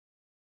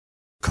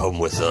Come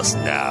with us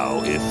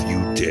now, if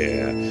you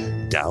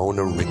dare, down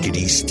a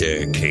rickety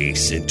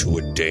staircase into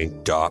a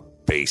dank, dark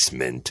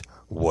basement.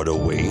 What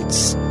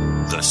awaits?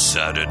 The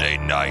Saturday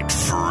Night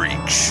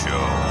Freak Show.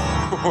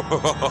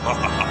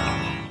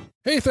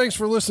 Hey, thanks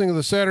for listening to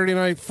the Saturday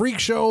Night Freak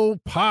Show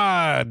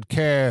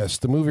podcast,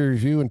 the movie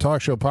review and talk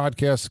show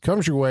podcast that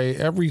comes your way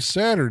every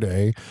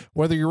Saturday,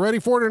 whether you're ready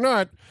for it or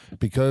not,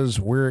 because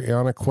we're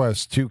on a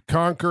quest to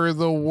conquer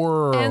the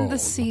world. And the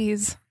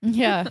seas.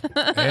 Yeah.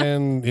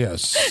 And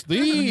yes,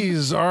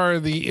 these are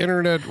the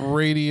internet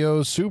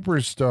radio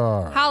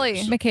superstars.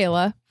 Holly.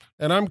 Michaela.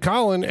 And I'm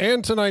Colin,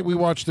 and tonight we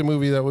watched a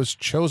movie that was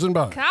chosen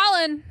by...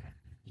 Colin.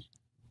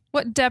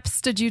 What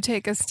depths did you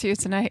take us to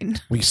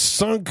tonight? We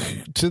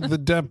sunk to the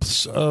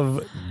depths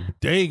of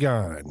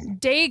Dagon.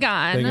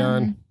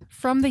 Dagon.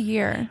 From the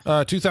year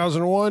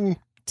 2001.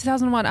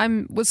 2001.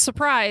 I was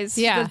surprised.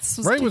 Yeah. This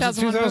was Right? Was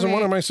it 2001?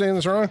 movie. Am I saying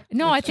this wrong?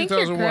 No, I think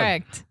you're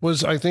correct.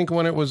 Was, I think,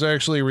 when it was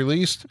actually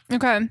released.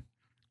 Okay.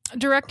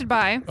 Directed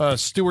by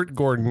Stuart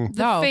Gordon.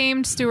 the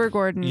famed Stuart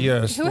Gordon.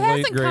 Yes, Who the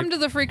hasn't late, come great- to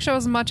the freak show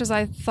as much as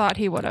I thought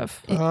he would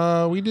have.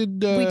 We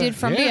did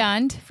From yeah.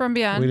 Beyond. From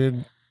Beyond. We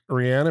did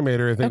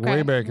Reanimator, I think, Okay.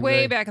 way back in the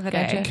Way day. back in the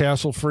Gotcha. day.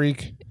 Castle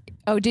Freak.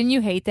 Oh, didn't you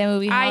hate that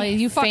movie, Holly?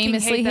 You fucking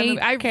famously that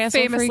movie. I Castle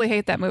famously Freak?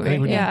 hate that movie.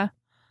 think we did. Yeah.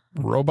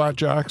 Robot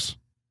Jocks.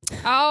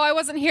 Oh, I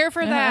wasn't here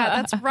for that.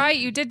 That's right.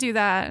 You did do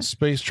that.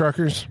 Space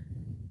Truckers.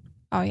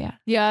 Oh, yeah.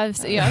 Yeah,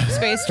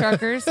 Space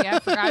Truckers. Yeah, I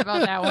forgot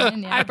about that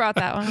one. Yeah. I brought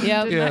that one.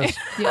 Yep. didn't I? Yes.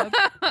 Yep.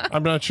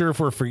 I'm not sure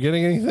if we're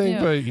forgetting anything,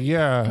 Yeah. but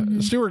yeah,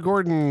 Stuart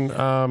Gordon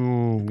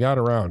got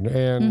around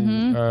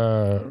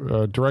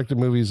and directed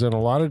movies in a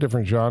lot of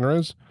different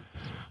genres.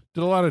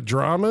 Did a lot of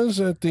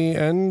dramas at the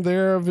end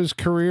there of his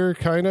career,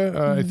 kind of.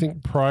 I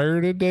think prior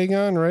to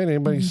Dagon, right?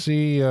 Anybody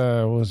see,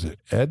 what was it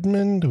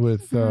Edmund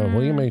with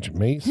William H.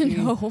 Macy?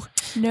 No,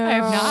 No. I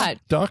have not.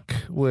 Duck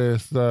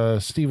with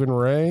Stephen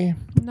Ray.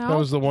 No. That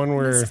was the one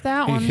where Missed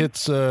that he one.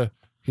 hits,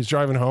 he's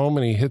driving home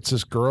and he hits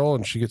this girl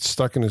and she gets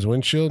stuck in his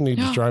windshield and he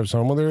just drives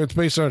home with her. It's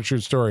based on a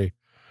true story.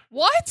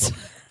 What?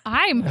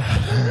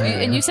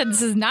 And you said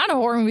this is not a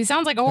horror movie.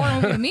 Sounds like a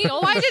horror movie to me.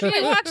 Why didn't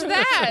we watch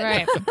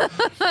that?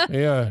 Right.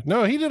 Yeah.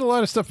 No, he did a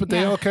lot of stuff, but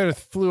they all kind of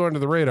flew under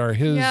the radar.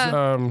 His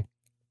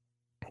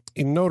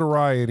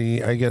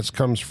notoriety, I guess,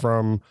 comes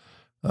from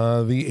the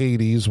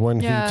 80s when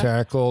he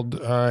tackled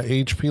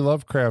HP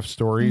Lovecraft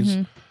stories.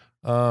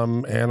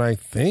 And I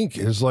think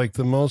is like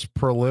the most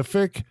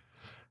prolific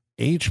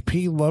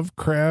HP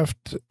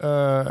Lovecraft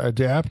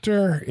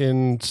adapter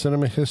in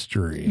cinema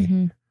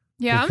history.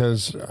 Yeah.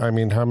 Because, I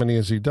mean, how many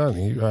has he done?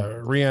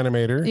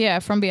 Reanimator. Yeah,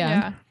 From Beyond.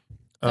 Yeah.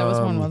 That was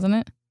one, wasn't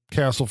it?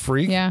 Castle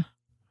Freak. Yeah.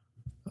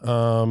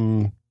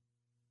 Dagon.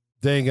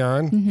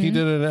 He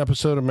did an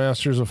episode of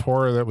Masters of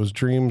Horror that was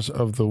Dreams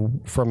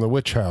from the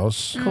Witch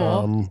House.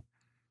 Cool.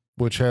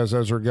 Which has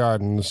Ezra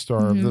Godden, the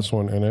star of this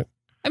one, in it.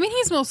 I mean,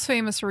 he's most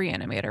famous for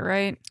Reanimator,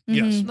 right?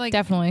 Yes. Like,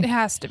 Definitely. It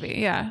has to be,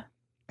 yeah.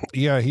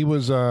 Yeah, he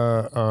was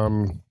a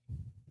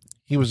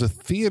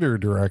theater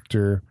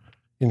director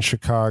in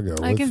Chicago.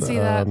 I can see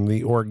that.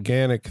 The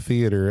Organic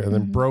Theater, and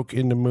then broke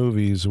into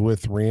movies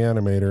with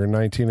Reanimator in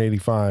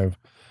 1985.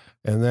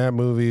 And that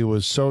movie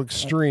was so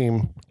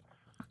extreme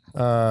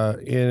for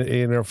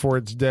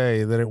its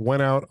day that it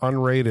went out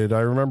unrated.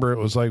 I remember it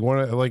was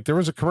like there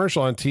was a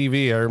commercial on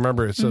TV. I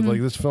remember it said like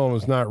this film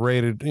is not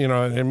rated,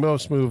 and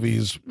most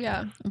movies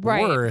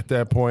were at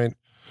that point.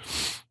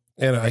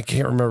 And I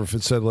can't remember if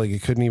it said like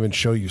it couldn't even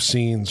show you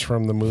scenes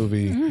from the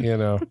movie,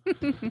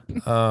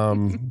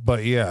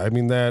 but yeah, I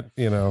mean that,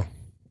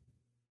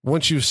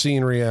 once you've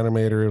seen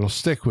Reanimator, it'll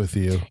stick with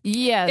you.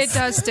 Yes. It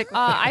does stick.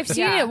 I've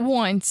seen it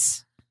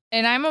once,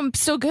 and I'm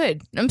still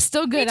good. I'm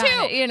still good Me too.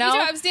 at it, Me too.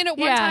 I've seen it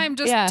one time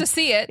just to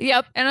see it.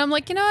 Yep. And I'm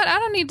like, you know what? I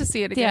don't need to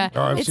see it again. Yeah.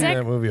 Oh, I've seen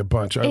that movie a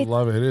bunch. I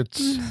love it.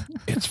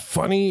 It's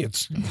funny.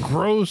 It's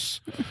gross.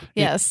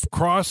 Yes. It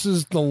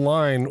crosses the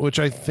line, which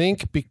I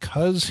think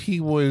because he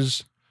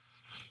was...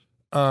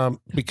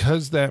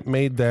 because that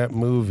made that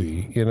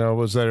movie,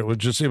 was that it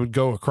would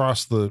go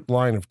across the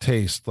line of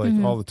taste like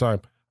all the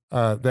time.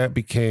 That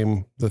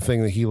became the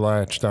thing that he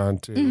latched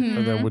onto,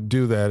 and then would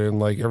do that in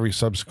like every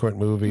subsequent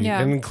movie,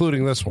 and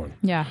including this one.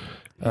 Yeah.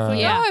 Oh,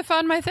 I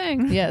found my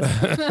thing. Yes.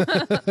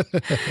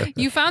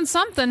 You found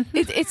something.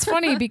 It's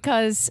funny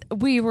because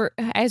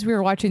as we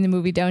were watching the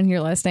movie down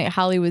here last night,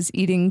 Holly was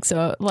eating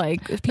pizza,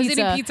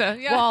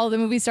 while the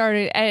movie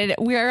started, and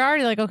we were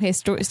already like, okay,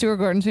 Stuart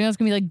Gordon, so we know it's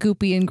gonna be like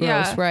goopy and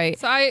gross, right?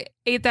 So I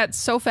ate that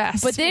so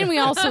fast. But then we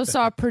also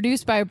saw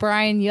produced by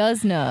Brian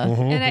Yuzna,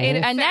 and I ate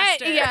it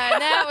faster.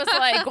 that was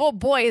like, oh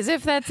boy, as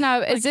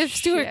if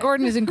Stuart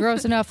Gordon isn't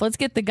gross enough. Let's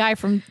get the guy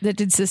that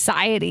did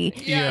Society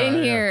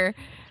in here.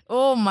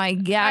 Oh my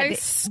God. I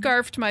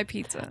scarfed my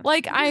pizza.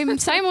 Like, I'm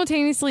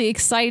simultaneously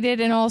excited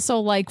and also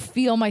like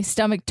feel my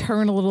stomach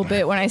turn a little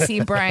bit when I see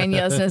Brian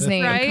Yuzna's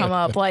name come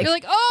up. Like, you're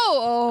like,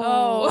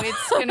 oh,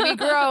 it's gonna be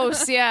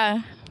gross.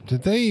 Yeah.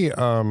 Did they?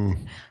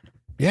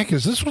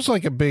 Because this was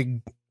like a big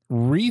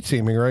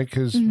reteaming, right?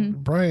 Because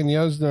Brian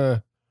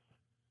Yuzna,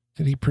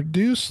 did he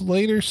produce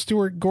later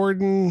Stuart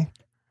Gordon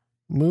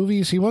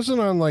movies? He wasn't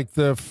on like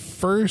the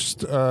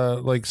first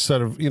like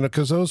set of,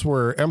 because those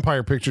were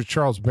Empire Pictures,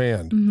 Charles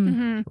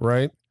Band,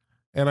 right?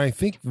 And I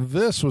think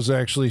this was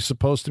actually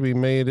supposed to be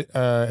made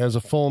as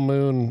a full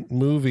moon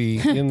movie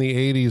in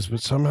the 80s,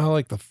 but somehow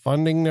like the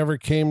funding never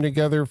came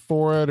together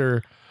for it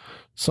or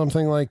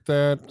something like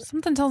that.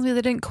 Something tells me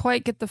they didn't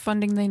quite get the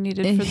funding they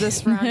needed for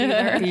this round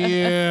either.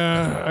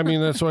 Yeah, I mean,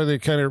 that's why they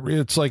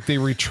it's like they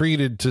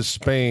retreated to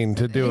Spain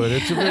to do it.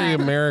 It's a very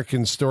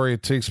American story.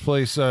 It takes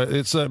place,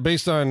 it's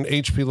based on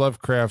HP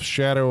Lovecraft's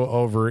Shadow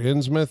Over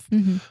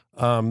Innsmouth.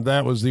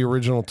 That was the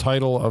original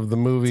title of the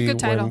movie. It's a good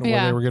title. When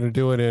they were going to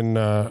do it in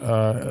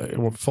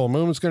Full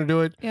Moon was going to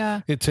do it.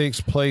 Yeah. It takes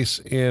place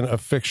in a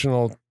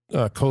fictional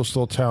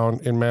coastal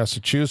town in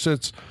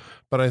Massachusetts.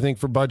 But I think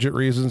for budget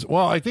reasons,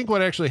 I think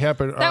what actually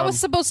happened that was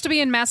supposed to be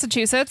in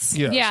Massachusetts.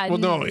 Yes. Yeah. Well,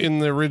 no, in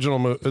the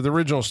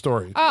original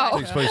story. Oh,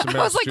 it takes place in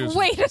I was like,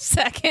 wait a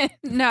second,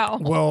 no.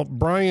 Well,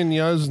 Brian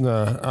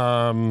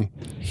Yuzna,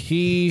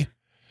 he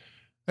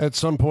at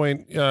some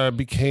point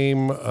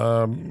became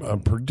a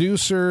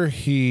producer.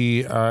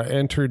 He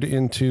entered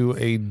into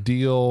a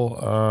deal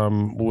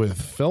with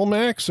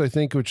Filmax, I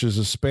think, which is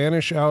a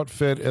Spanish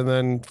outfit, and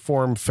then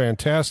formed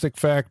Fantastic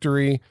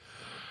Factory,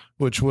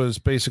 which was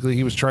basically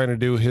he was trying to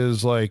do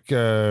his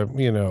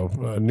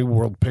New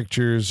World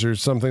Pictures or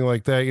something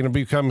like that,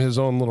 become his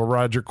own little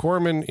Roger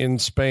Corman in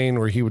Spain,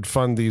 where he would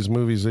fund these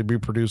movies. They'd be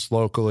produced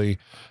locally,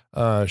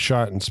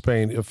 shot in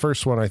Spain. The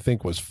first one I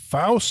think was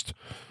Faust.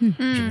 Do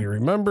you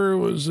remember? It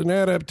was an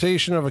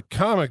adaptation of a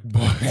comic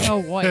book.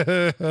 Oh, what?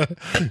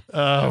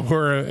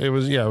 Where it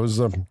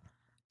was.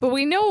 But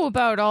we know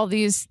about all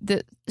the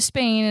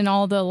Spain and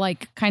all the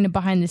kind of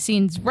behind the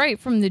scenes right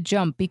from the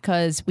jump,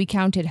 because we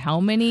counted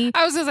how many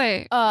I was gonna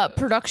say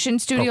production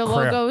studio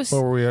logos.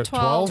 What were we at?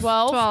 12?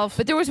 12.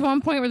 But there was one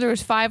point where there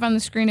was 5 on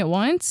the screen at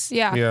once.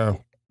 Yeah.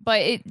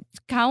 But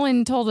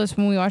Colin told us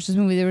when we watched this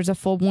movie there was a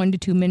full 1 to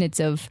 2 minutes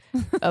of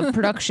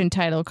production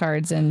title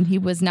cards, and he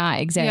was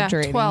not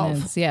exaggerating. Yeah,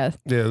 12. Yeah,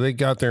 they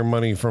got their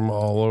money from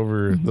all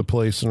over the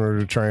place in order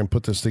to try and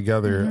put this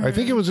together. I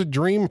think it was a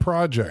dream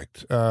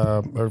project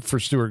for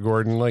Stuart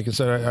Gordon. Like I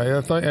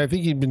said, I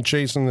think he'd been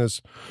chasing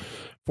this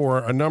for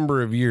a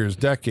number of years,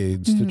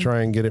 decades, to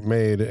try and get it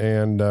made,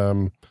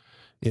 and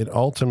it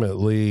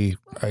ultimately,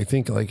 I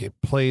think, it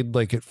played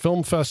at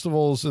film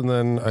festivals, and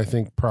then I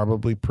think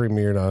probably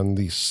premiered on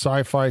the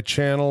Sci-Fi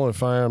Channel,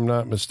 if I am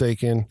not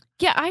mistaken.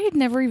 Yeah, I had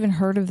never even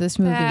heard of this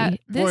movie.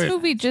 This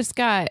movie just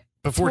got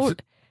before.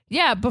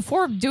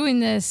 Before doing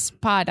this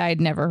pod, I'd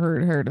never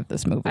heard of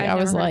this movie. I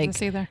was like,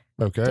 this either.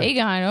 Okay,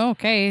 Dagon.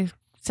 Okay,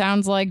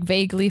 sounds like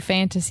vaguely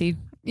fantasy.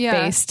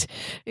 Based,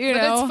 but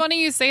it's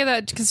funny you say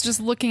that, because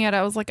just looking at it,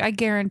 I was like, I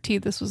guarantee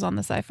this was on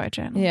the Sci-Fi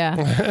Channel.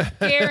 Yeah,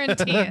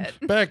 guarantee it.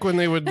 Back when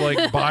they would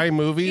buy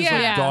movies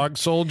like Dog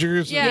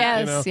Soldiers.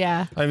 Yes,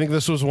 I think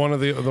this was one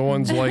of the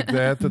ones like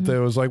that they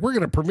was like, we're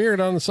going to premiere it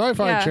on the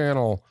Sci-Fi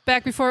Channel.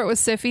 Back before it was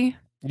Siffy.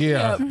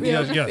 Yeah.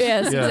 Yes,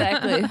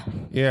 exactly.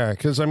 Yeah,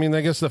 because I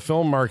guess the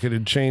film market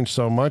had changed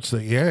so much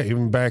that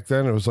even back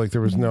then it was like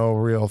there was no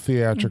real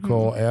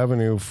theatrical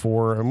avenue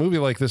for a movie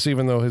like this,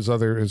 even though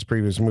his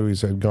previous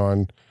movies had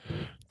gone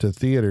to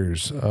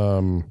theaters. It's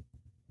I'm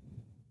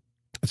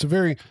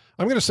going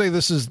to say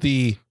this is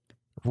the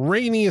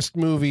rainiest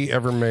movie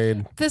ever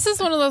made. This is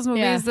one of those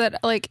movies that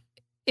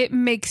it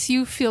makes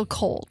you feel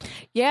cold.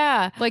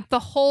 Yeah. The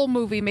whole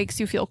movie makes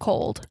you feel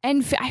cold.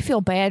 And I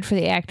feel bad for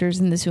the actors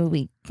in this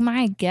movie.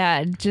 My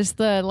God, just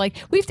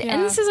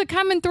and this is a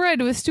common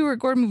thread with Stuart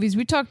Gordon movies.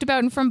 We talked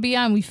about in From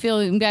Beyond, we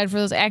feel bad for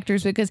those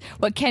actors because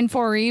Ken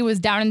Foree was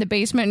down in the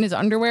basement in his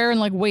underwear in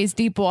waist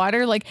deep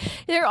water.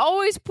 They're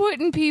always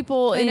putting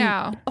people in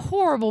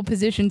horrible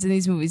positions in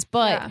these movies,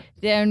 but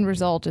the end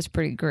result is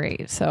pretty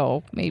great.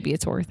 So maybe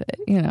it's worth it,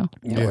 Yeah,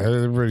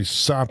 everybody's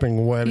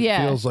sopping wet. It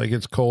feels like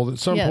it's cold. At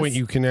some point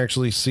you can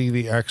actually see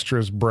the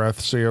extras' breath.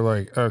 So you're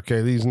like,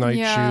 okay, these night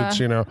shoots,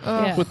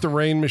 with the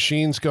rain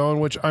machines going,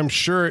 which I'm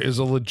sure is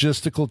a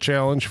logistical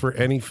challenge for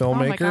any filmmaker.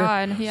 Oh my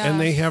God, yes. And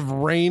they have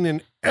rain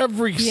in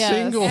every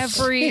single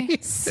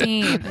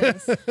scene. It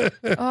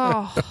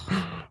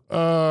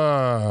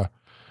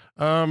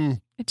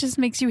just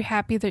makes you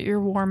happy that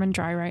you're warm and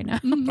dry right now.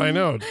 I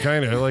know,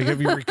 kind of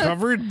have you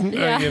recovered?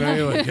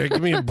 You're like, hey,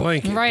 give me a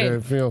blanket. Right.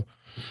 I feel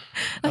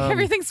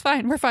everything's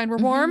fine. We're fine. We're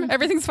warm.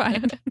 Everything's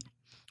fine.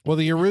 Well,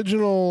 the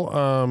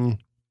original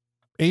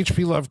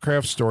HP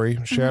Lovecraft story,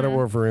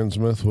 Shadow Over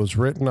Innsmouth, was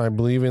written, I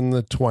believe, in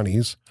the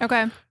 1920s.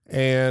 Okay.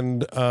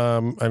 And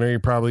I know you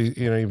probably,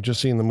 you've just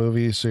seen the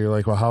movie, so you're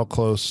like, well, how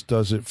close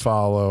does it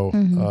follow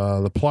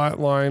the plot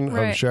line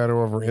of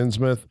Shadow Over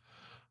Innsmouth?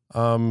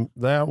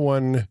 That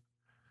one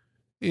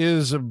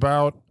is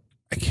about,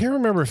 I can't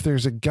remember if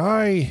there's a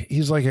guy,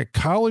 he's like a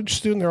college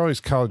student. They're always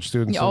college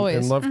students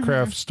in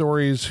Lovecraft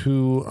stories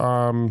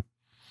who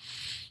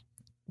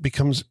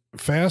becomes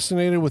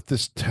fascinated with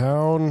this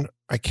town.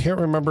 I can't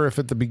remember if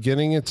at the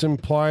beginning it's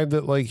implied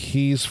that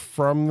he's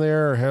from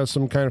there or has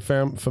some kind of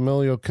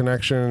familial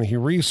connection, and he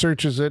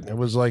researches it. And it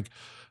was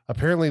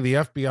apparently the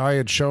FBI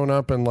had shown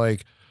up and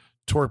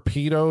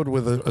torpedoed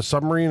with a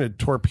submarine. It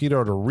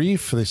torpedoed a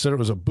reef. They said it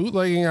was a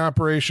bootlegging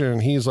operation.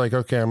 And he's like,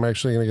 okay, I'm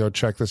actually going to go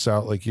check this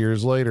out like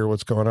years later,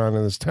 what's going on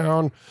in this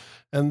town.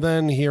 And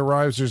then he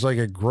arrives. There's like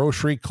a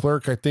grocery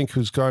clerk, I think,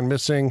 who's gone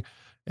missing.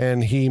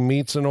 And he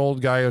meets an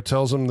old guy who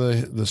tells him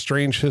the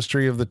strange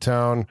history of the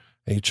town.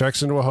 And he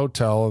checks into a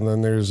hotel, and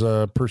then there's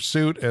a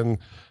pursuit, and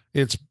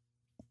it's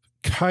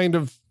kind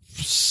of,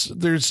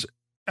 there's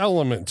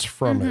elements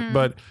from it,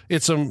 but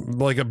it's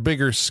like a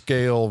bigger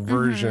scale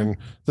version.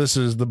 This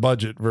is the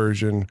budget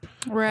version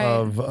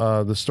of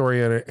the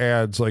story, and it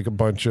adds like a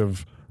bunch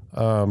of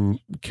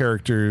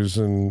characters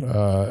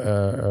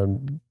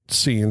and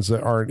scenes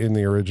that aren't in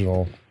the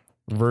original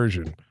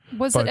version.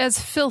 Was it as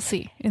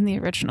filthy in the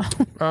original?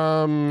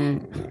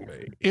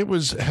 It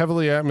was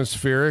heavily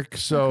atmospheric.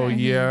 So,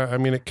 yeah, I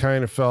mean, it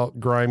kind of felt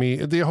grimy.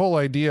 The whole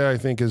idea, I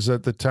think, is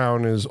that the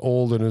town is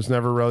old and has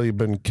never really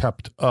been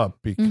kept up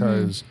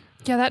because...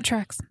 Yeah, that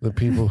tracks. The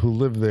people who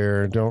live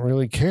there don't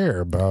really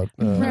care about...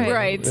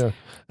 right. Yeah.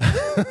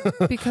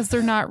 Because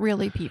they're not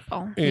really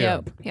people.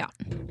 Yeah. Yeah.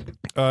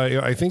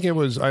 I think it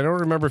was... I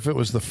don't remember if it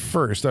was the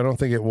first. I don't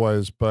think it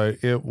was,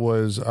 but it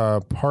was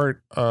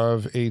part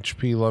of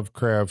HP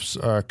Lovecraft's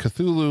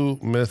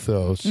Cthulhu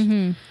mythos,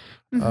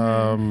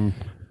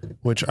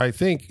 which I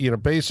think,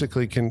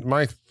 basically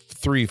my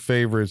three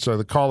favorites are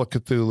the Call of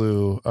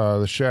Cthulhu,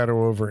 the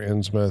Shadow Over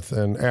Innsmouth,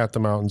 and At the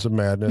Mountains of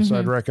Madness.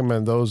 I'd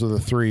recommend those are the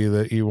three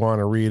that you want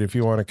to read if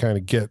you want to kind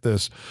of get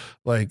this,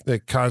 like the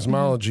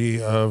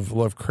cosmology of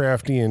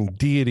Lovecraftian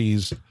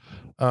deities.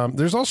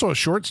 There's also a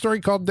short story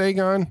called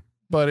Dagon,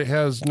 but it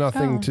has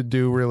nothing to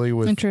do really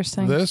with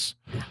this.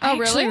 I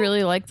actually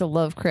really like the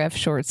Lovecraft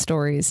short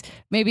stories.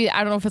 Maybe, I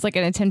don't know if it's like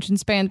an attention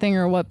span thing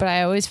or what, but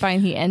I always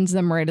find he ends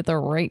them right at the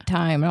right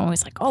time. I'm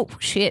always like, oh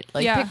shit.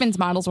 Like Pickman's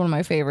Model's one of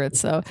my favorites.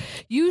 So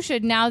you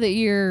should, now that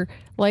you're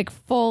like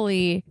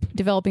fully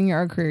developing your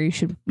art career,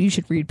 you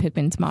should read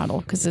Pickman's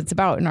Model because it's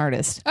about an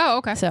artist. Oh,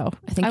 okay. So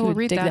I think I will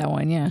read that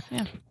one. Yeah.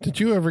 Did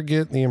you ever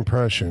get the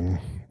impression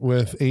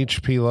with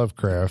HP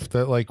Lovecraft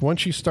that like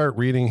once you start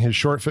reading his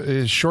short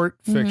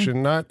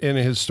fiction, not in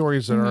his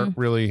stories that aren't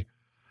really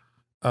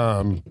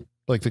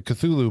like the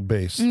Cthulhu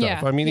based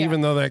stuff. I mean,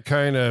 even though that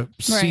kind of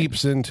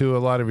seeps into a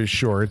lot of his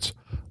shorts,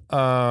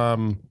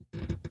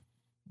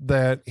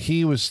 that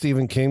he was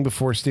Stephen King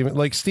before Stephen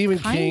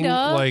King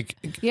like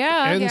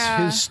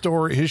ends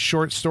his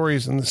short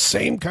stories in the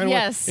same kind of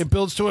way. It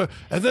builds to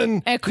and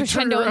then a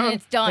crescendo and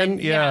it's done. And,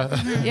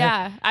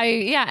 and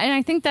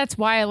I think that's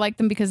why I like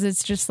them, because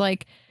it's just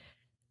like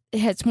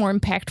it's more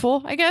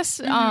impactful, I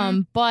guess.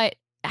 But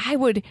I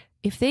would,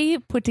 if they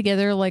put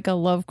together like a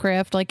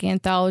Lovecraft like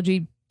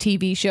anthology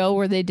TV show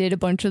where they did a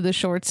bunch of the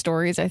short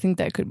stories, I think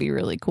that could be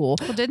really cool.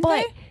 Well, did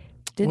they?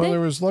 There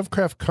was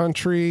Lovecraft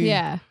Country.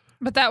 Yeah.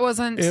 But that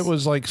wasn't... It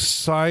was like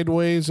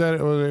sideways that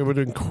it would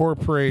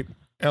incorporate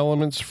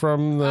elements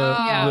from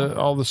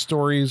all the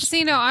stories.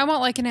 See, no, I want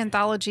like an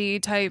anthology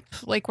type,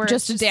 like where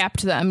just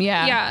adapt them.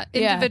 Yeah,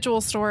 individual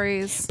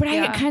stories. But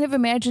I kind of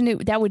imagine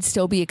that would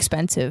still be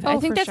expensive. I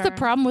think that's the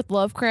problem with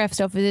Lovecraft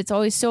stuff, is it's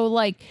always so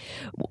like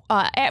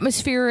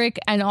atmospheric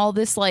and all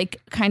this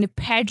like kind of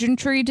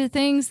pageantry to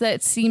things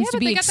that seems to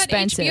be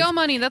expensive. That HBO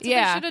money. That's what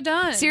they should have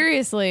done.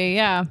 Seriously,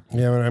 yeah.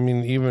 Yeah, but I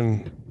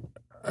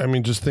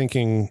mean, just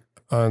thinking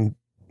on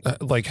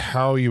like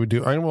how you would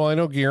do. I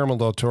know Guillermo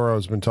del Toro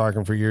has been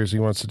talking for years. He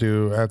wants to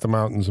do At the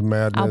Mountains of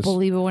Madness. I'll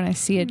believe it when I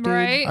see it, dude.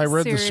 Right? I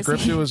read the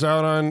script it was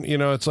out on.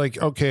 It's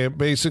like, okay, it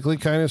basically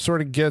kind of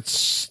sort of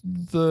gets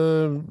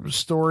the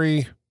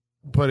story,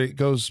 but it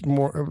goes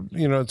more,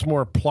 it's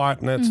more plot,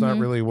 and that's not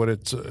really what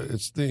it's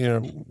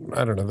the,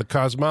 I don't know, the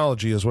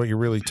cosmology is what you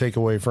really take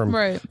away from,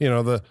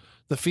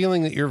 the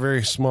feeling that you're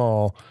very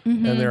small,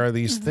 and there are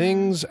these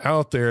things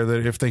out there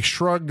that if they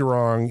shrugged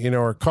wrong,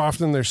 or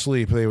coughed in their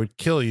sleep, they would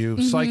kill you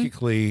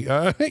psychically.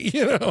 The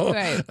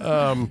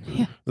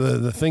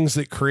things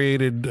that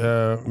created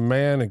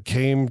man and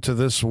came to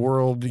this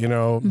world,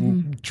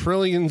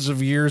 trillions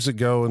of years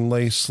ago, and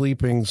lay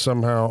sleeping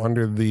somehow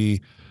under the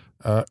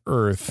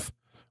earth,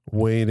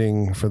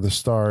 waiting for the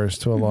stars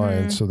to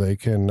align so they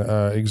can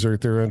exert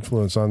their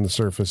influence on the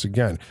surface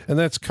again. And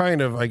that's kind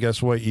of, I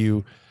guess, what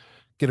you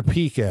get a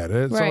peek at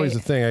it. It's always a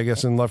thing, I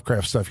guess, in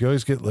Lovecraft stuff. You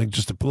always get like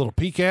just a little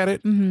peek at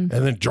it, and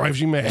then it drives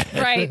you mad.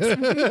 Right.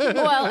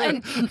 Well,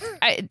 and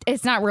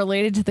it's not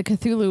related to the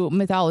Cthulhu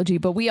mythology,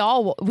 but we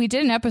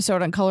did an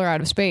episode on Color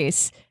Out of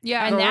Space.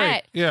 Yeah, and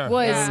that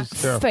was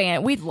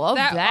fan. We loved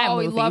that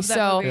movie. We loved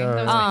that movie.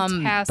 That was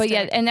fantastic. But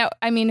yeah, and that,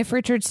 I mean, if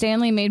Richard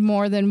Stanley made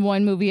more than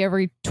one movie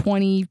every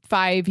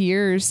 25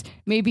 years,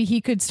 maybe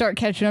he could start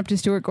catching up to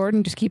Stuart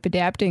Gordon. Just keep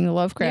adapting the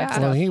Lovecraft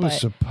stuff. Well, he was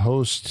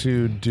supposed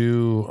to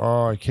do.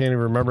 I can't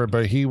even remember,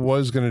 but he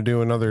was going to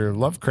do another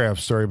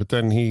Lovecraft story, but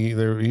then he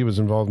was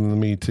involved in the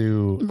Me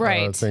Too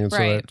thing, so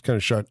that kind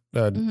of shut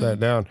that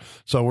down.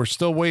 So we're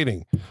still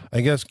waiting.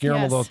 I guess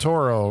Guillermo del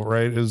Toro,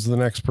 is the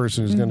next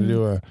person who's going to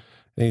do an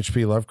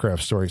HP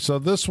Lovecraft story. So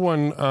this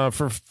one,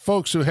 for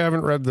folks who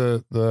haven't read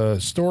the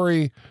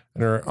story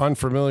and are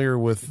unfamiliar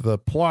with the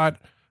plot,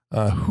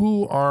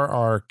 who are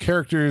our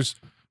characters?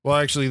 Well,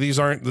 actually, these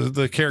aren't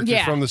the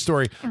characters from the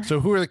story. So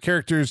who are the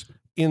characters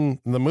in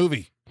the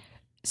movie?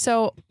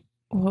 So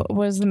what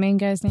was the main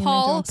guy's name?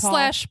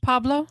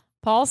 Paul/Pablo.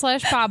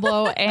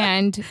 Paul/Pablo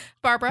and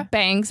Barbara.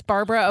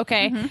 Barbara.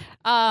 Okay. Mm-hmm.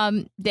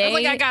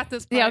 I got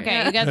this part. Yeah,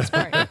 okay, you got this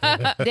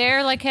part.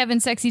 They're like having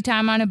sexy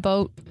time on a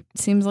boat.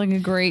 Seems like a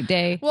great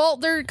day. Well,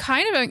 they're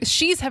kind of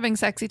she's having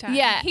sexy time.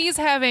 Yeah. He's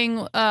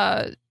having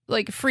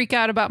like freak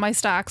out about my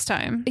stocks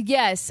time.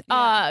 Yes.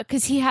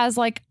 Because he has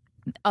like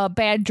a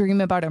bad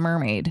dream about a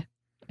mermaid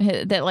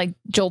that like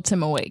jolts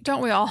him awake.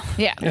 Don't we all?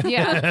 Yeah.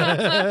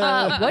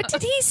 What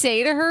did he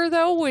say to her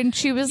though when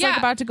she was like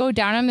about to go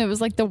down him? It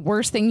was like the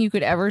worst thing you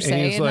could ever say.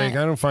 And he's like,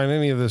 I don't find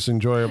any of this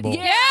enjoyable.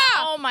 Yeah.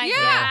 Oh my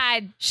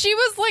God. She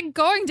was like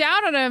going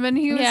down on him and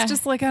he was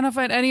just like, I don't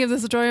find any of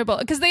this enjoyable.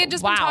 Because they had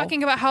just been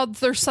talking about how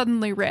they're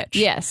suddenly rich.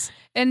 Yes.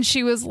 And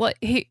she was like,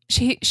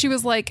 she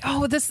was like,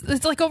 oh,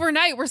 it's like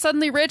overnight we're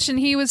suddenly rich, and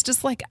he was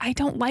just like, I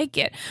don't like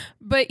it.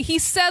 But he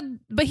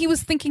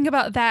was thinking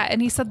about that,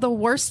 and he said the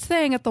worst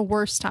thing at the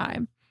worst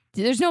time.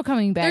 There's no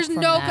coming back. She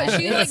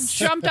like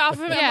jumped off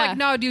of him. I'm like,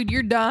 no, dude,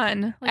 you're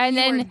done. Like, and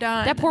then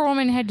that poor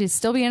woman had to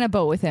still be on a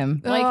boat with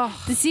him. Like,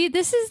 see,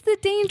 this is the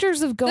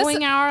dangers of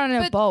going out on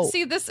a boat.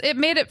 See, it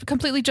made it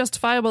completely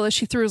justifiable that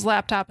she threw his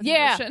laptop in the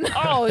ocean.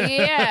 Oh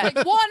yeah,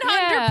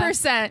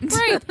 100%.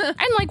 Right.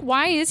 And like,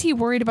 why is he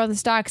worried about the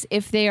stocks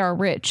if they are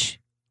rich?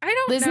 I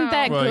don't know. Isn't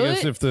that well, good? I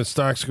guess if the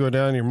stocks go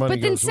down, your money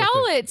goes with it. But then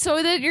sell it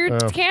so that you're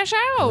cash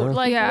out.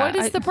 Like, what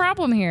is the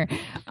problem here?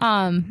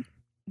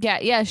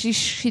 Yeah.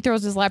 She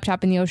throws his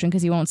laptop in the ocean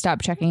because he won't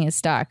stop checking his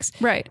stocks.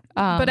 Right.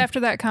 But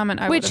after that comment,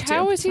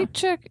 how is he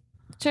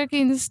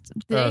checking this?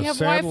 They have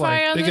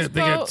Wi-Fi on this boat?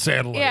 They get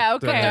satellite. Yeah,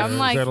 okay. I'm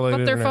like,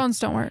 but their phones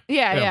don't work.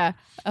 Yeah.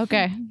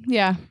 Okay.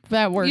 Yeah,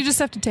 that works. You just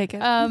have to take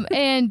it.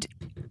 And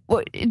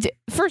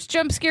first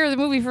jump scare of the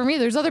movie for me,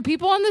 there's other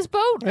people on this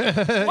boat.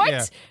 What?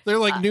 Yeah. They're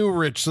like new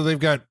rich, so they've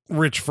got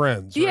rich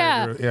friends.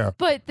 Right? Yeah.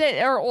 But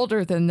that are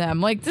older than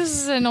them. Like, this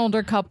is an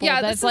older couple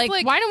that's like,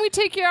 why don't we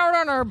take you out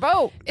on our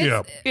boat?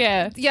 Yeah.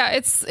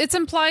 It's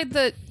implied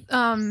that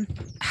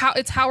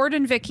it's Howard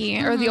and Vicky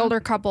are the older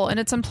couple, and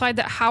it's implied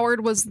that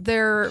Howard was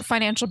their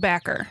financial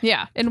backer.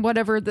 Yeah. In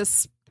whatever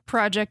this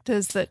project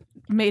is that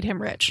made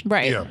him rich.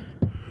 Right. Yeah.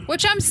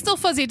 Which I'm still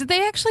fuzzy. Did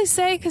they actually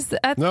say?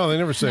 No, they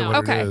never say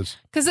what it is.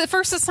 Because at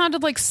first it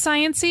sounded like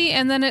sciencey,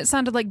 and then it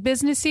sounded like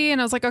businessy,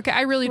 and I was like, okay,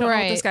 I really don't know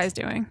what this guy's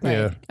doing. Right.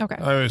 Yeah. Okay.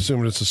 I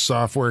assume it's a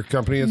software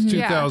company. It's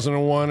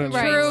 2001. And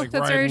true. Like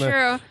that's very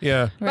true.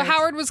 Yeah. But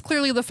Howard was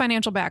clearly the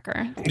financial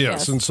backer.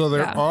 Yes. And so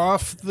they're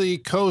off the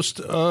coast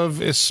of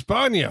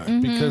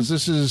España because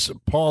this is,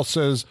 Paul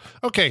says,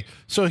 okay,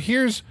 so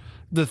here's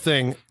the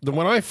thing.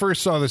 When I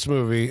first saw this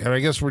movie, and I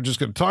guess we're just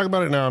going to talk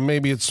about it now,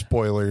 maybe it's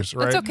spoilers,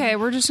 right? It's okay.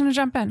 We're just going to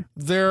jump in.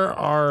 There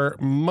are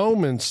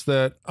moments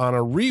that on a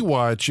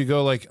rewatch, you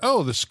go like,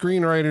 oh, the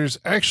screenwriters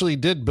actually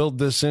did build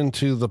this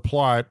into the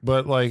plot,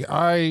 but like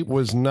I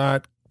was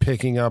not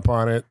picking up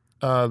on it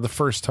the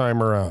first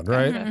time around,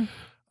 right?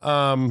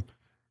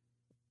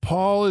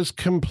 Paul is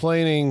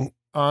complaining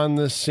on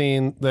this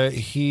scene that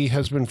he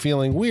has been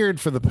feeling weird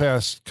for the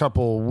past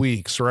couple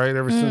weeks, right?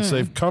 Ever since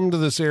they've come to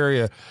this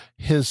area,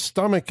 his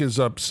stomach is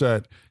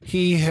upset.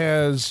 He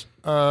has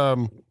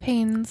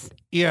pains.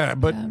 Yeah,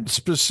 but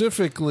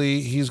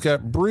specifically, he's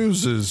got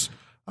bruises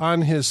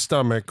on his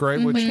stomach,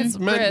 right? Which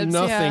meant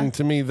nothing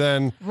to me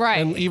then. Right.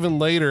 And even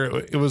later,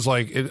 it was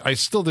like, I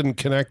still didn't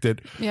connect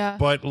it. Yeah.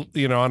 But, on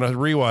a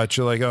rewatch,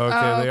 you're like, oh,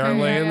 okay, they are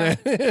laying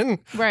that in.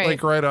 Right.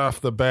 Like right off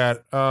the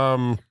bat.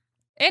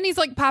 And he's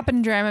like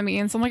popping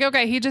Dramamine. So I'm like,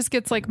 okay, he just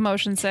gets like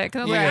motion sick.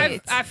 And I'm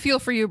like, I feel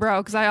for you,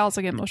 bro, because I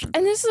also get motion sick.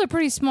 And this is a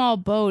pretty small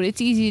boat. It's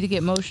easy to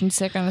get motion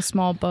sick on a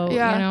small boat, you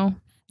know?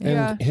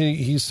 And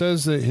he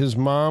says that his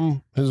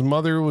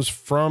mother was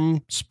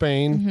from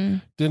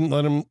Spain, didn't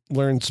let him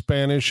learn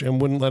Spanish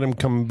and wouldn't let him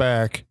come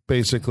back,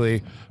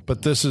 basically.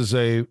 But this is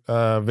a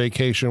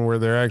vacation where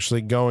they're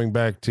actually going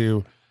back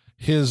to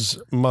his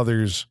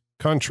mother's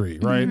country,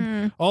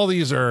 right? All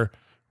these are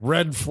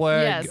red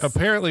flag,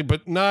 apparently,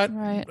 but not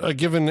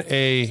given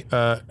a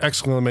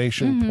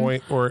exclamation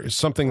point or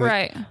something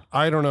that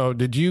I don't know.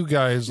 Did you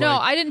guys? No,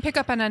 I didn't pick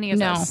up on any of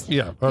this.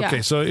 Yeah.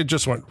 Okay. So it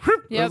just went.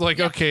 It was like,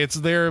 okay, it's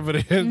there, but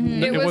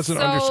it wasn't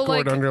so,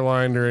 underscored,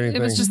 underlined, or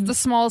anything. It was just the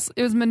small.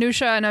 It was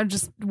minutia, and I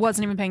just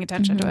wasn't even paying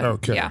attention to it.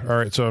 Okay. Yeah. All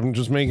right. So I'm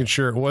just making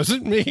sure it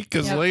wasn't me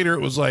because later it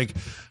was like,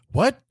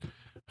 what?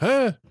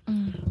 Huh?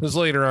 Because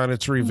later on,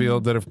 it's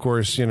revealed that, of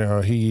course,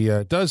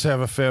 he does have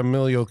a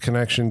familial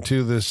connection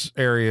to this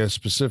area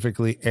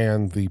specifically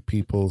and the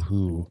people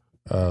who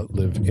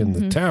live in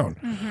the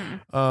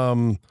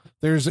town.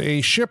 There's a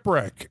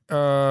shipwreck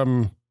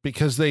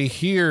because they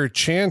hear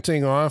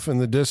chanting off in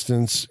the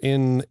distance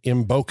in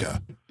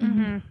Imboca.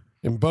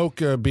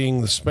 Imboca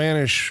being the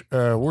Spanish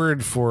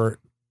word for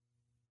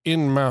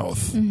in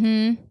mouth.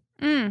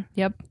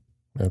 Yep.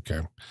 Okay.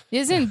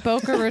 Isn't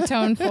Boca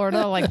Raton,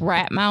 Florida, like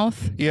rat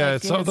mouth? Yeah,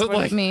 it's something what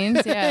like it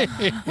means. Yeah.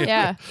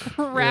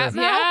 Rat mouth.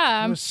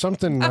 Yeah. It was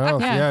something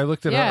mouth. Yeah, I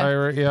looked it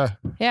up. Yeah.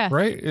 Yeah.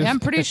 Right? I'm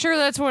pretty sure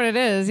that's what it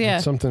is. Yeah.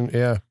 Something.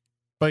 Yeah.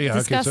 But yeah,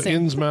 disgusting.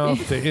 Okay, so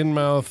Innsmouth to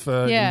Inmouth,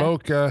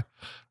 Mocha.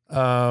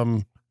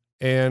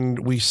 And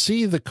we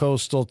see the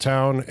coastal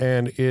town,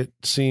 and it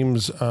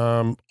seems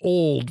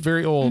old,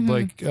 very old,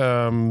 like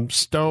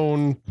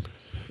stone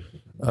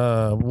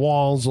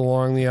walls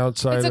along the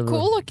outside. It's a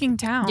cool looking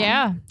town.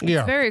 Yeah.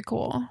 It's very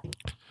cool.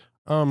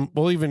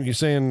 Well, even you're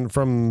saying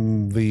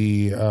from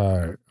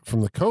the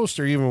coast,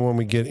 or even when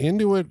we get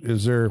into it,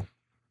 is there?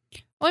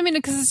 Well, I mean,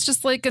 because it's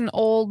just like an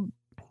old,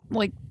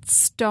 like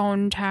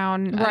stone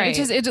town. Right.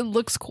 It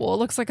looks cool. It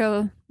looks like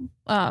a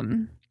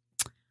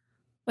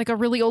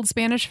really old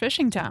Spanish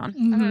fishing town. I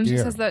don't know, it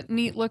just has that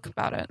neat look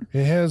about it.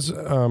 It has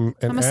an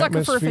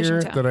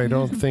atmosphere that I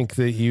don't think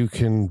that you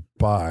can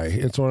buy.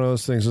 It's one of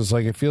those things. It's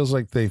like, it feels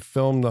like they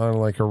filmed on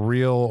like a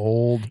real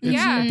old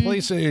it's a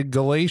place in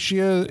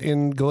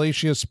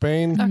Galicia,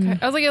 Spain. Okay.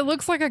 I was like, it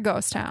looks like a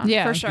ghost town.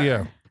 Yeah. For sure.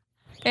 Yeah.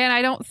 And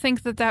I don't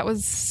think that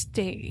was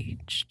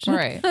staged.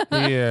 Right.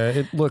 Yeah,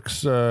 it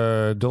looks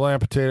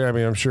dilapidated. I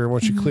mean, I'm sure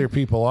once you clear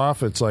people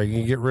off, it's like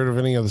you get rid of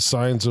any of the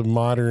signs of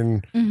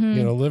modern,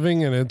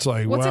 living, and it's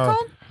like, what's wow.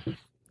 it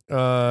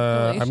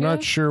called? I'm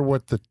not sure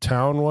what the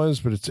town was,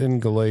 but it's in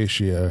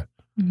Galicia,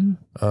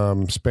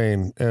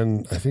 Spain,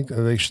 and I think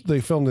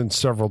they filmed in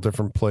several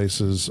different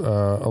places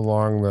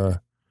along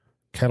the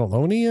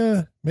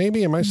Catalonia.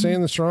 Maybe am I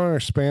saying this wrong? Our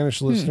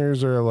Spanish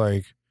listeners are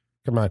like,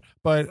 come on,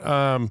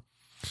 but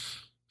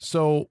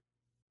so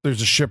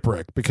there's a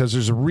shipwreck because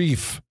there's a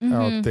reef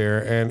out there,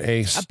 and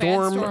a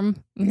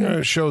storm.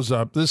 Shows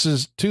up. This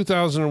is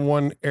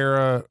 2001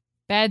 era.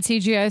 Bad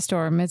CGI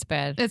storm. It's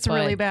bad. It's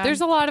really bad.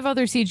 There's a lot of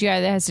other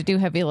CGI that has to do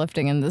heavy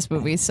lifting in this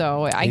movie,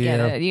 so I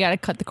get it. You got to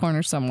cut the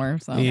corners somewhere.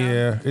 So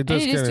Yeah, it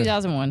does. And it is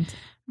 2001.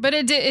 But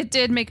it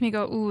did make me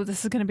go, ooh,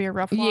 this is going to be a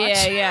rough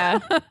watch. Yeah.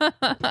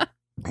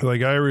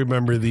 Like, I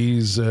remember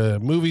these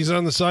movies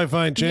on the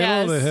Sci-Fi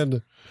Channel that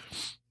had.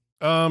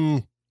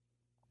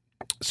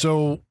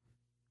 So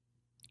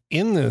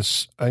in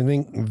this, I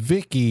think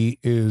Vicky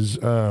is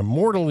not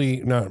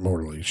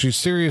mortally. She's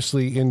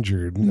seriously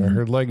injured.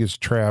 Her leg is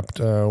trapped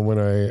when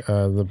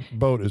the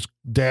boat is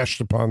dashed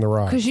upon the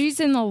rocks. Because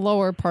she's in the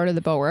lower part of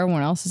the boat where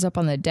everyone else is up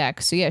on the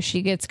deck. So yeah,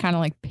 she gets kind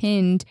of like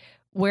pinned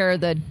where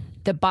the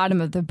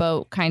bottom of the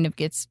boat kind of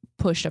gets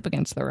pushed up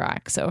against the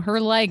rock. So her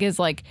leg is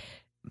like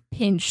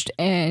pinched,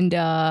 and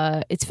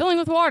it's filling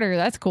with water.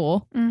 That's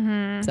cool.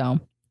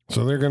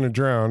 So they're going to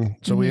drown.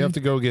 So we have to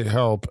go get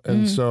help.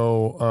 And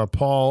so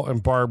Paul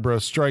and Barbara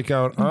strike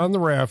out on the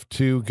raft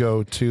to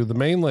go to the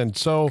mainland.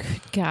 So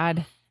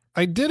God,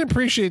 I did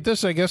appreciate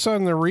this, I guess,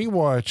 on the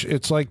rewatch.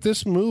 It's like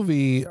this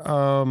movie,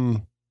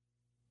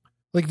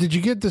 like, did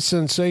you get the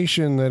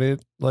sensation that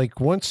it,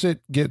 like, once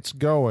it gets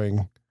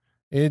going,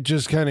 it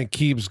just kind of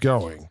keeps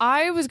going?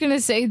 I was going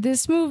to say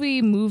this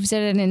movie moves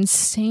at an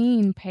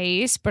insane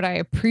pace, but I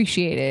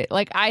appreciate it.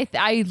 Like,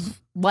 I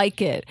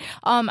like it.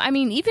 I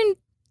mean, even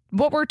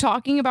what we're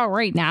talking about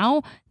right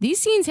now, these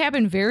scenes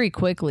happen very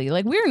quickly.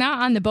 Like, we're not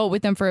on the boat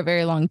with them for a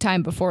very long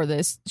time before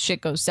this shit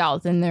goes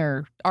south and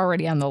they're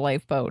already on the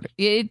lifeboat.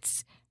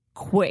 It's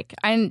quick.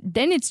 And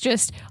then it's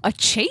just a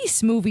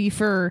chase movie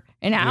for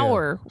an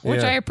hour,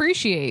 which I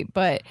appreciate.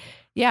 But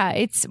yeah,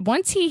 it's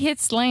once he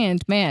hits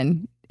land,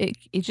 man, it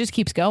just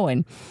keeps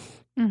going.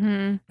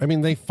 I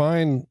mean, they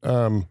find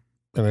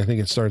and I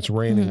think it starts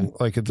raining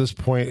like at this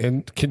point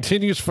and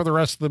continues for the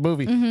rest of the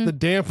movie. The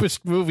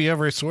dampest movie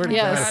ever, I swear to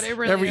God. It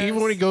really is.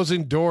 Even when he goes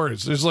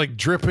indoors, there's like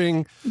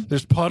dripping,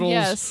 there's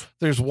puddles,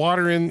 there's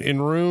water in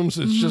rooms.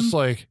 It's just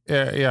like,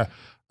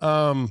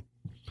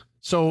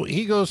 so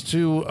he goes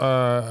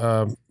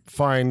to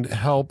find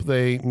help.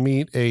 They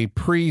meet a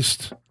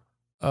priest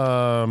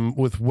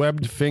with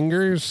webbed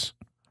fingers.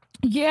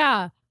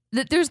 Yeah.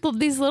 There's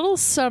these little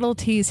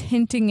subtleties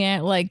hinting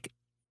at like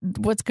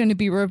what's going to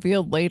be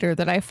revealed later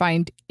that I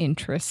find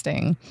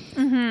interesting.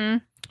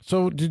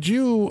 So did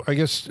you, I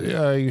guess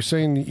you're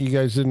saying you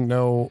guys didn't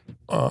know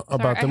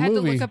about the movie. I had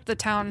to look up the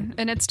town,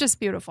 and it's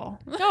just beautiful.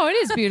 Oh, it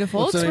is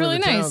beautiful. It's really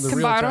nice.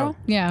 Cambaro?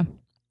 Yeah.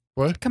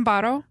 What?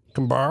 Cambaro?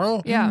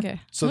 Cambaro? Yeah.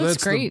 Okay. So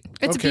that's great.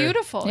 It's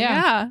beautiful.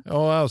 Yeah.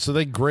 Oh, wow. So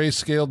they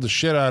grayscaled the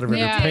shit out of it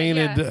and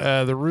painted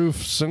the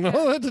roofs and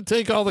all that to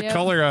take all the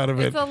color out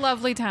of it. It's a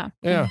lovely town.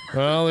 Yeah.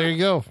 Well, there you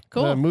go.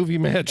 Cool. Movie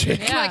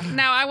magic. Yeah. Like,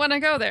 now I want to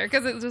go there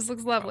because it just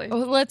looks lovely.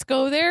 Well, let's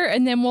go there,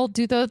 and then we'll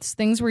do those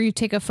things where you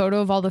take a photo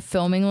of all the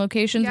filming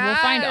locations. We'll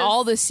find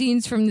all the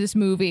scenes from this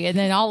movie, and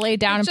then I'll lay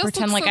down and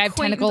pretend like I have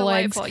tentacle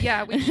legs.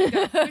 Yeah, we should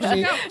go.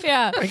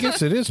 Yeah. I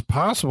guess it is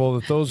possible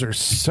that those are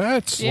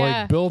sets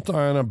like built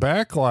on a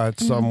backlot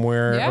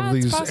somewhere of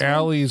these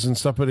alleys and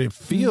stuff, but it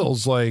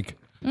feels like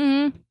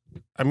I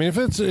mean,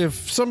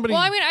 if somebody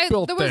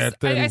built that,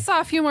 then I saw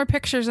a few more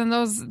pictures, and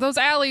those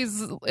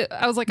alleys,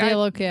 I was like, they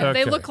look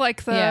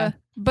like but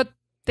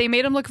they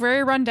made them look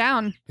very run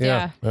down.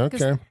 Yeah.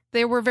 Okay.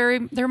 They're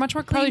much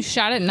more clean. Probably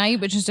shot at night,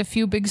 but just a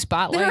few big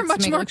spotlights. They're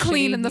much more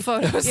clean in the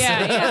photos.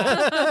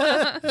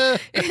 Yeah.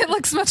 It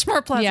looks much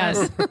more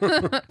pleasant.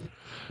 Yes.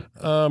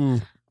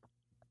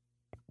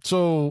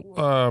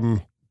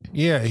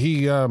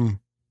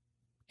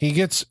 he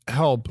gets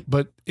help,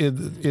 but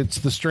it's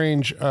the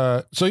strange.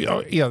 That's what I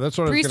was going to ask.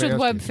 Priest with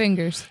web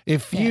fingers.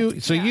 If you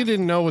you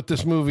didn't know what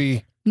this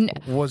movie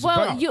was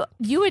about. Well,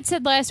 you had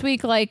said last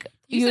week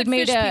you had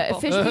made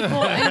fish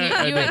people,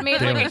 and you had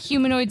made a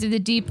humanoids of the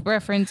deep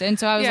reference, and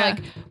so I was like,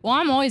 well,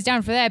 I'm always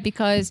down for that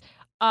because.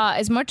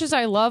 As much as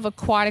I love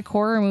aquatic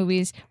horror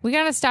movies, we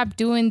gotta stop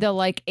doing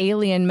the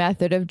alien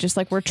method of just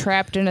we're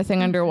trapped in a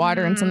thing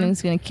underwater and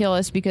something's gonna kill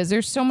us because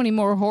there's so many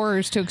more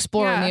horrors to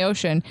explore in the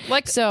ocean.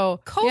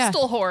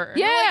 Coastal horror.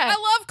 Yeah,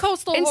 I love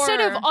coastal horror. Instead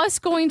of us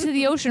going to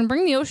the ocean,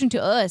 bring the ocean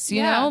to us.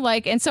 You know,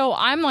 and so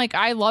I'm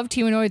I love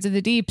humanoids of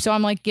the deep, so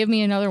I'm give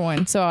me another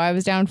one. So I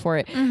was down for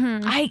it.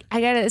 Mm-hmm.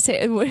 I gotta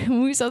say,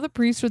 when we saw the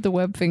priest with the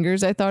web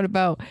fingers, I thought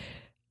about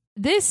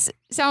this.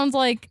 Sounds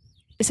like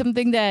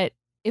something that.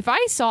 If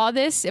I saw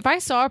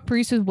a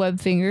priest with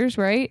web fingers,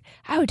 right,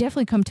 I would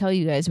definitely come tell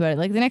you guys about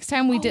it. The next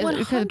time we did a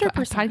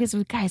podcast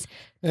with guys,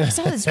 I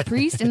saw this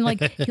priest and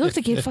he looks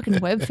like he had fucking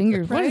web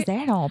fingers. Right? What is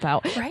that all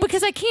about? Right?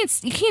 Because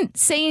you can't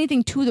say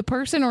anything to the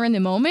person or in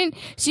the moment,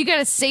 so you got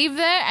to save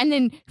that and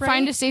then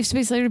find a safe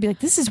space later to be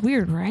this is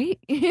weird, right?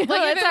 If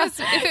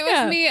it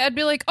was me, I'd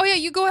be oh yeah,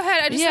 you go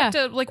ahead. I just have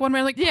to one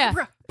man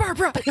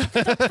Barbara.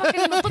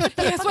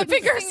 Yes, what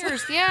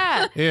fingers?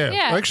 Yeah.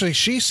 Well, actually,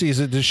 she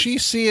sees it. Does she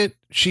see it?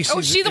 She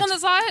sees she's the one that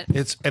saw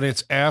it?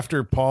 It's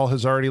after Paul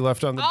has already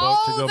left on the boat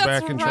to go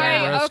back and try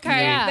and rescue.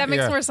 Okay, that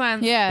makes more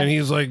sense. Yeah. And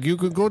he's like, you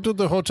could go to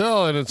the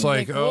hotel. And it's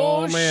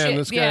oh man, shit.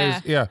 This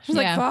guy's, She's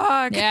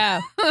fuck. Yeah.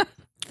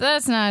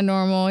 That's not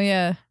normal.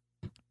 Yeah.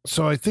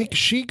 So I think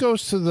she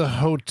goes to the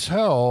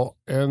hotel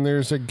and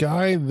there's a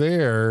guy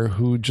there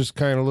who just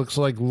kind of looks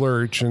like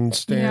Lurch and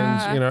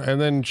stands, and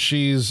then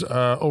she's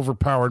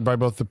overpowered by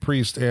both the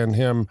priest and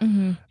him.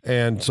 Mm-hmm.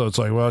 And so it's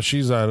well,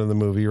 she's out of the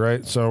movie,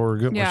 right? So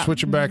we're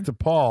switching back to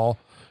Paul.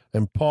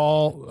 And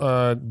Paul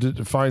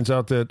finds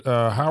out that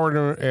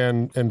Howard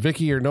and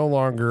Vicky are no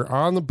longer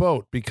on the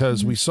boat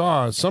because we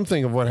saw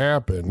something of what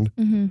happened,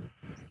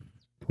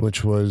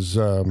 which was...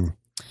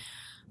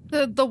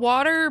 The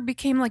water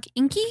became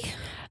inky?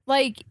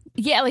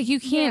 You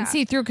can't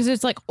see through because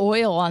it's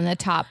oil on the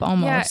top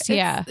almost.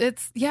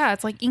 It's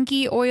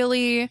inky,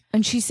 oily.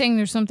 And she's saying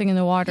there's something in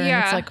the water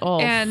and it's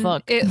and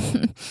fuck. It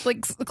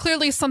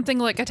clearly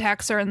something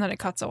attacks her and then it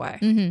cuts away.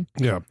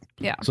 Mm-hmm. Yeah.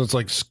 Yeah. So it's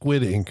like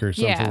squid ink or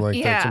something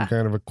like that, some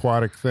kind of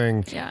aquatic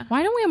thing. Yeah.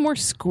 Why don't we have more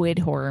squid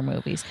horror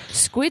movies?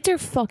 Squids are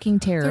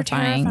fucking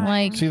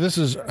terrifying. See, this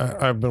is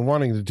I've been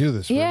wanting to do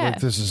this.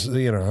 This is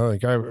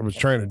I was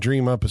trying to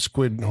dream up a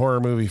squid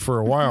horror movie for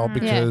a while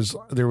because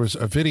there was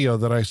a video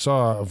that I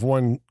saw of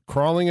one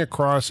crawling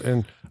across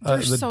and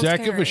the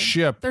deck of a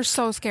ship. They're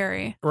so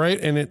scary. Right?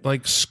 And it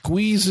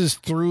squeezes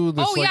through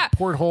this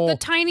porthole. The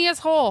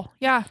tiniest hole.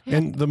 Yeah.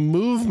 And the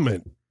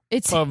movement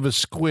of a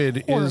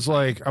squid is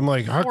I'm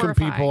how come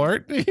people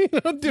aren't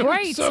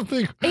doing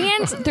something?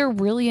 And they're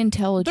really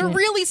intelligent. They're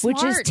really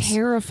smart. Which is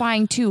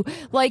terrifying too.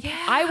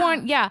 I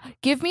want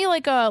give me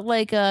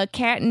a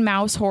cat and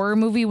mouse horror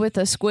movie with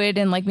a squid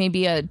and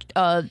maybe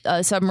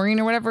a submarine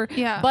or whatever.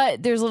 Yeah.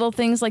 But there's little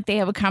things they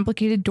have a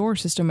complicated door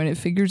system and it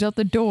figures out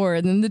the door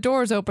and then the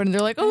door's open and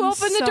they're open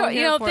the door.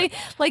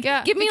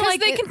 Give me because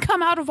they can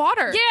come out of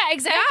water. Yeah,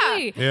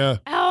 exactly. Yeah.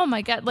 Oh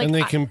my God. And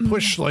they can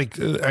push I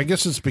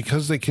guess it's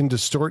because they can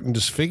distort and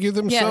disfigure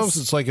themselves.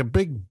 It's like a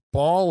big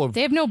ball of...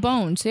 They have no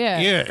bones, yeah,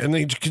 and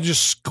they can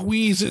just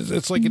squeeze it.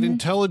 It's like an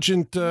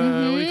intelligent, what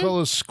do you call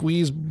a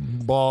squeeze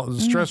ball?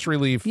 Stress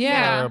relief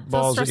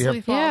balls. Stress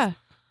relief balls. Yeah.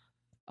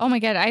 Oh my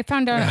God, I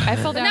fell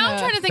down. Now I'm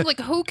trying to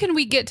think, who can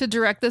we get to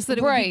direct this that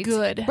it would be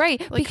good?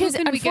 Right, because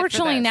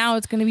unfortunately now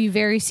it's going to be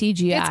very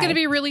CGI. It's going to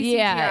be really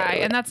CGI,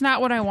 and that's not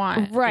what I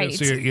want. Right.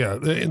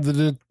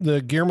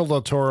 The Guillermo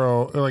del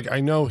Toro, I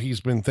know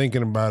he's been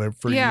thinking about it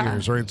for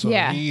years, right? So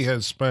he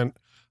has spent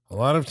a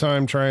lot of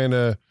time trying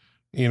to,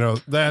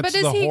 that's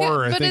the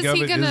horror. I think of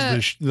it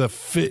is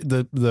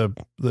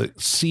the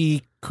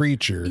sea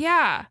creature.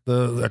 Yeah.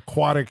 The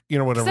aquatic,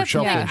 whatever.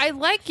 I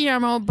like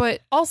Guillermo,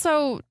 but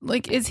also,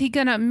 is he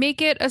going to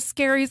make it a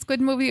scary squid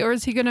movie or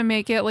is he going to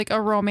make it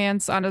a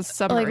romance on a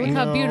submarine? Look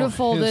how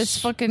beautiful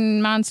this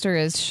fucking monster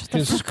is.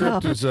 His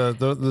script is,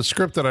 the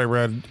script that I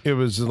read, it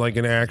was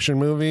an action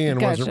movie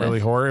and it wasn't really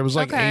horror. It was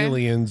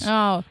Aliens.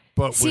 Oh.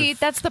 But see,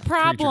 that's the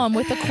problem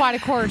with aquatic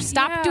horror.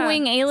 Stop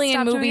doing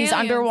alien movies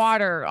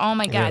underwater. Oh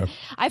my God. Yeah.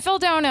 I fell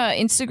down an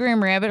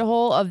Instagram rabbit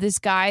hole of this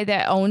guy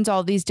that owns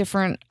all these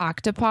different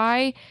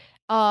octopi.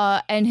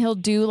 And he'll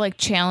do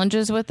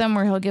challenges with them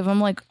where he'll give them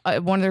one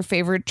of their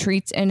favorite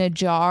treats in a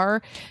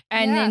jar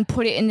and then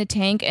put it in the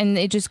tank and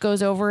it just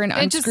goes over and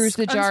unscrews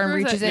the jar and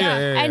reaches it.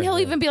 And he'll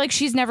even be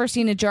she's never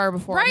seen a jar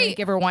before. Right. I'm gonna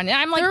give her one.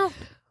 And I'm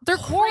they're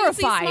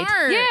horrified.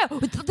 Smart. Yeah,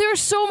 there's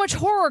so much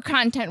horror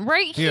content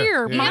right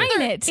here.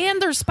 Mine it,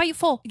 and they're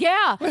spiteful.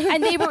 Yeah,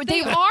 and they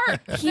are.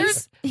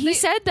 he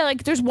said that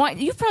like there's one,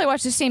 you've probably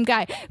watched the same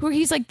guy where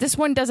he's like, this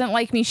one doesn't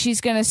like me,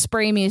 she's gonna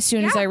spray me as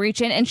soon as I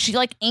reach in, and she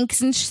like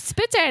inks and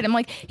spits at him.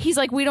 Like he's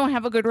like, we don't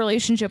have a good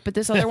relationship, but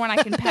this other one I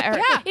can pet her.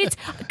 It's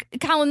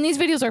Colin, these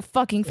videos are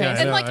fucking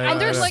fantastic. And like and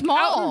they're like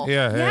small.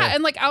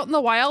 And like out in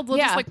the wild they'll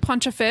just like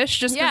punch a fish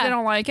just because they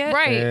don't like it.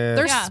 Right.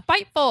 They're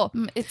spiteful.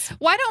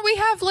 Why don't we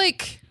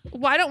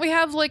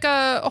have like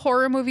a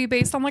horror movie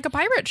based on like a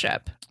pirate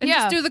ship and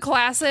just do the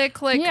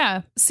classic like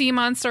sea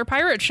monster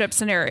pirate ship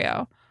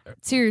scenario?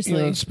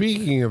 Seriously.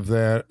 Speaking of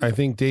that, I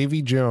think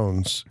Davy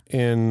Jones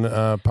in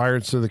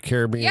Pirates of the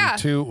Caribbean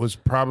 2 was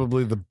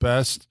probably the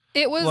best.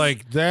 It was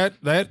like that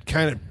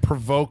kind of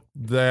provoked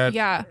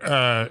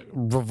that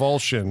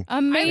revulsion.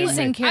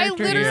 Amazing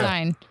character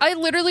design. I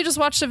literally just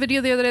watched a video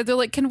the other day. They're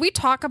like, can we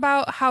talk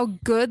about how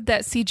good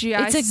that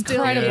CGI it's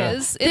still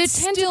is? The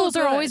tentacles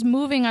are always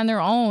moving on their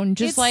own.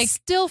 Just it's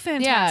still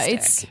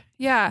fantastic.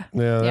 Yeah,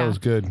 that was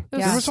good. It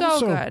was so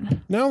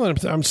good. Now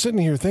that I'm sitting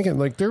here thinking,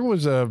 like there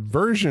was a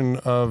version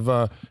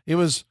of it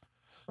was.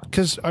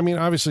 Because, I mean,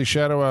 obviously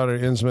Shadow Over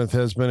Innsmouth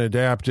has been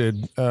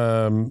adapted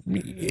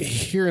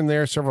here and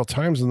there several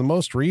times, and the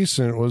most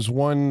recent was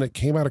one that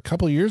came out a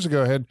couple of years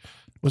ago.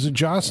 Was it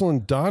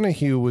Jocelyn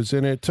Donahue was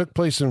in it? It took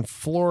place in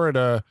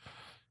Florida.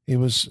 It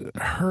was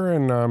her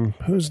and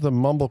who's the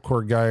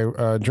mumblecore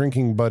guy,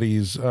 drinking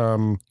buddies?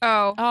 Yep.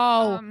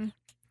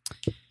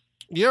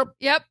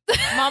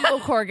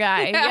 Mumblecore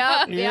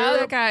guy. Yep.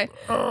 That guy.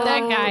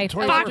 That guy.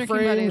 24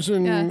 frames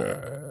and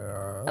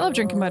I love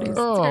drinking buddies.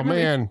 Oh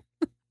man.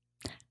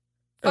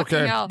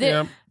 Okay.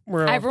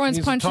 Everyone's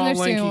he's punching a tall, their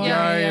lanky suit.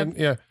 guy,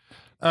 and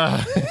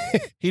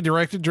he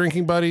directed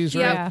Drinking Buddies,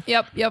 right?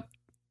 Yep.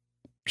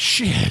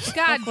 Shit.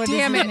 God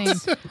damn it.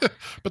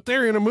 But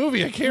they're in a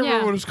movie. I can't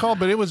remember what it's called,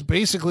 but it was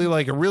basically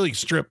like a really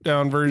stripped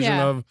down version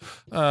of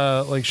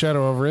like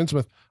Shadow Over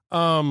Innsmouth.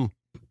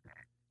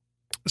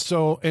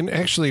 So, and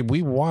actually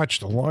we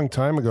watched a long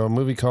time ago a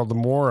movie called The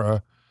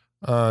Mora,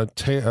 a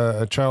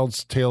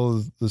Child's Tale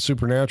of the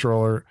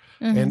Supernatural,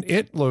 and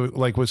it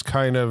was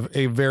kind of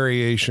a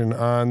variation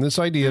on this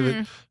idea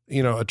that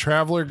a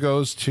traveler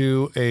goes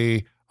to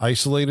a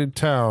isolated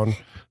town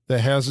that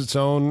has its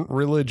own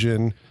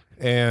religion,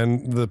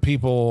 and the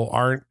people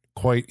aren't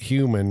quite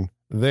human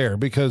there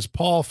because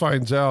Paul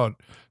finds out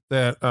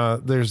that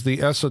there's the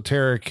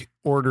esoteric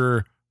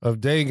order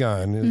of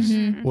Dagon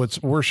is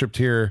what's worshipped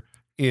here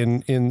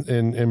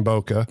in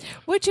Boca.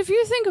 Which, if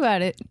you think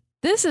about it,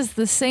 this is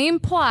the same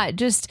plot,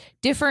 just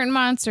different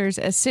monsters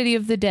as City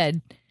of the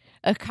Dead.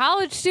 A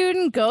college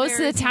student goes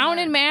to the town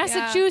in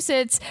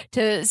Massachusetts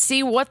to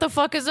see what the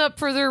fuck is up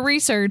for their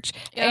research,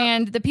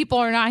 and the people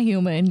are not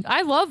human.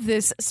 I love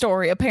this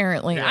story,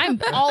 apparently.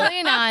 I'm all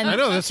in on I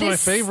know, that's my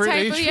favorite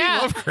HP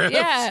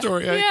Lovecraft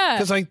story.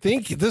 Because I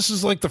think this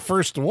is like the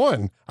first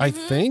one. I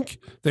think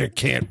there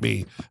can't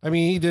be. I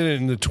mean, he did it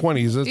in the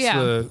 20s.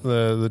 That's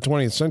the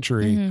 20th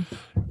century.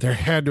 There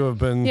had to have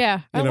been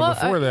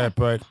before that,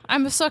 but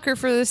I'm a sucker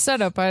for this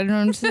setup. I don't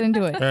understand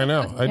it. I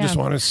know. I just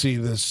want to see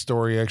this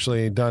story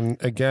actually done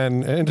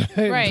again and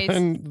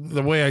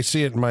the way I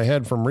see it in my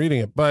head from reading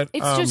it. But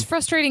it's just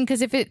frustrating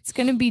because if it's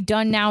going to be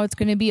done now, it's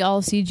going to be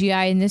all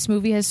CGI, and this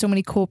movie has so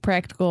many cool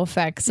practical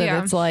effects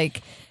that it's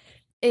like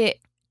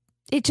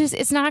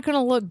it's not going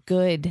to look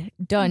good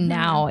done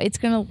now. It's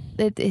going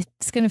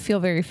to feel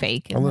very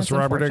fake unless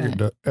Robert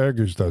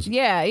Eggers does it.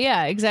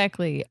 Yeah,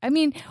 exactly. I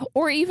mean,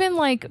 or even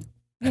like,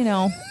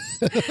 I'm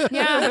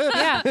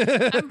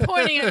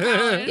pointing at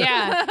Colin.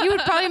 Yeah, you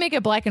would probably make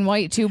it black and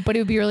white too, but it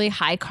would be really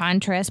high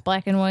contrast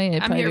black and white.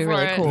 It'd probably be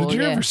really cool. Did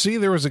you ever see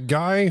there was a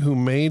guy who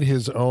made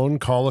his own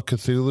Call of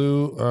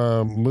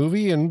Cthulhu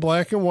movie in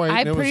black and white?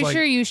 I'm pretty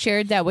sure you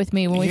shared that with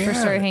me when we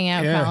first started hanging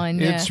out, Colin.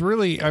 It's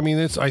really, I mean,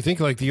 it's I think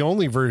like the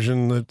only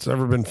version that's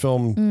ever been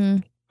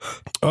filmed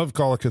of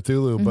Call of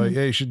Cthulhu. But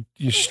yeah, you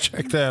should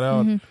check that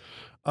out.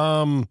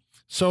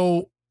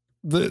 So.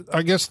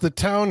 I guess the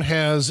town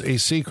has a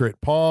secret.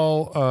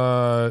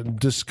 Paul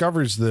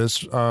discovers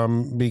this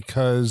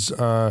because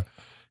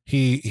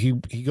he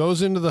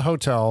goes into the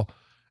hotel,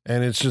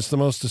 and it's just the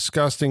most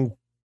disgusting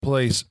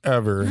place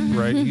ever.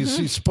 Right?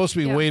 He's supposed to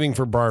be waiting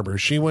for Barbara.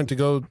 She went to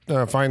go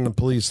find the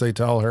police. They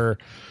tell her,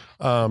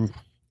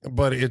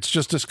 but it's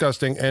just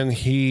disgusting. And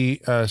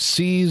he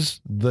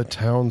sees the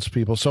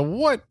townspeople. So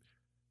what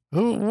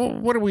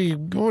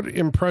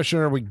impression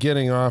are we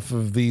getting off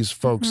of these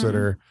folks that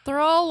are? They're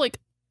all like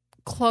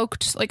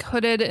cloaked, like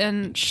hooded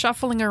and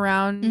shuffling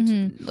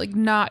around, like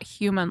not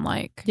human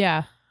like.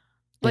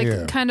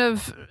 Kind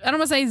of, I don't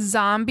want to say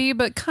zombie,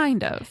 but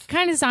kind of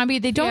zombie.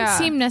 They don't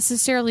seem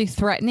necessarily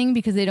threatening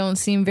because they don't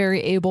seem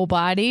very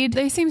able-bodied.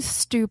 They seem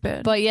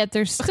stupid, but yet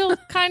they're still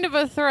kind of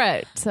a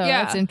threat. So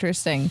that's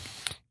interesting.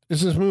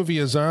 Is this movie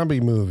a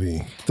zombie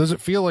movie? Does it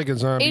feel like a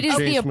zombie? It is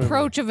the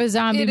approach of a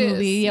zombie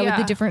movie, with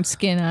the different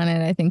skin on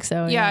it. I think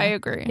so. Yeah, I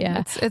agree. Yeah,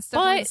 it's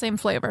definitely the same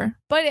flavor,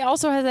 but it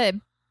also has that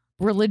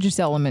religious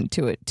element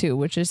to it too,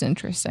 which is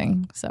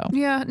interesting. So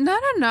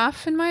not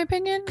enough in my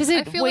opinion, because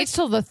it waits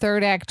till the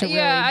third act to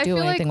really do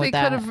anything with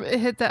that. I feel like they could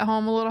have hit that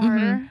home a little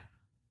harder.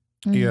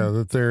 Yeah,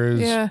 that there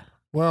is. Yeah.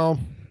 Well,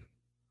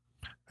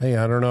 hey,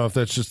 I don't know if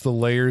that's just the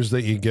layers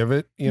that you give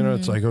it. You know,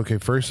 it's like, okay,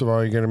 first of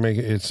all, you're going to make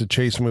it, it's a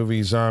chase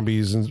movie,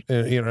 zombies, and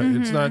you know,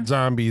 it's not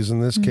zombies in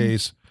this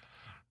case.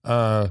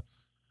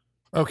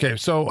 Okay,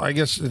 so I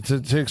guess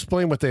to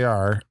explain what they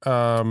are,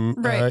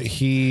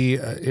 he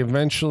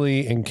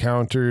eventually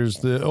encounters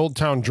the Old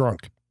Town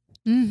Drunk.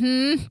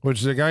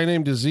 Which is a guy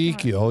named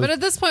Ezekiel. But at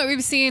this point,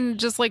 we've seen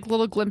just like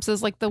little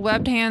glimpses, like the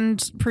webbed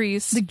hand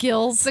priest, the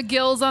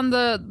gills on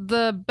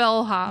the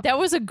bellhop. That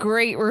was a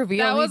great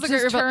reveal. That was a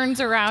great reveal.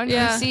 Turns around,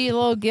 you see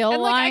little gill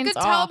and, lines. I could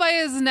tell by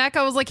his neck.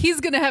 I was like, he's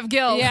gonna have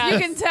gills. Yeah. You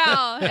can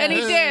tell, and he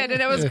did, and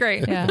it was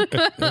great. Yeah.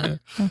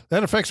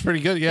 That effect's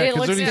pretty good. Yeah,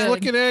 because when he's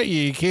looking at you,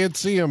 you can't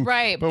see him.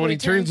 Right, but when he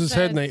turns his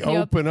head and they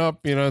open up,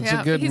 you know, it's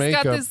a good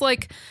makeup. He's got this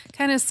like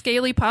kind of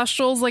scaly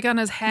pustules like on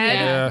his head.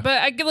 Yeah.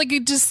 But I could like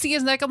you just see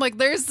his neck. I'm like,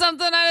 there's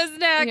something on his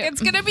neck. Yep.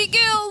 It's gonna be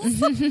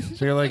gills.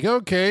 So you're like,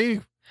 okay,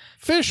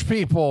 fish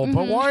people.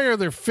 But why are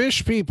there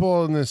fish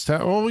people in this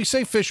town? Well, we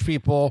say fish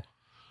people.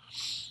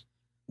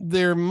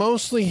 They're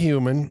mostly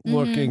human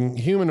looking,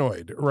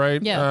 humanoid,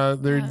 right? Yeah.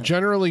 They're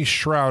generally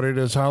shrouded,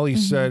 as Holly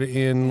said,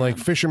 in like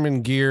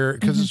fisherman gear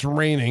because it's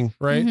raining,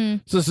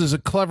 right? So this is a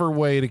clever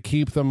way to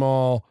keep them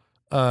all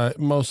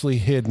mostly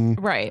hidden.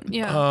 Right.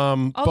 Yeah.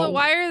 Although,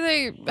 why are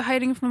they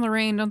hiding from the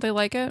rain? Don't they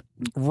like it?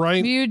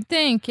 Right. You'd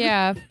think,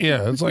 yeah.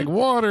 Yeah, it's like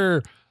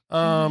water.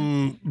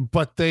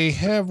 But they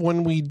have,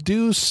 when we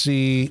do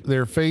see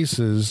their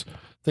faces,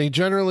 they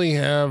generally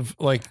have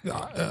like,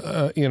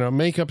 you know,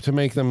 makeup to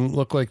make them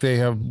look like they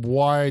have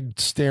wide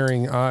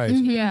staring eyes.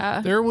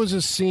 Yeah. There was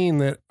a scene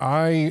that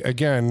I,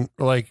 again,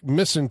 like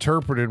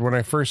misinterpreted when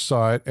I first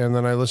saw it. And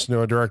then I listened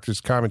to a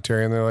director's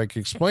commentary and they're like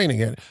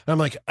explaining it. And I'm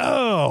like,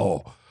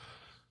 oh,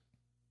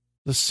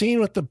 the scene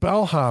with the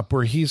bellhop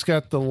where he's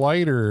got the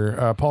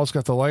lighter, Paul's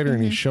got the lighter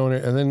and he's showing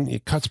it, and then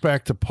it cuts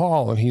back to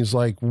Paul and he's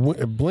like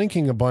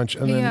blinking a bunch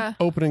and then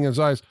opening his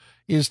eyes,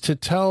 is to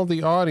tell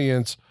the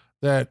audience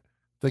that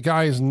the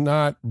guy is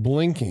not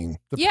blinking.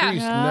 The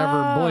priest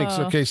never blinks.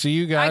 Okay, so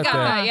you got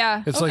that.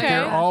 Yeah. It's like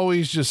they're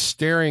always just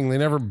staring. They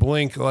never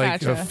blink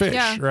like a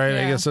fish, right?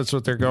 I guess that's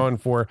what they're going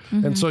for.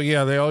 And so,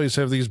 they always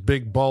have these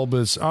big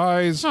bulbous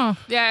eyes. Huh.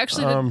 Yeah,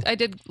 actually, I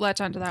did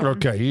latch onto that one.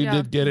 Okay, you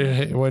did get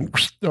it. It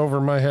went over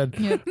my head.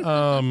 Yep.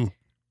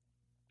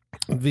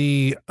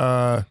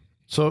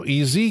 So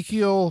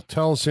Ezekiel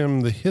tells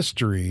him the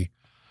history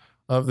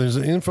of, there's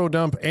an info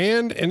dump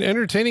and an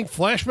entertaining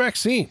flashback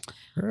scene.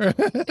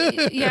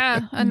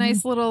 Yeah, a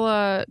nice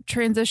little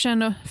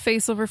transition,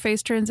 face over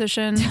face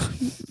transition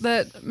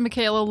that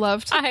Michaela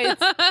loved.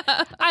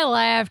 I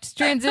laughed.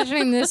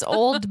 Transitioning this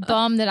old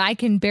bum that I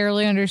can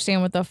barely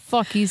understand what the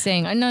fuck he's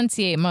saying.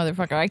 Enunciate,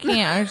 motherfucker. I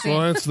can't understand.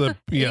 Well, that's that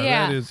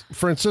is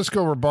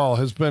Francisco Rabal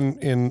has been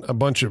in a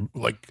bunch of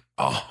like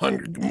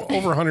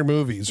over 100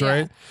 movies,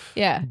 right?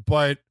 Yeah.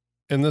 But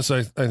and this,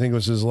 I think,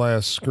 was his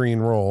last screen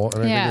role.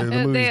 And I think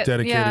the movie's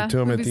dedicated to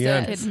him at the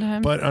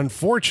end. But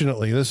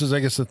unfortunately, this is, I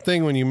guess, the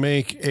thing when you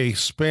make a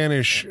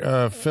Spanish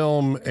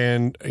film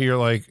and you're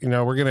like, you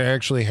know, we're going to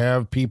actually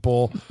have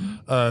people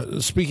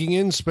speaking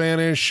in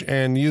Spanish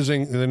and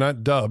they're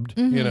not dubbed,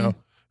 you know.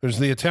 There's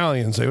the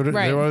Italians. They would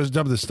always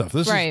dub this stuff.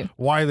 This is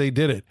why they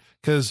did it.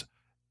 Because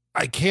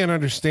I can't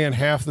understand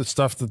half the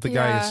stuff that the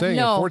guy is saying.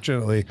 No.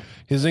 Unfortunately,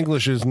 his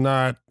English is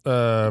not.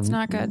 It's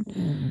not good.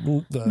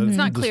 It's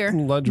not clear,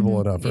 legible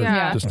enough,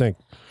 or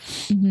distinct.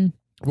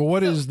 But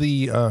what is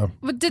the?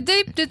 But did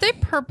they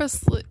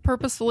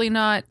purposefully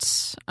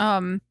not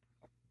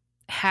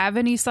have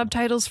any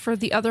subtitles for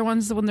the other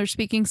ones when they're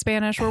speaking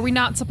Spanish? Were we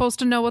not supposed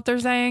to know what they're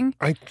saying?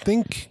 I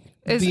think.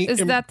 Is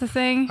that the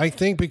thing? I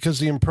think because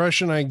the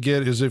impression I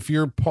get is if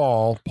you're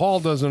Paul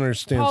doesn't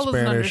understand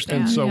Spanish,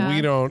 and so we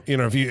don't. You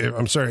know, if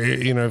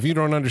you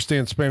don't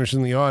understand Spanish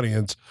in the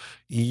audience,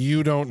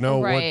 you don't know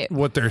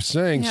what they're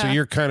saying. So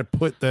you're kind of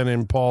put then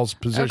in Paul's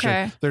position.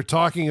 Okay. They're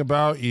talking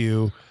about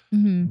you,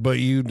 but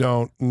you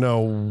don't know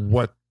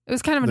what. It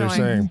was kind of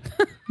annoying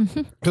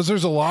because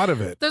there's a lot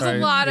of it. There's a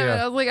lot of it.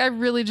 I was like, I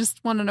really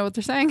just want to know what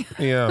they're saying.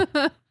 Yeah.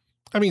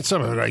 I mean,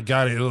 some of it I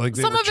got it. Like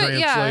they were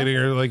translating,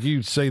 or like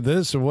you say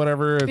this or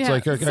whatever. It's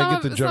like I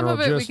get the general some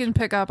of it gist. We can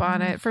pick up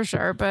on it for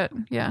sure, but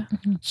yeah.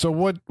 So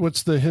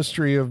what's the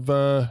history of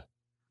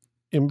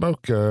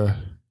Imboca?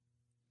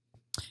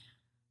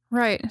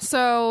 Right.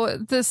 So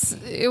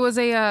it was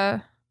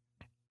a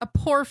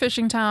poor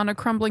fishing town, a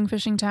crumbling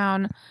fishing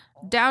town,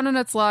 down in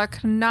its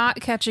luck,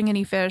 not catching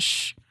any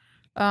fish.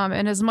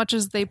 And as much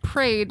as they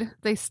prayed,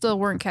 they still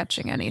weren't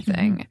catching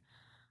anything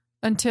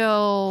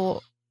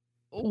until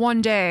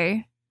one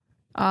day,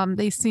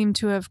 they seem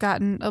to have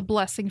gotten a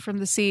blessing from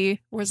the sea. It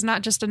was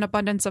not just an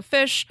abundance of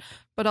fish,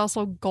 but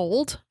also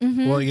gold.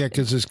 Well, yeah,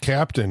 because his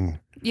captain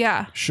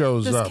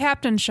shows up. This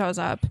captain shows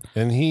up.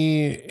 And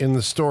he, in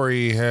the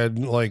story, had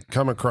like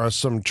come across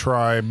some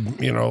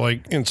tribe, you know,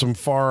 like in some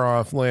far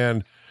off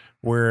land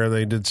where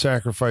they did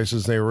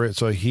sacrifices.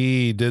 So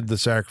he did the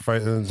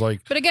sacrifice, and it's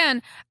like. But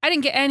again, I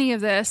didn't get any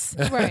of this,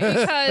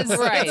 because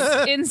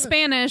it's in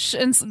Spanish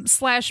and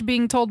 /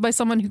 being told by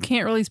someone who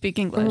can't really speak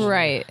English,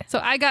 right? So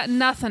I got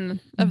nothing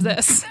of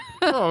this.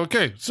 Oh,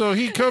 okay. So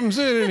he comes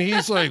in and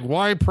he's like,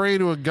 why pray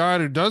to a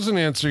God who doesn't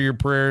answer your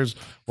prayers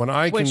when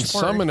I can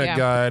summon a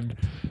God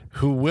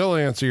who will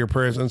answer your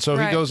prayers? And so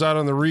he goes out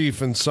on the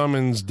reef and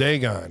summons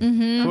Dagon,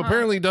 who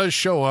apparently does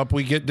show up.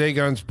 We get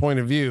Dagon's point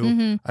of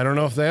view. I don't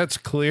know if that's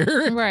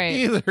clear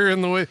either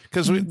in the way,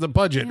 because the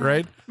budget,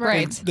 right?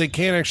 Right. They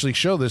can't actually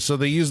show this, so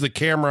they use the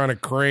camera on a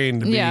crane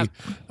to be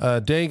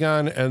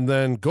Dagon, and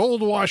then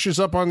gold washes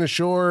up on the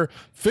shore,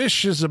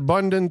 fish is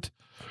abundant,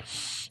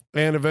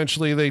 and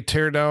eventually they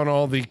tear down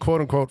all the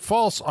quote-unquote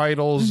false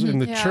idols in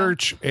the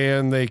church,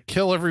 and they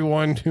kill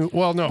everyone who,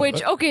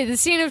 the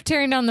scene of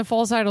tearing down the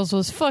false idols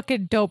was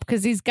fucking dope,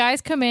 because these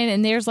guys come in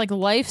and there's like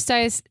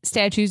life-size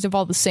statues of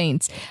all the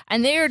saints,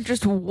 and they are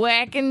just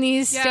whacking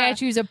these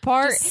statues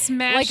apart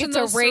like it's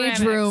a rage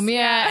room.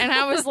 And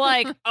I was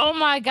like, oh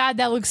my God,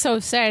 that looks so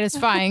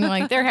satisfying.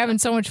 Like they're having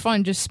so much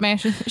fun just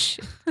smashing this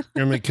shit.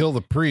 And they kill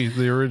the priest,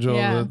 the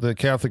original, the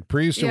Catholic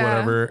priest or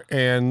whatever,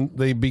 and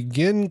they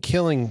begin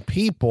killing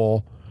people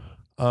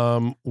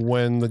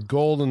when the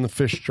gold and the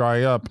fish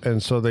dry up,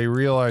 and so they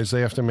realize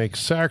they have to make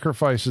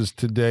sacrifices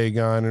to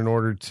Dagon in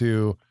order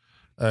to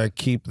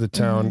keep the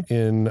town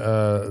in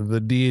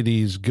the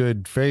deity's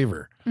good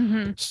favor.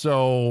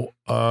 So,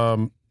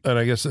 and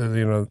I guess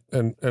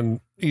and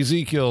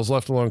Ezekiel's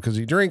left alone because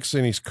he drinks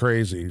and he's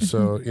crazy.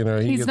 So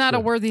he's not a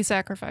worthy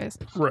sacrifice,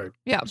 right?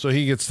 Yeah. So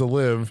he gets to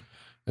live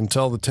and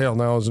tell the tale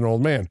now as an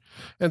old man.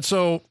 And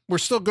so we're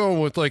still going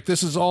with like,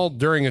 this is all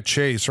during a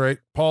chase, right?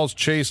 Paul's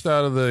chased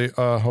out of the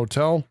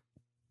hotel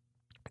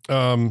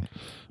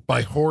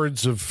by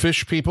hordes of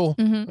fish people.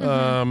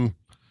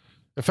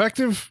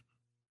 Effective?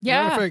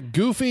 Yeah.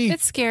 Goofy?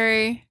 It's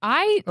scary.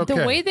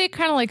 The way they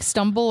kind of like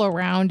stumble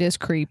around is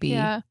creepy.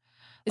 Yeah.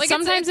 Like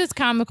sometimes it's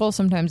comical,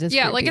 sometimes it's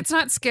creepy. Like it's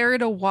not scary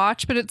to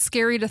watch, but it's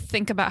scary to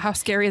think about how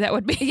scary that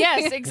would be.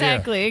 Yes,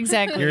 exactly.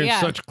 You're in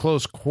such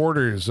close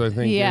quarters, I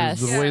think. Yes.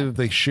 The way that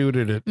they shoot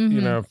it,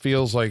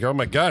 feels like, oh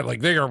my God,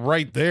 like they are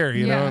right there,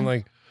 you know, and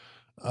like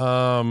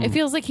it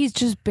feels like he's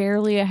just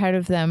barely ahead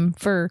of them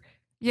for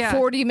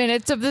 40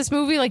 minutes of this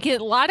movie. Like a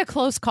lot of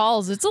close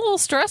calls. It's a little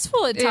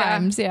stressful at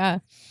times. Yeah.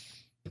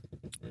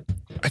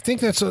 I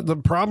think that's the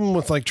problem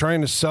with like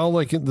trying to sell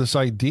like this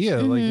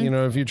idea, like,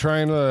 if you're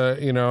trying to,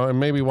 and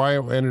maybe why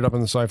it ended up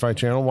in the Sci-Fi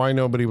Channel, why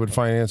nobody would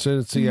finance it.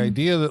 It's the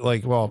idea that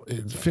like, well,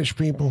 it's fish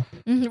people.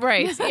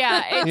 Right.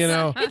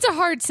 Yeah. It's a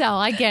hard sell.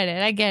 I get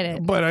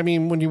it. But I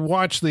mean, when you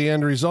watch the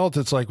end result,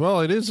 it's like,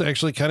 well, it is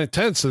actually kind of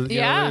tense.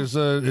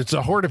 It's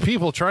a horde of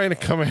people trying to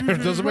come in. It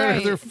doesn't matter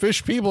if they're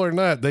fish people or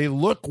not. They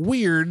look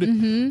weird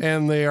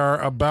and they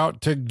are about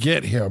to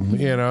get him,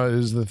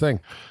 is the thing.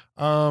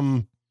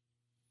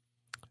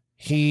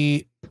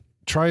 He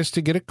tries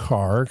to get a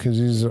car because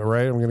he's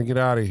right. I'm going to get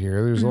out of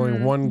here. There's only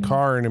one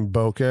car in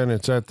Boca, and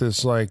it's at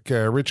this like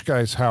rich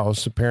guy's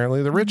house.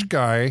 Apparently, the rich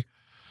guy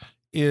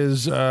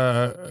is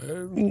I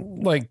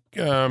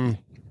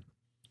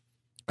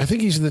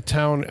think he's the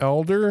town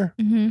elder,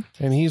 and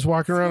he's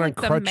walking around on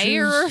crutches. The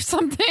mayor or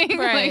something,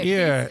 right?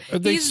 Yeah,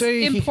 they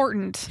say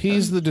important.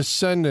 He's the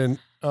descendant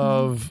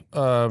of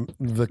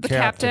the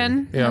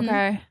captain. Yeah.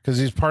 Okay. Because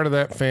he's part of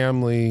that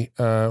family,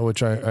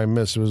 which I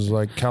missed. It was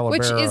like Calabero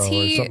or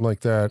something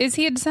like that. Is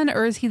he a descendant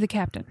or is he the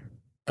captain?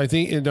 I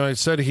think it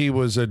said he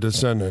was a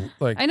descendant.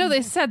 Like I know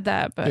they said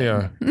that, but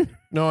yeah.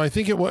 No, I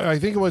think it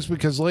was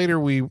because later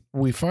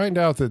we find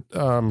out that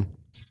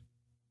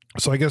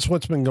so I guess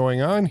what's been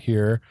going on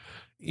here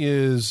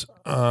is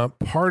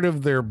part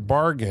of their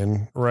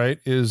bargain, right,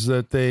 is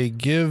that they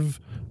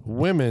give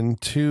women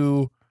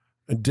to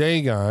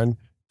Dagon.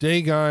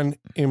 Dagon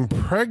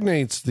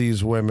impregnates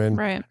these women,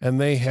 right,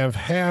 and they have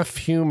half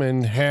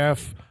human,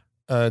 half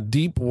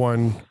deep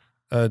one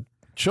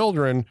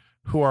children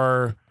who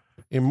are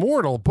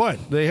immortal,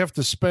 but they have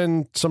to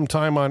spend some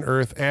time on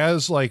Earth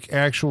as like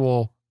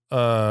actual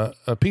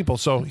people.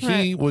 So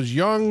he was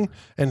young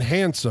and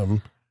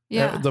handsome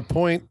at the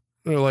point,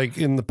 like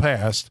in the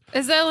past.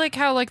 Is that like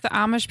how like the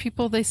Amish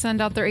people, they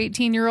send out their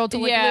 18-year-old to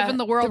like live in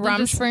the world and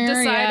just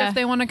decide if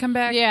they want to come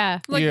back? Yeah.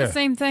 Like the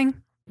same thing.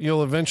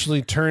 You'll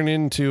eventually turn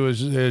into as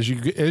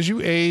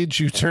you age,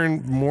 you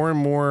turn more and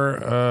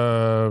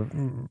more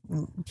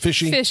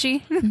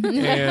fishy,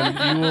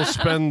 and you will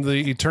spend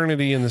the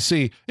eternity in the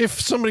sea.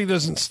 If somebody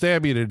doesn't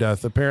stab you to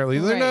death, apparently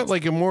they're not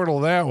like immortal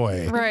that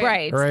way,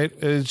 right?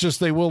 It's just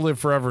they will live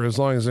forever as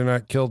long as they're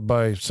not killed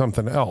by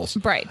something else,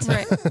 right.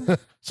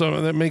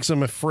 So that makes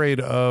them afraid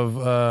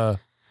of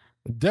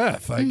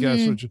death, I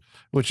guess,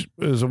 which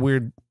is a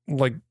weird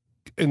like.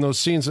 In those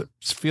scenes that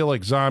feel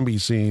like zombie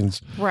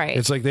scenes, right?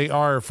 It's like they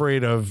are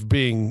afraid of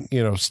being,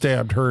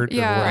 stabbed, hurt,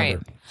 right.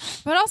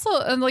 But also,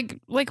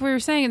 like we were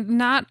saying,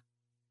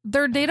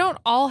 they don't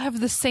all have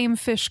the same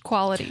fish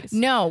qualities.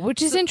 No,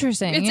 which is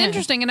interesting. It's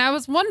interesting, and I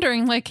was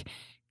wondering, like,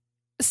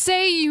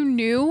 say you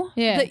knew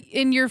that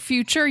in your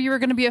future you were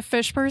going to be a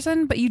fish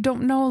person, but you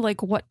don't know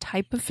like what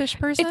type of fish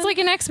person. It's like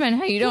an X-Men.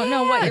 How you don't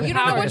know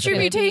what your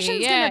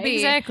mutation's going to be.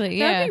 Exactly.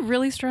 That'd be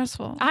really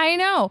stressful. I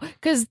know,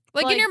 because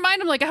like in your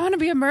mind, I'm like, I want to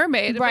be a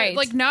mermaid. Right?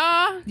 But, like,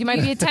 nah. You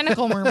might be a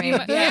tentacle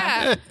mermaid.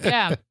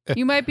 Yeah.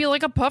 You might be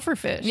like a puffer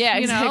fish. Yeah.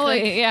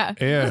 Exactly. You know? Like,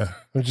 Yeah.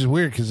 Which is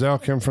weird because they all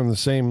come from the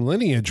same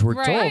lineage.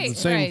 We're told the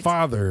same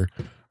father,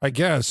 I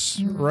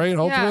guess. Right?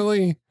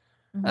 Ultimately.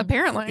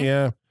 Apparently.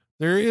 Yeah.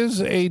 There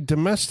is a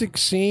domestic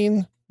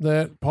scene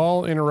that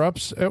Paul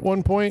interrupts at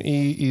one point.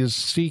 He is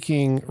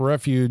seeking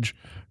refuge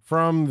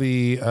from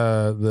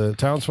the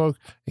townsfolk.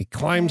 He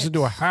climbs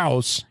into a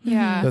house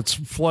that's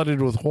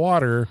flooded with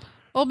water.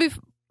 Well,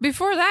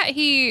 before that,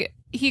 he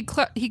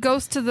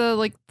goes to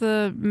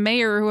the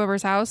mayor or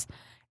whoever's house,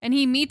 and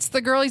he meets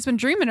the girl he's been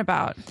dreaming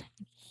about.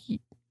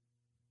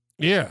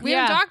 We haven't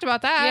talked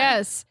about that.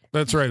 Yes.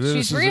 That's right.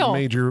 This is a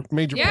major plot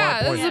point.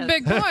 This is a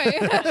big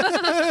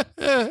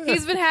point.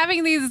 He's been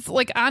having these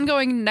like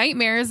ongoing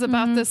nightmares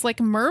about this like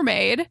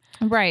mermaid,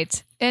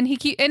 right? And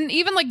and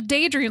even like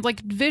daydreams,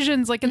 like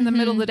visions, like in the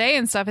middle of the day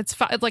and stuff. It's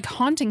like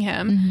haunting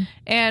him.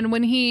 And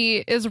when he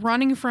is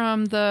running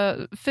from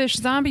the fish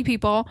zombie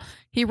people,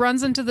 he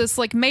runs into this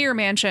like mayor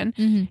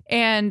mansion,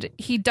 and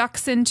he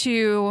ducks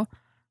into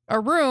a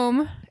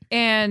room,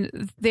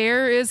 and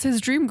there is his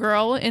dream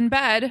girl in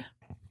bed,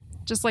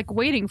 just like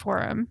waiting for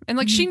him, and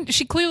like she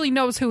clearly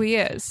knows who he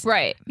is,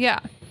 right? Yeah.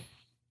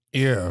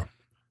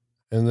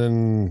 And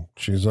then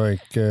she's like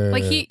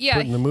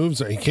putting the moves.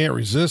 He can't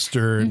resist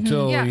her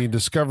until he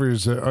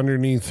discovers that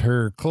underneath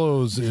her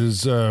clothes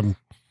is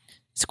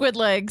squid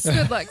legs.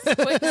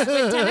 Squid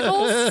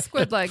tentacles.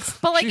 Squid legs.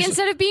 But like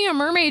instead of being a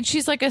mermaid,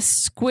 she's like a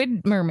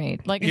squid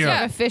mermaid. Like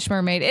instead of a fish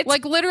mermaid. It's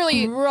like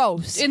literally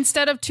gross.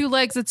 Instead of 2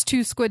 legs, it's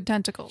 2 squid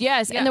tentacles.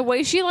 Yes, and the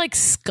way she like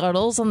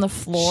scuttles on the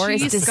floor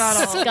is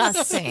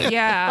disgusting.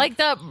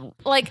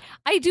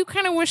 I do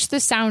kind of wish the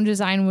sound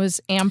design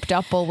was amped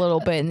up a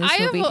little bit in this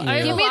movie.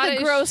 Give me the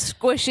gross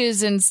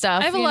squishes and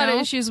stuff. I have a lot of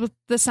issues with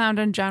the sound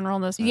in general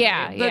in this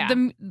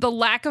movie. The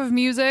lack of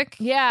music.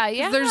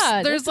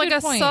 There's like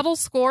a subtle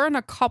score in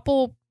a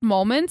couple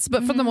moments,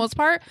 but for the most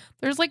part,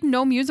 there's like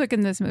no music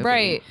in this movie.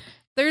 Right.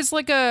 There's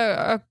like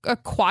a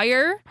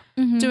choir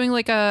doing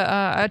like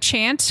a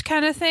chant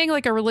kind of thing,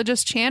 like a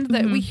religious chant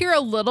that we hear a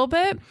little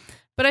bit,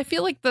 but I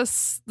feel like the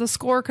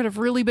score could have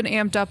really been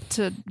amped up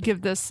to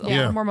give this a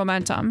little more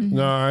momentum.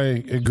 No, I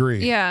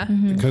agree. Yeah.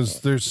 Because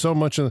there's so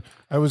much of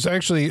I'm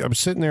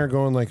sitting there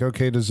going like,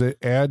 okay, does it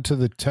add to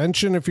the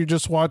tension if you're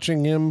just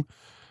watching him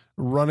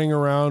running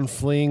around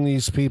fleeing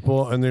these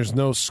people and there's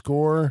no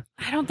score?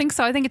 I don't think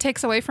so. I think it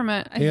takes away from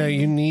it.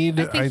 You need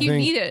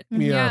it.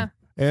 Yeah.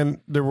 And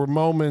there were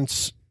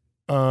moments,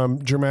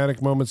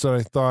 dramatic moments that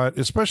I thought,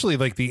 especially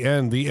like the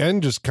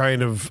end just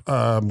kind of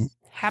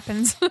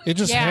happens. It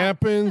just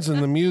happens,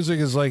 and the music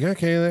is like,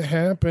 okay, that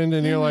happened,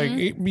 and you're like,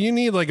 you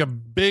need like a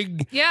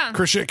big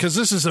crescendo, because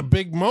this is a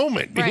big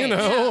moment, you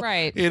know?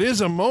 Right. It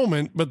is a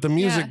moment, but the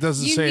music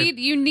doesn't say it.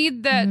 You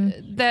need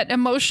that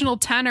emotional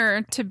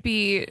tenor to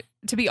be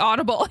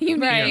audible. You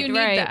need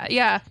that.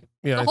 Yeah.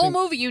 Yeah, the whole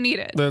movie, you need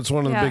it. That's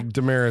one of the big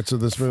demerits of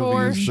this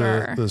movie is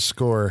the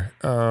score,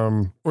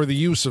 or the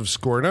use of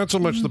score. Not so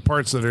much the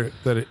parts the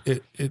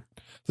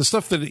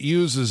stuff that it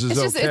uses is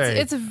okay.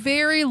 It's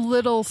very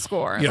little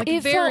score. Yep.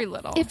 Like very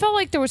little. It felt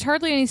like there was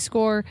hardly any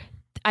score.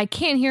 I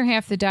can't hear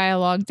half the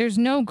dialogue. There's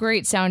no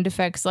great sound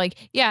effects. Like,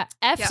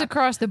 F's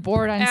across the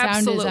board on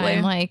sound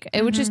design. Like,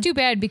 which is too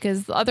bad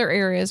because the other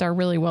areas are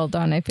really well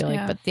done, I feel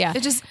like. But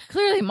it just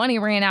clearly money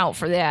ran out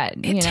for that.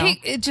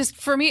 It just,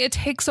 for me, it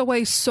takes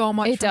away so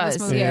much. It does.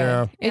 This movie.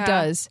 It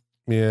does.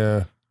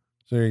 Yeah.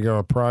 So there you go,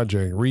 a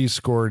project,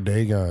 rescore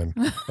Dagon,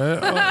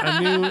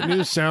 a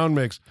new sound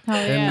mix,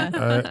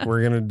 and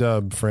we're gonna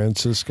dub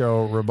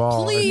Francisco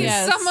Rabal. Please,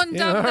 someone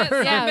dub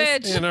that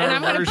bitch, and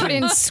I'm gonna put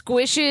in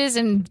squishes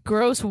and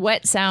gross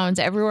wet sounds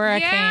everywhere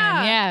I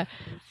can. Yeah.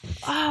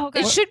 Oh, God.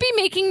 It should be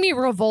making me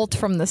revolt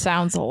from the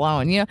sounds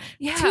alone.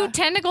 2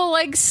 tentacle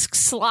legs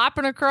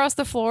slopping across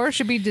the floor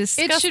should be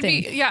disgusting. It should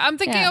be. Yeah, I'm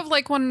thinking of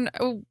like when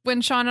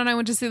Sean and I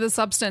went to see The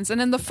Substance,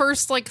 and in the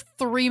first like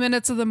 3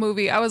 minutes of the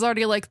movie, I was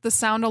already like, the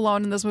sound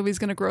alone in this movie is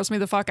going to gross me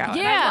the fuck out.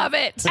 Yeah, and I love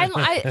it.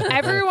 And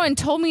everyone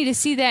told me to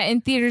see that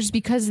in theaters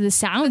because of the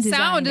sound. The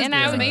sound is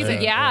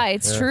amazing. Yeah,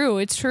 it's true.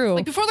 It's true.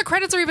 Like before the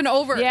credits are even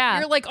over,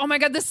 you're like, oh my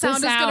God, this sound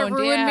is going to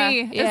ruin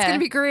me. It's going to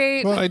be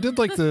great. Well, I did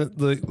like the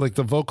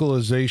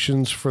vocalizations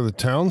for the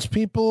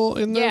townspeople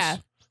in this. Yeah.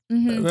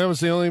 Mm-hmm. That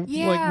was the only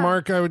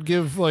mark I would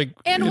give.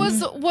 And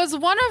was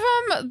one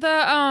of them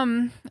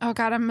the oh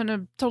God, I'm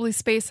gonna totally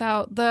space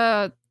out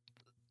the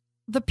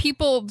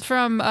people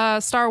from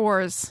Star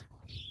Wars.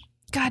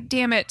 God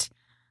damn it!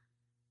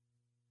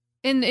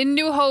 In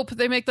New Hope,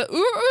 they make the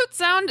ooh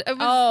sound. The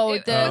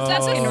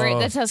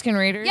Tusken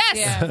Raiders. Yes,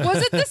 yeah.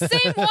 Was it the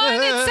same one?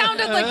 It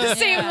sounded like the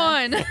same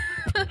one.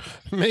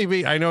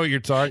 Maybe I know what you're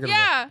talking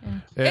about.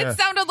 Yeah, it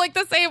sounded like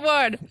the same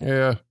one.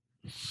 Yeah.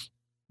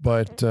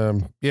 But yeah,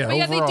 But yeah,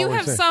 they overall, do we're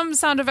have saying- some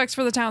sound effects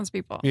for the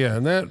townspeople. Yeah,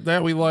 and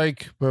that we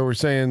like, but we're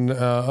saying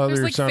other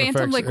There's like sound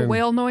phantom effects like and-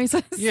 whale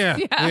noises.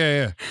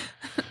 Yeah.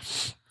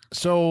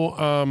 So,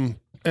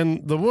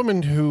 and the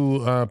woman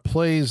who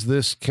plays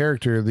this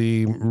character,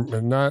 the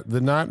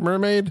not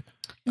mermaid,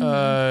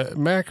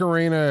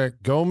 Macarena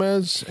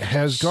Gomez,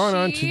 has gone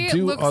on to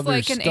do looks other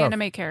like stuff. an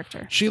anime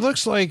character. She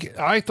looks like,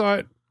 I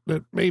thought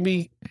that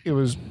maybe it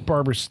was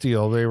Barbara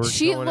Steele.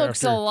 She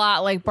looks a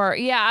lot like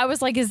Yeah, I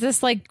was like, is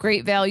this like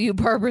Great Value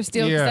Barbara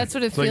Steele? 'Cause that's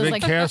what it feels they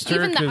like. cast her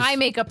Even the 'cause- eye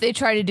makeup, they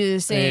try to do the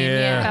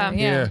same.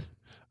 Yeah.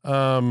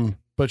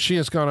 But she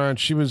has gone on.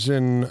 She was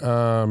in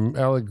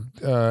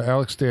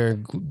Alex de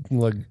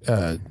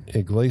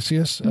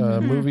Iglesias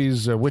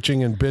movies,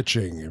 Witching and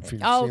Bitching. If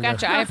you've Oh, seen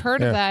gotcha. that. I've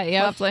heard of that.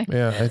 Yeah. Lovely.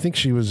 Yeah, I think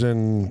she was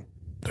in.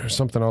 There's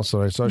something else that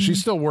I saw. She's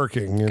still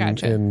working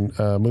in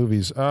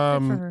movies. Good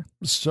for her.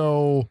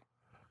 So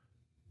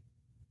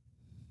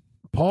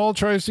Paul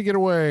tries to get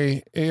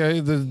away.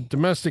 The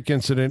domestic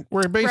incident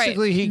where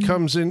basically he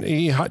comes in.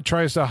 He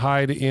tries to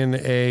hide in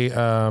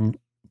a.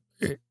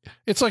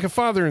 It's like a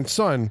father and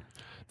son.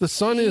 The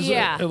son is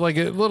like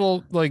a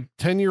little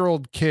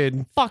 10-year-old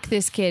kid. Fuck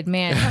this kid,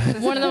 man.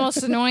 One of the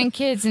most annoying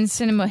kids in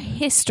cinema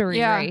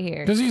history right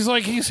here. Because he's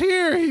like, he's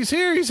here.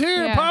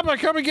 Yeah. Papa,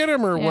 come and get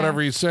him, or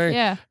whatever he's saying.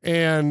 Yeah.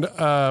 And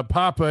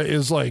Papa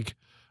is like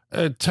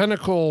a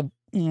tentacle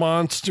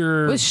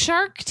monster. With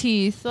shark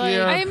teeth. Like,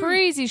 Yeah.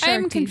 crazy shark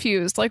I'm teeth.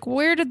 confused. Like,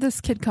 where did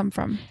this kid come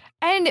from?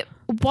 And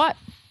what?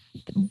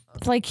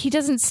 Like, he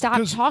doesn't stop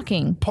 'Cause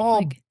talking.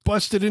 Paul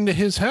busted into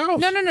his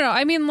house. No.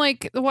 I mean,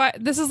 like, what?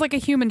 This is like a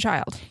human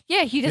child.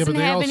 Yeah, he Yeah, doesn't but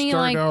they have all any,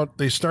 start like... out.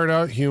 They start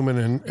out human,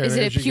 and Is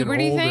it as a you get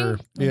puberty older,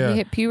 thing? Yeah, You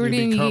hit puberty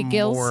and you become get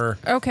gills? more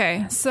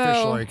Okay, so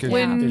fish-like as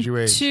when you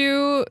age.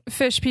 two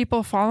fish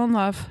people fall in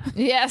love,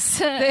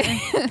 Yes.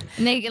 and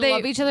they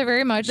love each other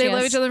very much. they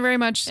love each other very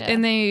much,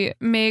 and they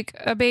make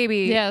a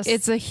baby. Yes.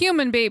 It's a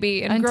human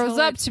baby and Until grows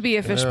up to be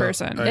a fish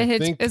person. I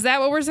think, Is that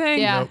what we're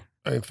saying? Yeah.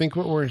 I think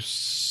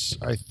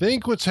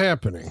what's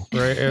happening,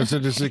 right, as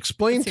it is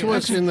explained to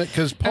us in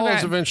because Paul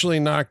is eventually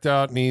knocked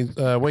out and he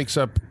wakes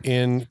up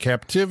in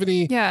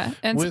captivity. Yeah,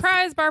 and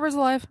surprise, Barbara's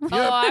alive. Oh,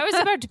 I was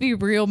about to be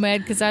real mad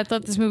because I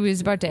thought this movie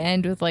was about to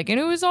end with like, and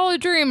it was all a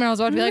dream, and I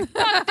was about to be like,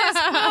 fuck this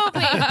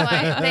movie.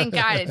 But thank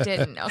God it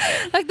didn't.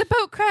 Okay. Like the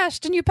boat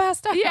crashed and you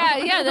passed out.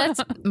 Yeah,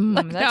 that's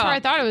where I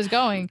thought it was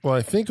going. Well,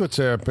 I think what's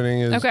happening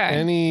is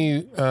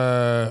any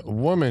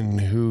woman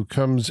who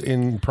comes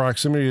in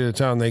proximity to the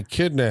town, they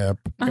kidnap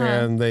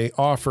and they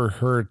offer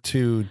her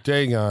to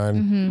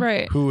Dagon,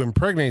 Right. who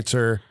impregnates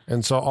her,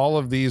 and so all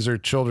of these are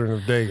children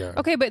of Dagon.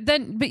 Okay,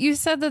 but you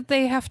said that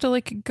they have to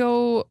like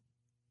go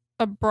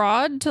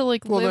abroad to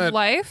like live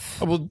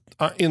life. Well,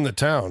 in the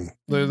town,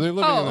 they're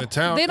living in the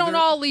town. They don't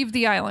all leave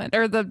the island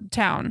or the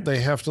town.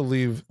 They have to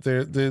leave.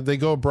 They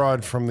go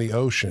abroad from the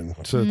ocean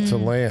to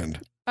land.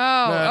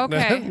 Oh,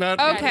 okay.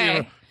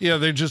 Okay. Yeah,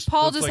 they just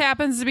Paul just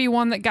happens to be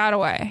one that got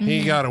away.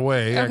 He got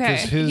away. Yeah, Okay.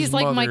 He's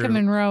like Micah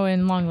Monroe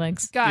in Long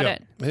Legs. Got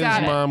it. His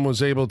mom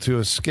was able to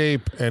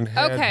escape and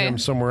had him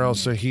somewhere else,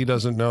 so he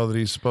doesn't know that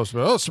he's supposed to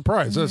be. Oh,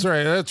 surprise! That's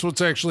right. That's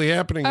what's actually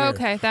happening. Here.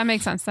 Okay, that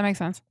makes sense. So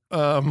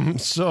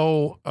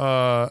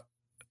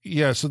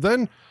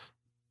then,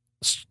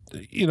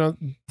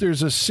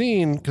 there's a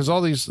scene because all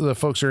the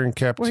folks are in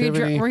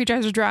captivity. Where he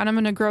tries to drown him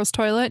in a gross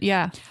toilet.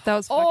 Yeah, that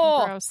was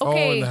fucking gross.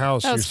 Okay. Oh, in the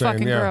house. That was you're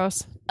fucking saying,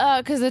 gross.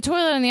 Because the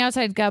toilet on the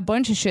outside got a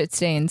bunch of shit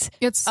stains.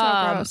 It's so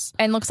gross.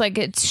 And looks like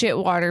it's shit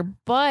water.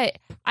 But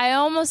I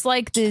almost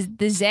like the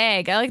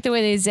zag. I like the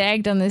way they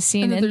zagged on this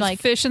scene. And like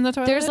fish in the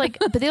toilet. There's like,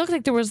 but they look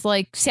like there was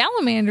like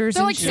salamanders.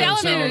 They're and like shit.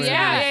 salamanders.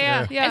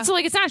 Yeah. And so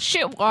like it's not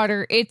shit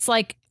water. It's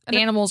like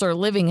animals are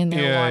living in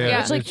their water. Yeah.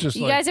 It's like, It's just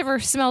you like- guys ever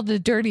smelled the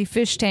dirty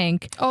fish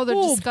tank? Oh, they're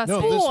disgusting.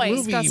 No, this Boy,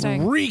 movie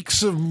disgusting.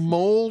 reeks of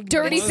mold.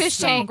 Dirty Melissa. fish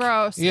So tank.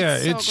 gross. Yeah,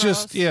 so it's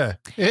just gross.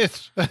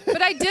 it's.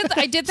 But I did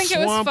think it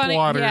was Swamp funny.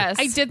 water. Yes.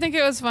 I did think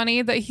it was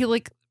funny that he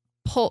like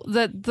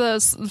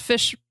the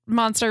fish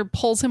monster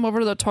pulls him over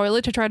to the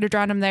toilet to try to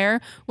drown him there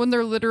when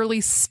they're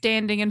literally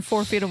standing in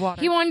 4 feet of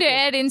water. He wanted to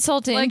add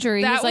insult to Like,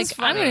 injury. that He's like, was I'm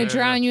funny. going to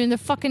drown you in the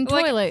fucking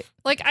Like- toilet.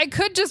 Like I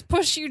could just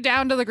push you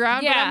down to the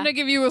ground, but Yeah. I'm gonna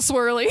give you a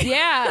swirly.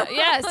 Yeah,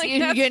 yes. Like, you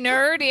that's-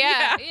 nerd.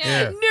 Yeah.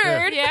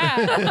 Nerd.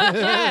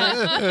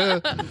 Yeah.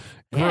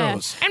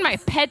 Gross. And my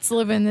pets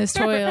live in this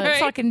toilet. Right.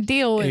 Fucking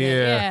deal with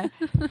Yeah.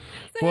 it.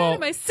 Well,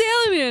 My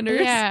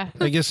salamanders. Yeah.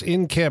 I guess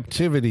in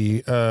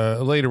captivity,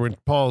 later when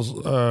Paul's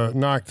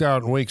knocked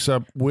out and wakes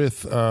up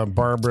with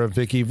Barbara,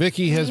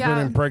 Vicky has been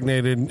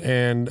impregnated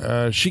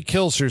and she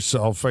kills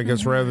herself, I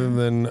guess, rather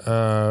than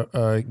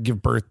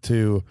give birth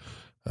to.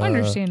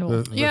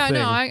 Understandable. the Yeah, thing.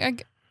 no, I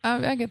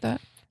get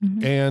that.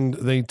 And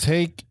they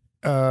take.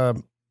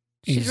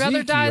 She'd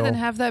rather die Ezekiel, than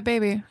have that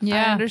baby.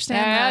 Yeah. I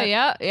understand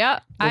that. Yeah.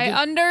 I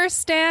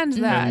understand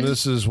that. And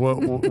this is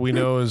what we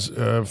know is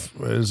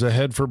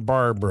ahead for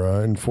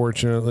Barbara,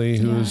 unfortunately,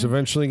 who is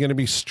eventually going to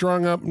be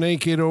strung up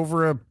naked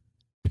over a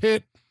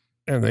pit,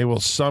 and they will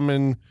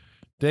summon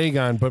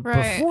Dagon. But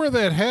Right. before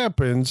that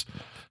happens,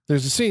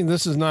 there's a scene.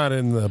 This is not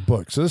in the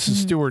book, so this is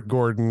Stuart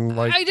Gordon.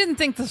 Like, I didn't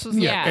think this was.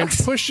 and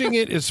pushing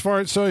it as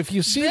far. So if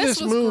you see this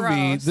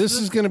movie, gross. this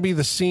is going to be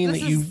the scene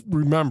that you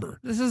remember.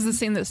 This is the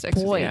scene that sticks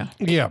with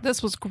you. Yeah,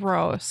 this was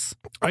gross.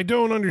 I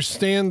don't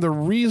understand the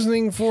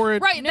reasoning for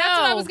it. Right, that's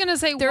what I was going to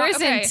say. There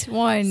isn't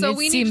one. So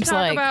we need to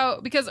talk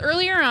about, because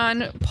earlier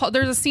on,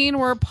 there's a scene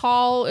where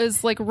Paul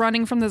is like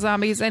running from the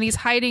zombies and he's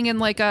hiding in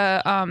like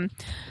a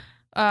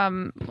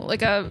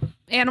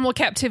animal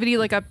captivity,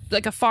 like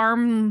a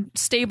farm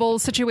stable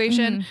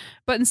situation.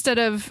 But instead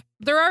of,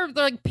 there are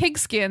like pig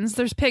skins,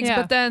 there's pigs,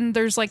 but then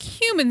there's like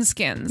human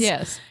skins.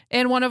 Yes.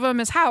 And one of them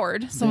is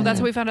Howard. So that's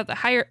how we found out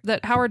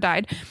that Howard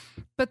died.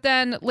 But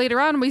then later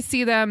on we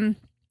see them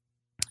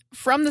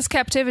from this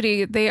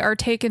captivity, they are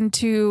taken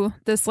to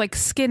this like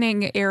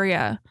skinning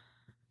area.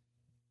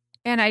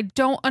 And I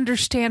don't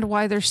understand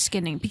why they're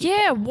skinning people.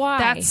 Yeah, why?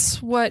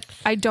 That's what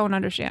I don't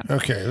understand.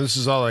 Okay, this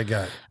is all I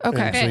got.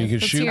 Okay. And so you can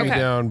shoot me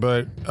down,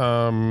 but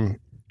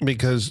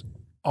because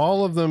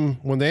all of them,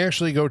 when they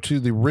actually go to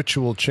the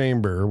ritual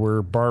chamber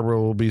where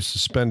Barbara will be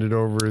suspended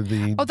over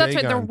the that's right.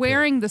 They're Dagon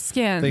wearing the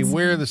skins. They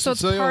wear the so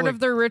it's part of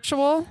their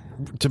ritual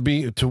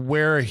to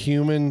wear a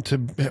human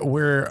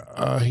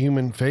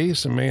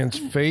face, a man's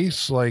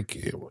face,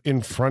 like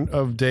in front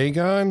of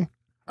Dagon.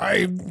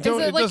 I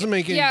don't. It doesn't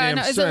make any damn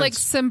sense. Is it like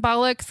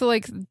symbolic? So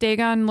like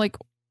Dagon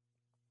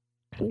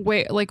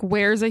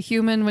wears a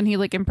human when he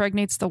like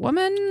impregnates the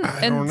woman,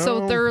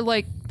 so they're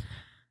like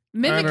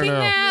mimicking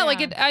that.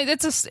 Like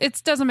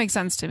it doesn't make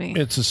sense to me.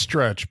 It's a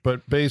stretch,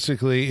 but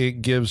basically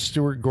it gives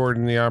Stuart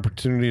Gordon the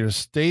opportunity to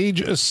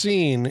stage a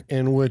scene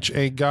in which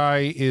a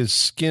guy is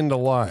skinned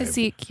alive.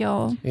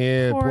 Ezekiel.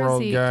 Yeah, poor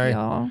old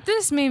guy.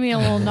 This made me a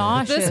little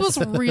nauseous. This was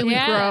really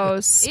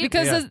gross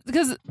because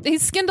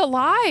he's skinned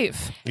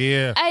alive.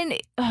 Yeah. And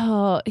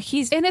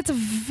it's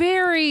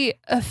very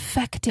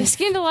effective.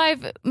 Skinned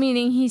alive,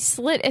 meaning he's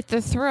slit at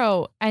the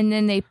throat and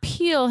then they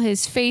peel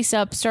his face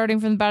up starting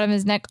from the bottom of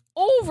his neck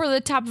over the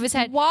top of his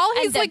head while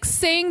he's like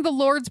saying the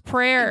Lord's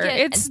Prayer.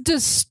 It's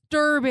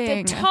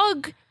disturbing. The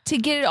tug to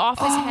get it off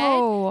his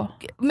head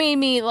made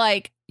me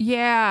like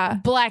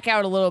black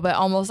out a little bit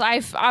almost.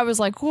 I was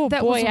like, oh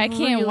boy, I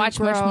can't watch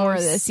much more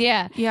of this.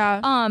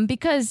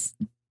 Because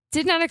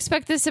did not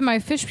expect this in my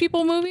fish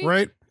people movie.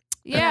 Right.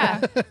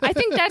 Yeah. I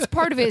think that's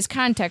part of his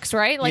context,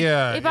 right? Like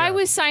if I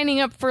was signing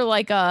up for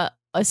like a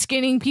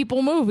skinning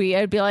people movie,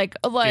 I'd be like,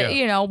 here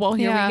we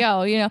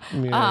go,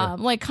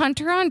 like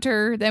Hunter x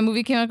Hunter, that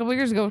movie came out a couple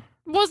years ago,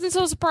 wasn't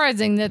so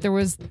surprising that there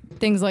was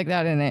things like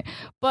that in it.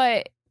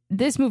 But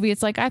this movie,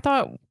 it's like, I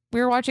thought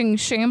we were watching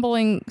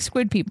shambling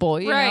squid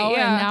people, you know,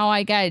 and now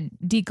I got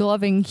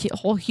degloving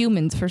whole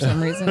humans for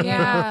some reason. I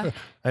know.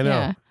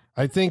 Yeah.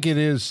 I think it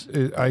is.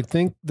 I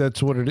think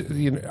that's what it is.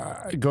 You know,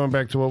 going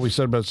back to what we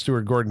said about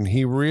Stuart Gordon,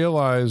 he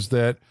realized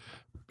that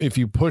if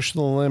you push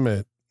the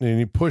limit and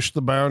you push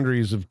the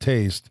boundaries of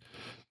taste,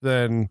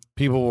 then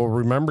people will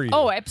remember you.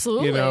 Oh,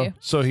 absolutely. You know?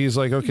 So he's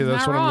like, okay,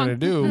 that's what I'm going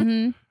to do.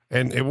 Mm-hmm.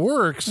 And it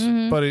works,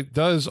 but it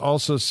does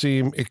also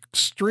seem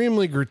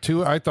extremely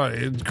gratuitous. I thought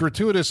it's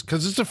gratuitous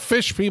because it's a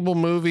fish people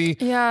movie.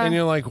 Yeah. And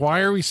you're like, why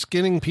are we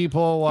skinning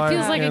people alive? It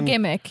feels like a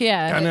gimmick.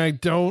 Yeah. And I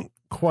don't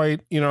quite,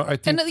 I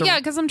think. And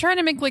because I'm trying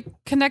to make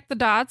connect the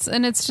dots,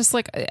 and it's just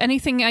like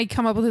anything I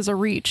come up with is a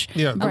reach.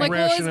 Yeah, the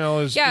rationale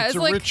is it's a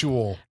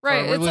ritual,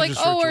 right? It's like,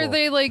 ritual. Are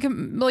they like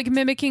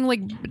mimicking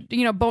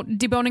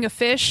deboning a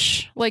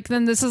fish? Like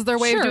then this is their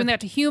way of doing that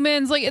to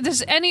humans. Like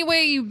there's any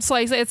way you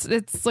slice it,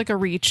 it's like a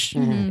reach.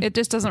 Mm-hmm. It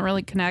just doesn't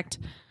really connect.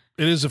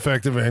 It is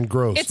effective and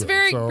gross. It's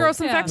very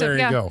gross and effective. There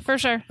you go. For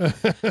sure.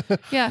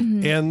 Yeah.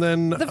 And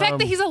then the fact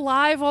that he's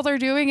alive while they're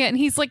doing it, and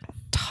he's like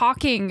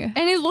talking, and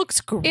it looks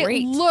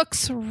great. It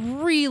looks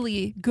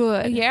really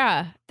good.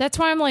 Yeah, that's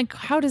why I'm like,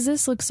 how does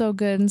this look so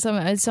good? And some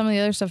of the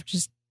other stuff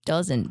just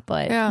doesn't.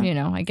 But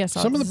I guess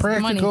some of the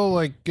practical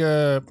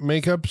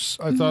makeups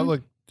I thought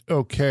looked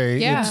okay.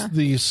 Yeah. It's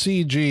the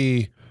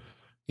CG.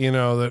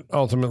 That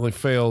ultimately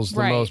fails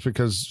the most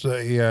because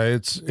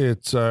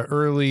it's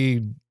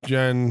early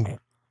gen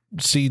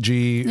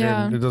CG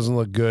and it doesn't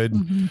look good,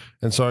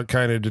 and so it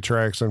kind of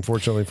detracts,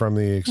 unfortunately, from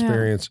the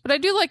experience. But I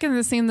do like in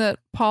the scene that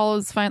Paul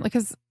is fine,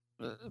 because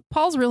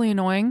Paul's really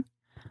annoying.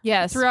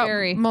 Yes,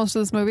 throughout most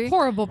of this movie,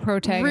 horrible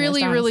protagonist,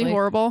 really, honestly. really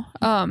horrible.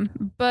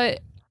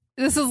 But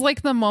this is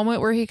like the moment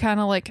where he kind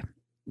of like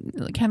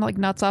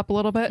nuts up a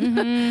little bit,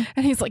 and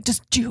he's like,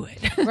 "Just do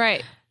it,"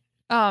 right?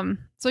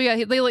 So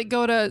they like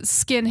go to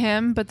skin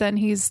him, but then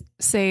he's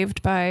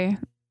saved by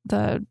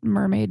the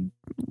mermaid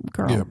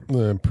girl. Yeah,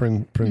 the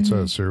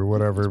princess or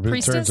whatever. But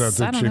it turns out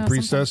that she's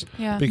priestess.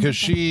 Yeah, because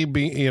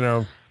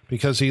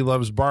because he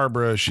loves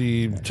Barbara,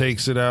 she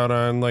takes it out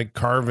on like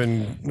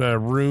carving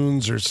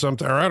runes or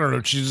something. Or I don't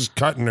know. She's just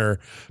cutting her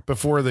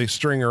before they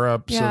string her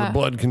up, so the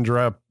blood can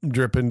drip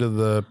into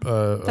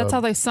the. That's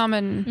how they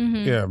summon.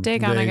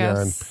 Dagon, I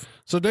guess.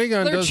 So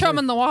Dagon they're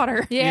chumming the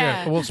water.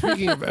 Yeah. Well,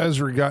 speaking of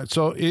Ezra,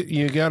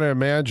 you got to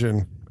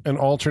imagine an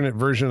alternate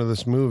version of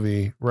this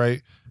movie,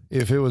 right?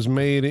 if it was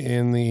made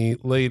in the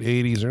late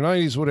 80s or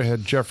 90s, would have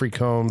had Jeffrey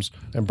Combs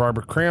and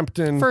Barbara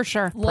Crampton For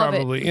sure.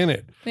 probably in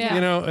it. Yeah.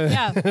 You know,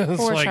 Yeah,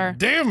 it's for like, sure.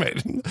 damn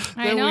it,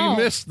 I that know.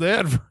 we missed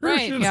that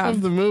version yeah.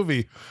 of the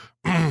movie.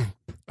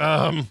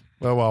 Oh,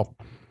 well.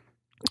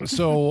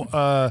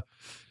 So,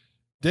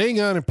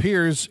 Dagon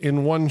appears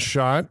in one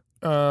shot.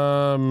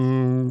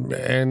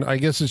 And I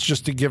guess it's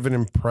just to give an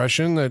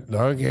impression that,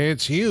 okay,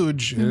 it's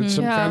huge. It's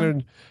some Yeah. kind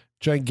of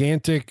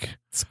gigantic...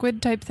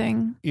 Squid type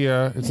thing.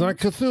 Yeah, it's not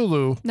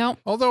Cthulhu. Nope.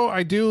 Although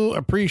I do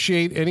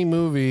appreciate any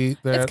movie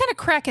that... It's kind of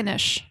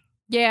Krakenish.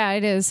 Yeah,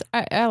 it is.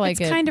 I like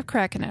It's it. kind of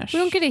Krakenish. We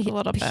don't get a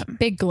little bit.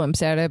 big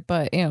glimpse at it,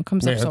 but it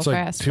comes up Yeah, so it's like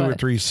fast. 2 or but-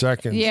 3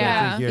 seconds.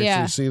 Yeah, I think you yeah.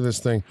 actually see this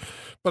thing.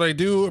 But I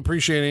do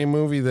appreciate any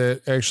movie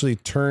that actually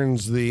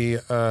turns the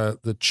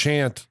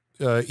chant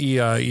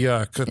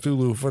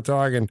Cthulhu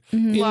Fh'tagan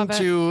Love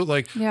into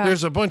like Yeah.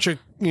 there's a bunch of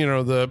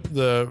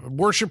the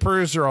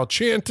worshipers are all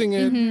chanting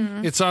it.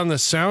 It's on the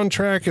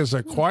soundtrack as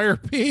a choir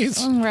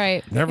piece.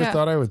 Right. Never Yeah.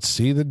 thought I would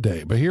see the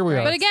day, but here we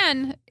are. But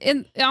again,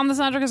 on the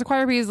soundtrack as a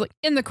choir piece, like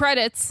in the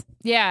credits,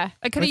 Yeah.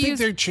 I could I have think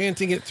used. they're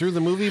chanting it through the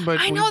movie, but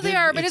I know they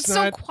are, but it's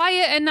so not,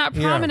 quiet and not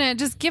Yeah. prominent.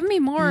 Just give me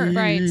more.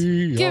 Right.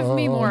 Give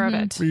me more of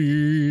it.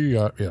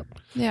 Yeah.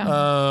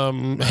 Yeah.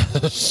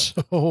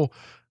 So,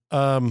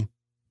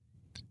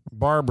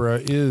 Barbara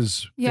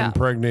is Yeah.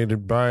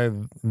 impregnated by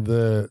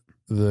the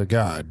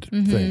god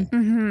thing,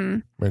 Mm-hmm.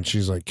 and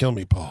she's like, "Kill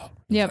me, Paul."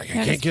 Yep. Like,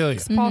 I can't kill you.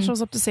 Paul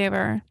shows up to save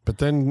her. But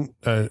then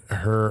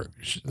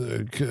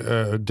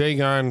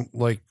Dagon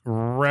like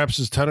wraps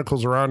his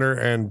tentacles around her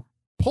and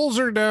pulls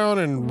her down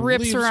and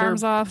Rips leaves her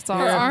arms off. It's Her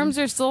awesome. arms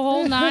are still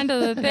holding on to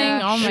the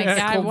thing. Oh my Shackled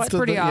God. to What the-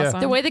 Pretty yeah. awesome.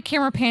 the way the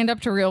camera panned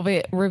up to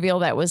reveal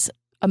that was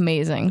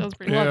amazing. That was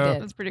pretty Yeah. good. Yeah.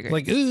 That was pretty great.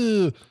 Like,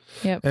 ugh.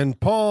 Yep. And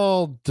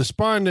Paul,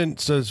 despondent,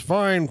 says,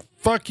 "Fine,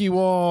 fuck you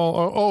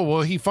all." Oh,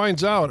 well, he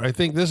finds out. I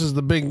think this is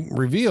the big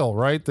reveal,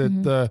 right?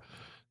 That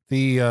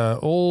the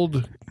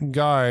old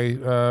guy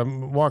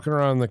walking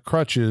around the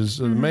crutches,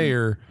 the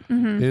mayor,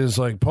 is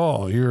like,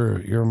 "Paul,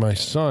 you're my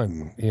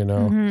son." You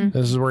know,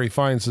 this is where he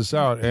finds this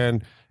out,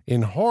 and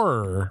in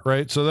horror,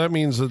 right? So that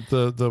means that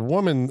the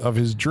woman of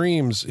his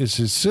dreams is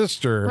his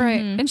sister,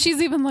 right. And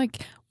she's even like,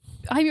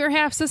 I'm your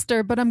half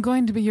sister, but I'm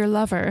going to be your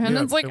lover. And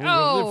Yeah, it's like, and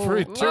we'll live for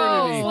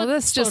eternity. oh,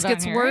 this just Slow down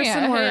gets here. worse Yeah,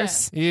 and yeah.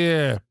 worse.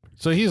 Yeah.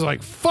 So he's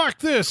like, fuck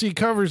this. He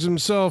covers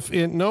himself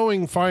in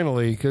knowing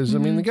finally, because I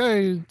mean, the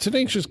guy,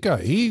 tenacious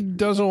guy, he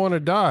doesn't want to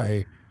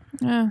die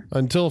Yeah.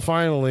 until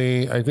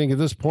finally, I think at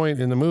this point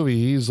in the movie,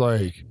 he's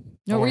like,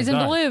 I No wanna reason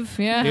die. to live.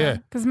 Yeah. Yeah.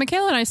 Because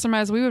Michaela and I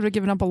surmised we would have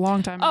given up a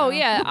long time Oh ago.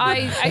 yeah,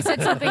 I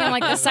said something in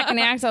like the second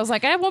act. I was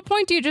like, at what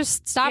point do you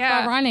just stop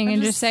Yeah, running I'm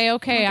and just just say,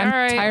 okay, like, I'm all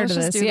right, tired of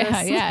let's this. just do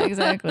Yeah, this. yeah,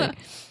 exactly.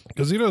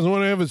 because he doesn't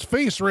want to have his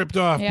face ripped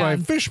off Yeah. by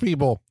fish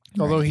people.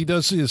 Although he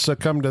does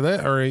succumb to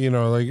that, or,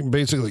 like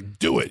basically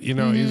do it,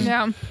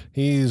 Yeah.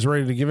 he's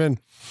ready to give in.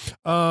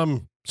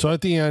 So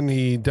at the end,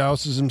 he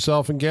douses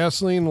himself in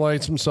gasoline,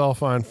 lights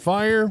himself on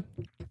fire.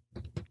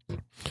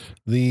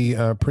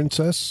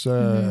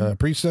 The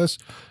priestess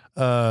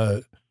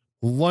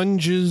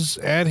lunges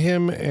at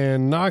him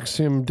and knocks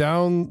him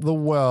down the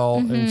well,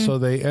 and so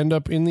they end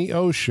up in the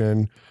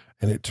ocean.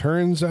 And it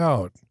turns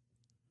out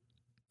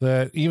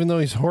that even though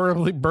he's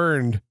horribly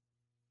burned,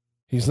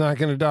 he's not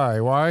going to die.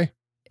 Why?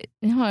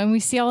 No, and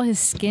we see all his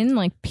skin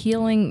like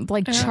peeling,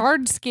 like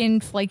charred skin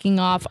flaking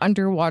off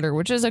underwater,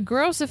 which is a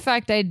gross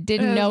effect I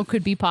didn't know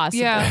could be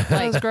possible. Yeah.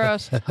 That was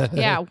gross.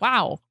 Yeah.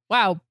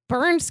 Wow.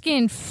 Burned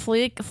skin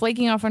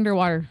flaking off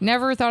underwater.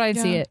 Never thought I'd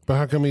see Yeah. it. But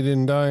how come he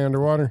didn't die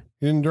underwater?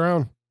 He didn't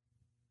drown.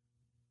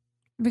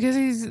 Because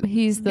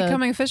he's the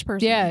becoming a fish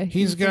person. yeah.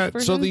 He's got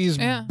fish so person? these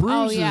Yeah.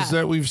 bruises Oh, yeah.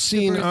 that we've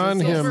seen bruises. on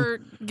him.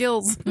 Silver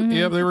gills.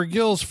 Yeah, there were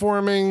gills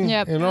forming,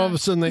 Yep. and all of a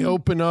sudden they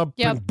open up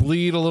Yep. and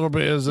bleed a little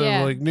bit as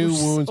Yeah. like new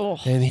wounds, Oh.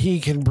 and he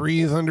can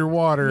breathe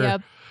underwater.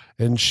 Yep.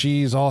 And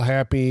she's all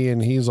happy,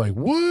 and he's like,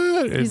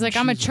 "What?" And He's like,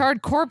 I'm a she's-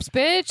 charred corpse,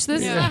 bitch. This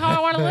is Yeah. not how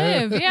I want to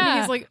live. And Yeah.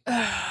 he's like,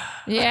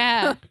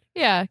 Yeah.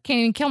 Yeah. Can't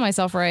even kill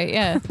myself right.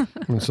 Yeah.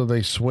 And so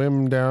they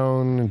swim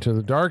down into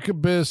the dark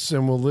abyss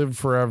and will live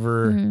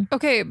forever.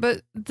 okay,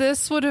 but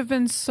this would have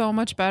been so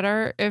much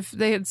better if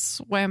they had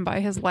swam by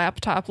his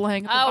laptop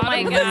laying at the Oh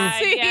my bottom of the God.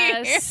 sea.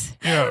 Yes.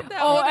 Yeah. That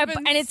Oh, would have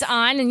and been it's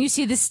on, and you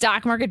see the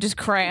stock market just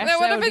crash. That That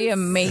would would have be been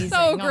amazing. so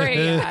Oh my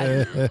great.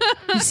 God.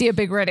 You see a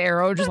big red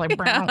arrow just like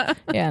brown.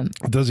 Yeah.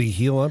 Does he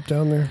heal up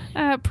down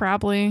there?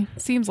 Probably.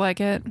 Seems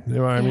like it.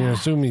 Well, I mean, I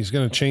assume he's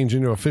going to change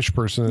into a fish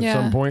person at Yeah.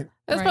 some point.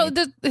 That's Right.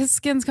 probably his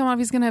skin's come off.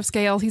 He's gonna have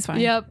scales. He's fine.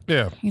 Yep.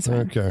 Yeah. He's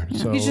fine. Okay.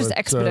 So He's just let's,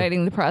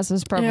 expediting the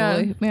process,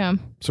 probably. Yeah.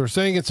 So we're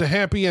saying it's a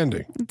happy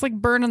ending. It's like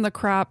burning the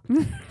crop. I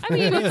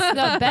mean, it's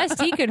the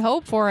best he could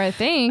hope for, I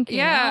think. you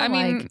yeah, know, I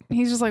mean, like-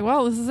 he's just like,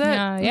 well, this is it.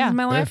 Yeah, This yeah. is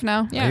my life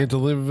now. I get to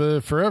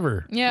live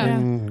forever. Yeah.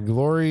 In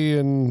glory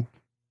and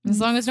as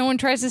long as no one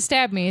tries to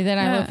stab me, then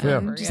I live yeah.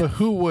 forever. So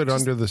who would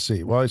under the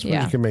sea? Well, I suppose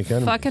Yeah. you can make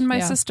enemies. Fucking my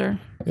Yeah. sister.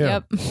 Yeah.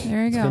 Yep.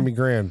 There you It's go. gonna be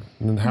grand,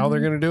 and how they're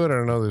gonna do it, I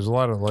don't know. There's a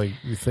lot of like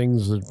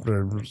things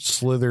that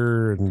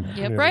slither and Yep.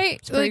 you know.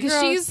 Right? Like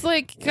gross. she's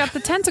like got the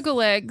tentacle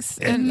legs,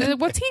 and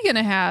what's he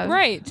gonna have?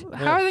 Right.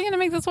 How are they gonna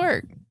make this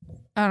work?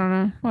 I don't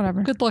know.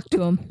 Whatever. Good luck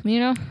to him. You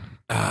know.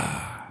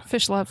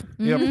 Fish love.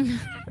 Yep.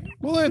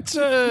 Well, that's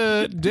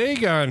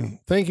Dagon.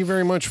 Thank you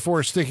very much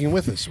for sticking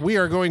with us. We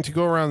are going to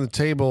go around the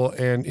table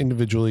and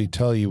individually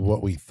tell you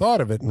what we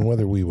thought of it and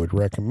whether we would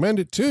recommend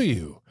it to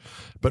you.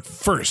 But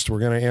first, we're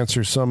going to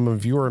answer some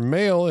of your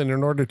mail, and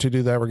in order to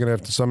do that, we're going to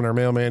have to summon our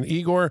mailman,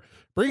 Igor.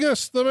 Bring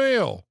us the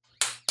mail.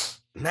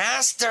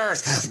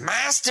 Masters,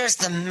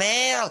 the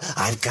mail.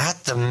 I've got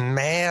the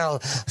mail.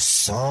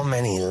 So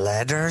many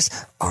letters.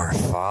 Our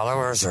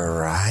followers are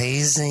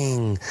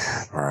rising.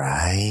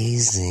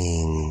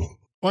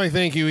 Why,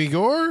 thank you,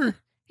 Igor.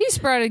 He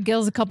sprouted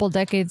gills a couple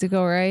decades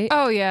ago, right?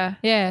 Oh yeah.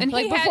 Yeah. And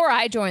like he had- before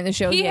I joined the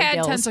show, He had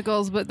gills.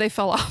 tentacles, but they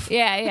fell off.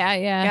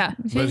 Yeah.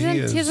 But He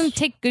doesn't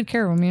take good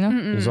care of them, you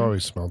know? He's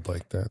always smelled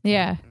like that.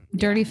 Yeah.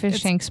 Dirty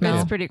fish tank smell.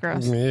 It's pretty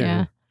gross.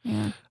 Yeah.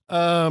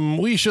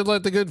 We should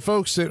let the good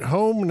folks at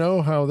home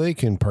know how they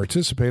can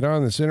participate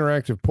on this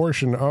interactive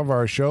portion of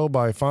our show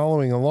by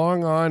following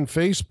along on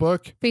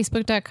Facebook,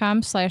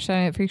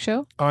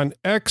 Facebook.com/SaturdayNightFreakShow, on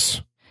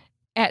X,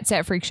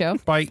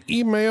 @SatFreakShow. by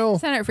email,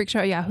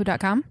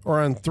 SaturdayNightFreakShow@yahoo.com. or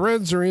on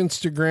Threads or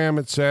Instagram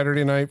at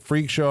Saturday Night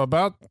Freak Show.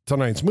 About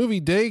tonight's movie,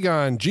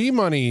 Dagon,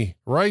 G-Money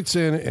writes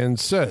in and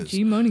says,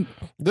 G-Money.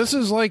 this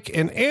is like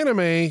an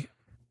anime.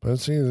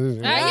 Let's see.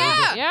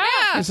 Yeah.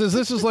 He says,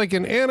 this is like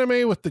an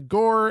anime with the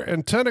gore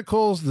and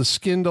tentacles. The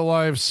skinned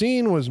alive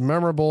scene was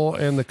memorable,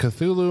 and the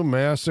Cthulhu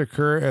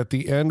massacre at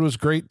the end was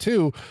great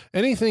too.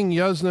 Anything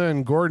Yuzna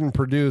and Gordon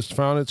produced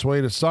found its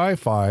way to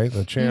Sci-Fi,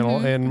 the channel,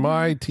 and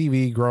my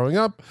TV growing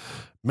up.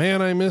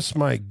 Man, I miss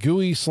my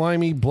gooey,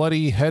 slimy,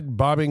 bloody,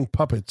 head-bobbing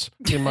puppets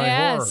in my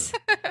horror.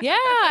 Yeah,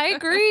 I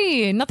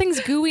agree. Nothing's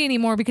gooey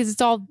anymore because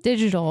it's all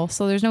digital,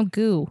 so there's no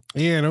goo.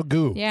 Yeah, no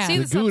goo. Yeah. See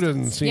the the goo substance.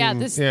 doesn't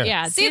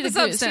seem... See the goo-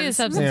 substance. See the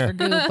substance for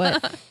goo,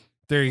 but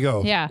There you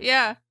go. yeah.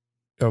 Yeah.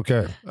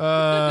 Okay.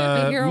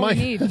 You're all we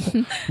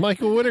need.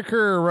 Michael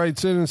Whitaker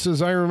writes in and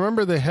says, I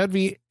remember the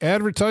heavy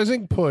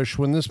advertising push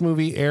when this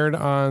movie aired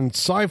on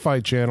Sci-Fi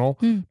Channel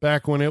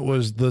back when it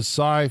was the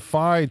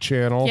Sci-Fi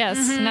Channel.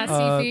 Yes, not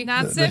Sifi.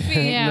 Not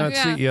Siffy.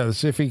 Yeah. The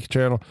Siffy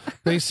Channel.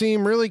 They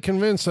seem really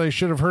convinced I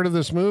should have heard of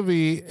this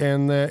movie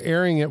and that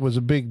airing it was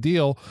a big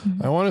deal.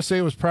 I want to say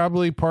it was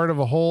probably part of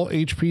a whole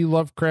HP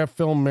Lovecraft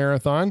film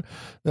marathon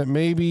that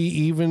maybe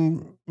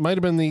even might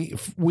have been the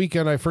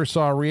weekend I first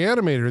saw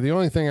Reanimator. The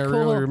only thing I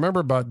really remember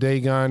about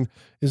Dagon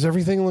is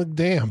everything looked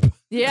damp.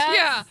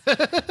 Yeah.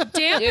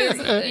 Damp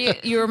is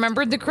You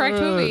remembered the correct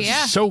movie,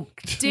 yeah.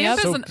 Soaked. damp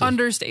is an Soaked.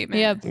 understatement.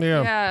 Yep. Yeah.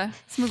 Yeah.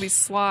 This movie's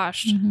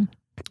sloshed.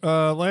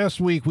 Last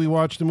week we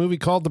watched a movie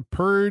called The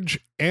Purge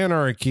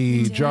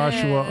Anarchy.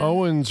 Joshua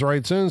Owens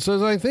writes in and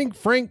says, I think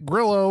Frank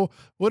Grillo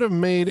would have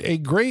made a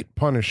great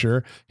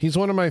Punisher. He's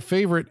one of my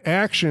favorite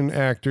action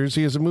actors.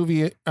 He has a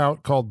movie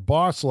out called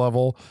Boss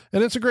Level,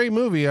 and it's a great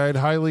movie. I'd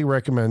highly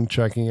recommend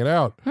checking it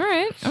out. All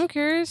right, I'm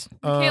curious.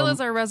 Kayla's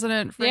our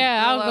resident Frank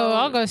I'll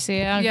Grillo. go see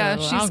it. Yeah,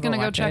 she's gonna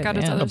go watch check it, out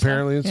its yeah. other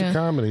Apparently it's Yeah. a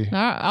comedy.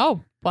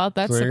 Well,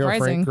 that's So there you go.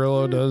 Frank surprising.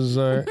 Grillo does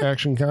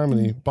action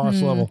comedy,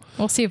 Boss Level.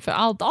 We'll see if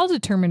I'll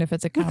determine if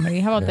it's a comedy.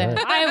 How about that?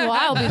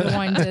 I'll be the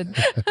one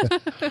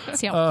to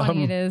see how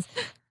funny it is.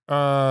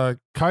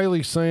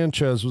 Kylie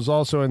Sanchez was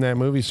also in that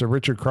movie, so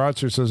Richard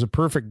Krotzer says a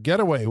perfect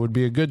getaway would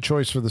be a good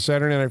choice for the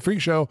Saturday Night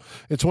Freak Show.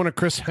 It's one of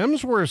Chris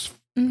Hemsworth's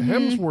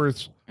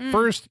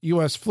first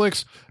U.S.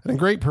 flicks, and a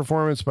great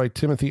performance by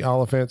Timothy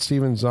Oliphant,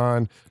 Steven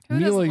Zahn, Who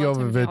Mila doesn't love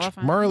Timothy Jovovich,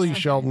 Olyphant? Marley He's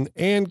so Shelton,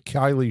 and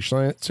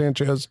Kylie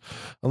Sanchez.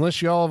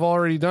 Unless y'all have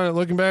already done it,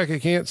 looking back, I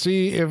can't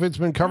see if it's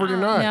been covered or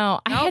not.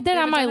 No, I had that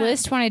we on my haven't done it.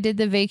 list when I did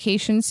the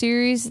vacation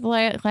series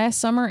last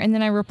summer, and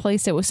then I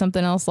replaced it with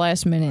something else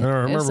last minute. I don't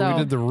remember So- we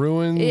did the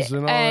ruins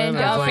and all and,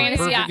 that. It's like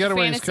Fantasy- perfect getaways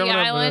Fantasy coming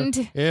Island.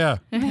 up.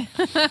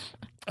 Yeah.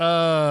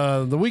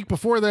 The week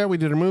before that, we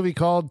did a movie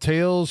called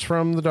Tales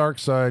from the Dark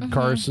Side.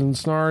 Carson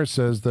Snar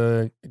says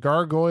the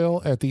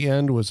gargoyle at the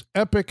end was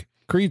epic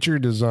creature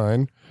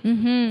design.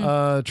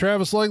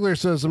 Travis Legler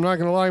says, I'm not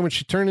going to lie, when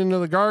she turned into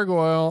the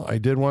gargoyle, I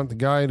did want the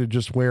guy to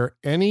just wear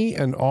any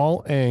and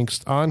all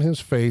angst on his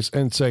face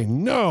and say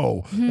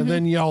no, and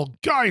then yell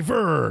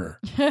Guyver.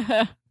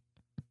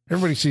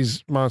 Everybody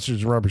sees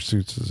monsters in rubber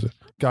suits as a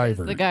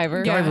Guyver. The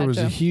Guyver. Guyver was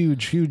a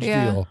huge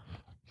Yeah. deal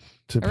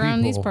to Around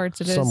people these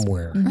parts it is.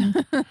 somewhere.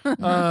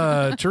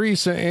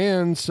 Teresa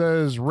Ann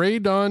says Ray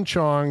Dawn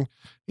Chong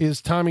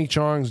is Tommy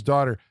Chong's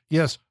daughter.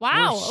 Yes.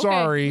 Wow. We're okay.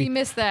 sorry. We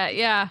missed that.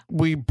 Yeah.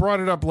 We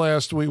brought it up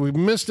last week. We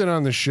missed it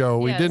on the show.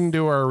 We Yes. didn't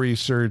do our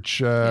research.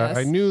 Yes.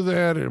 I knew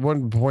that at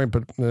one point,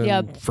 but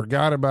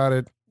forgot about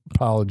it.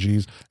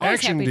 Apologies. Always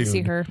Action happy Dude to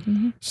see her.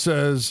 Mhm.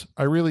 says,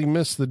 I really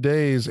miss the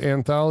days.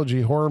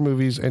 Anthology horror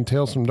movies and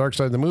Tales from Dark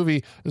Side. The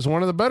movie is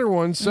one of the better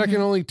ones,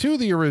 second only to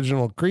the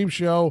original Creep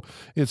Show.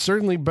 It's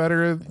certainly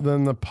better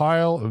than the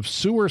pile of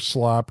sewer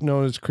slop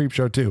known as Creep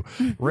Show 2.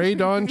 Ray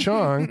Dawn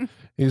Chong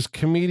is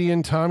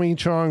comedian Tommy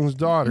Chong's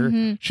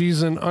daughter.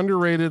 She's an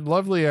underrated,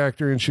 lovely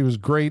actor, and she was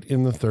great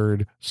in the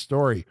third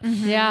story.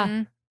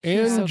 Yeah.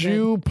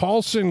 Andrew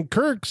Paulson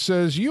Kirk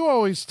says, you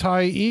always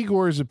tie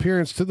Igor's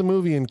appearance to the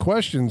movie in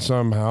question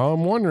somehow.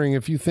 I'm wondering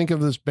if you think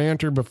of this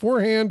banter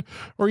beforehand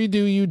or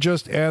you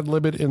just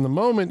ad-lib it in the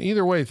moment.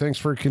 Either way, thanks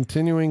for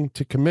continuing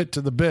to commit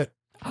to the bit.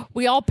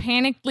 We all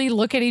panically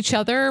look at each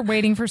other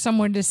waiting for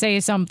someone to say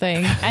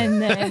something,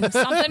 and then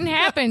something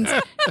happens.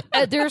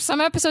 There are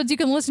some episodes you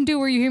can listen to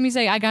where you hear me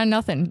say, I got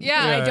nothing.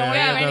 Yeah, I don't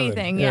have nothing.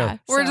 anything. Yeah.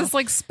 We're just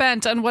like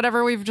spent on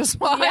whatever we've just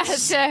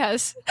watched.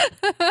 Yes.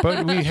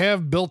 But we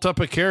have built up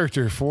a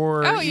character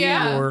for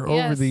Igor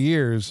over the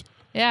years.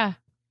 Yeah.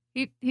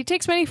 He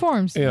takes many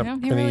forms. Yeah, You know?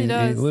 He really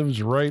does. He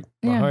lives right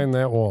behind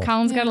that wall.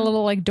 Colin's got a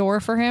little like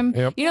door for him.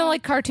 Yep. You know,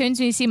 like cartoons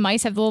when you see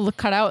mice have the little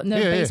cutout in the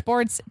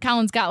baseboards.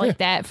 Colin's got like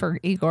that for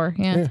Igor.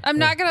 Yeah. I'm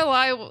not gonna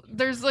lie.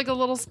 There's like a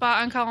little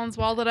spot on Colin's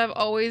wall that I've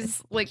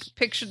always like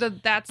pictured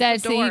that's the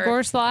door. the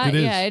Igor slot. It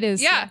is. Yeah, it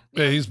is. Yeah,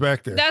 He's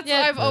back there. that's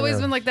I've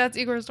always been like that's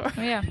Igor's door.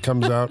 Yeah.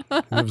 Comes out,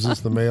 gives us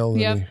the mail,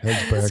 and he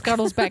heads back.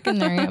 Scuttles back in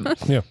there. Yeah.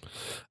 Yeah.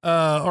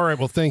 All right.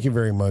 Well, thank you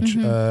very much,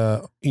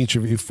 each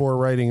of you, for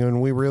writing,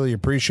 and we really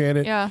appreciate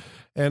it. Yeah,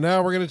 And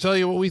now we're going to tell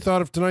you what we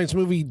thought of tonight's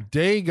movie,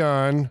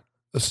 Dagon,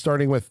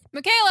 starting with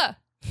Michaela.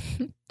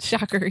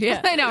 Shocker.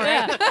 Yeah. I know,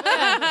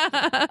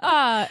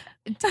 right?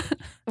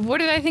 What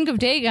did I think of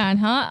Dagon,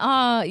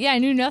 huh? Yeah, I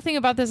knew nothing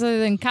about this other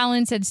than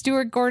Colin said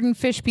Stuart Gordon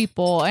fish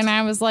people, and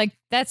I was like,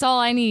 that's all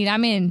I need.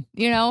 I'm in,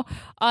 you know?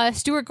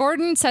 Stuart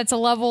Gordon sets a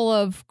level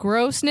of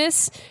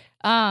grossness.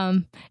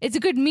 It's a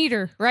good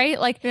meter, right?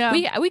 Like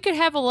we could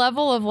have a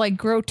level of like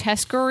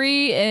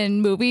grotesquerie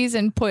in movies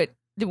and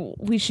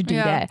we should do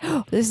that.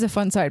 This is a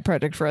fun side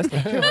project for us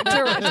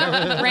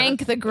to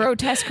rank the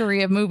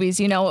grotesquerie of movies.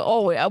 You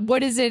know,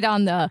 what is it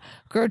on the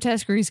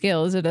grotesquerie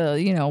scale? Is it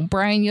a,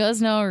 Brian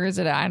Yuzna, or is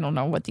it I don't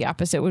know what the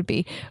opposite would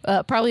be.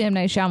 Probably M.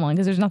 Night Shyamalan,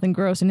 because there's nothing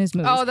gross in his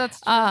movies. Oh, that's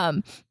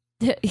true.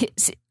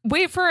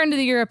 Wait for end of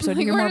the year episode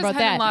to hear more about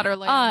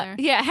that.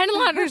 Yeah,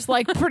 Henenlotter's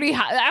like pretty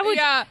high. I would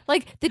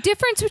like the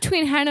difference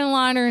between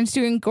Henenlotter and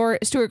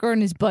Stuart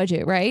Gordon is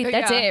budget, right?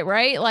 That's it,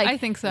 right? Like I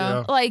think so.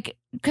 Yeah. Like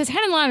because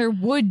Henenlotter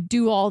would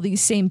do all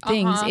these same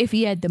things if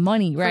he had the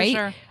money, right?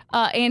 For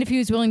sure. And if he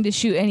was willing to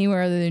shoot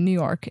anywhere other than New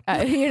York,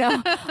 But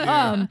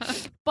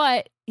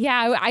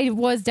yeah, I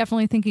was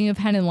definitely thinking of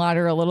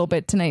Henenlotter a little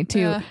bit tonight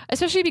too,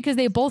 especially because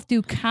they both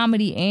do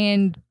comedy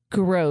and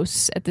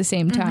gross at the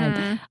same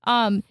time.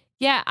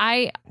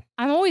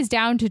 I'm always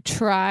down to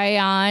try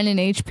on an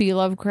HP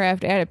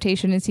Lovecraft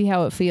adaptation and see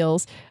how it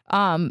feels.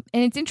 And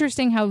it's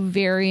interesting how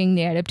varying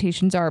the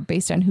adaptations are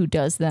based on who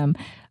does them.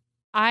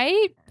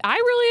 I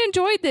really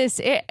enjoyed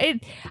this.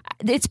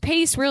 Its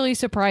pace really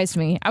surprised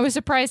me. I was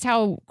surprised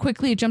how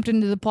quickly it jumped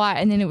into the plot,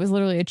 and then it was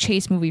literally a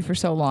chase movie for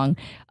so long.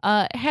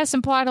 It has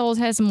some plot holes,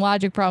 has some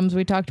logic problems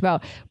we talked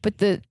about, but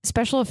the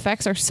special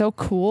effects are so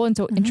cool and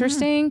so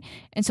interesting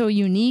and so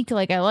unique.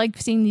 Like I like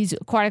seeing these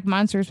aquatic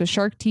monsters with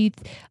shark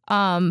teeth.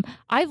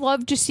 I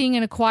love just seeing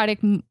an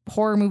aquatic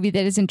horror movie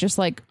that isn't just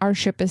like our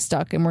ship is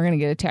stuck and we're gonna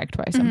get attacked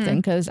by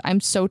something, because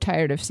I'm so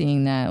tired of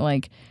seeing that.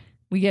 Like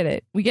we get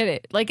it.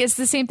 Like it's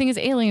the same thing as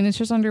Alien. It's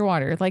just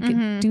underwater. Like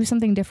do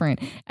something different.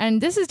 And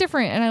this is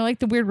different. And I like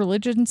the weird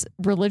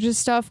religious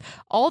stuff.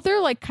 All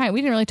their like we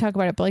didn't really talk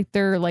about it, but like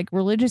their like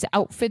religious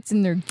outfits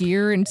and their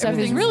gear and stuff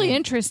is really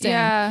interesting.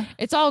 Yeah,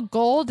 it's all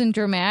gold and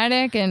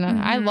dramatic, and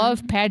I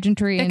love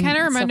pageantry. It kind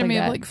of reminded me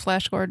of like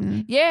Flash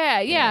Gordon.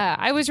 Yeah.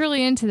 I was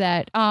really into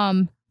that.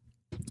 Kind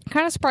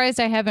of surprised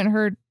I haven't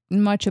heard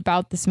much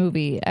about this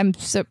movie. I'm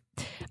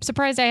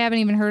surprised I haven't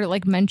even heard it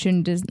like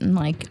mentioned in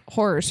like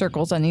horror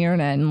circles on the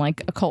internet and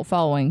like a cult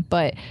following.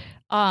 But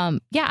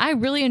I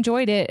really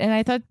enjoyed it, and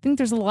I think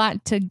there's a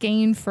lot to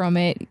gain from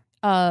it,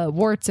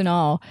 warts and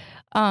all.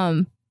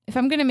 If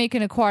I'm going to make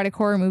an aquatic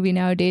horror movie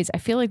nowadays, I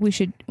feel like we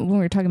should, when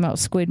we're talking about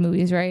squid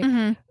movies,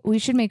 right? We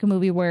should make a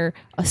movie where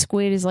a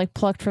squid is like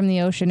plucked from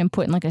the ocean and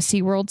put in like a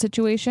SeaWorld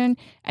situation,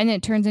 and then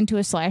it turns into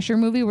a slasher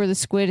movie where the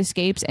squid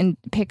escapes and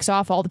picks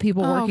off all the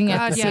people working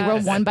at the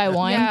SeaWorld one by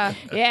one.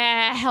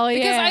 Yeah, hell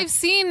yeah. Because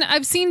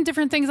I've seen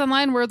different things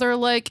online where they're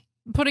like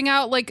putting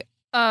out like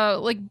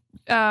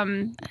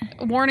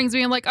warnings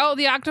being like, oh,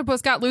 the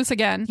octopus got loose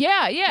again.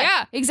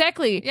 Yeah,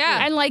 exactly.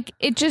 Yeah. And like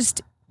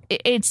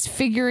it's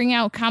figuring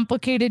out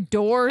complicated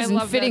doors and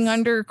fitting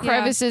under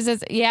crevices.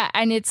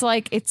 And it's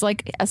like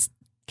a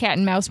cat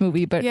and mouse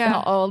movie, but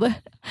all the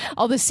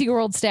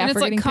SeaWorld staff and it's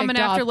are like getting coming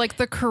after off. like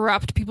the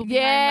corrupt people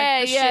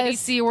behind like the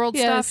shitty SeaWorld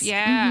stuff.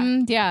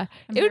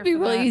 It would be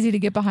really easy to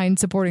get behind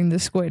supporting the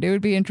squid. It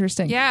would be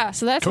interesting.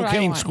 So that's what I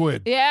cocaine want.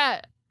 squid.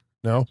 Yeah.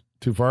 No.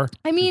 Too far?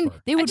 I mean,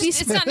 they would be.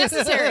 It's not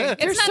necessary.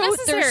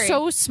 They're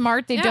so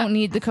smart. They don't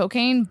need the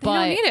cocaine, but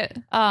they don't need it.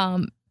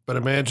 But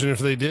imagine if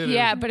they did.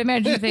 Yeah, but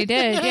imagine if they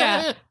did.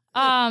 Yeah.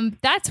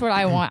 That's what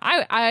I want.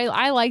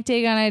 I like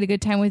Dagon. I had a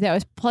good time with it. I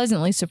was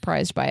pleasantly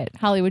surprised by it.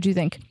 Holly, what'd you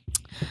think?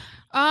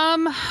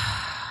 I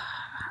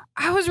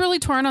was really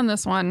torn on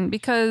this one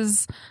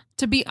because,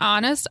 to be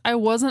honest, I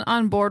wasn't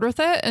on board with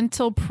it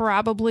until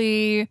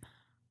probably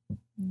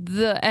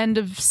the end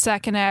of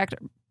second act,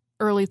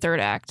 early third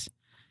act.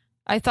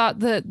 I thought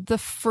that the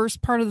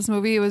first part of this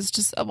movie was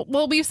just,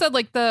 well, we said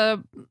like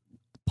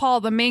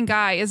Paul, the main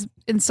guy, is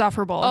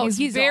insufferable. Oh,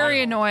 he's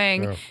very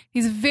annoying. Yeah.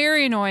 He's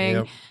very annoying.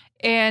 Yep.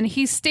 And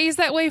he stays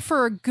that way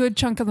for a good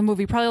chunk of the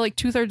movie, probably like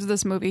 2/3 of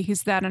this movie.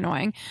 He's that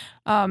annoying.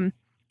 And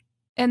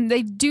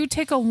they do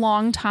take a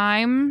long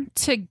time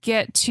to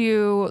get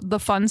to the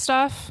fun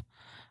stuff.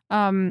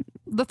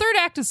 The third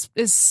act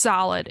is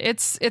solid.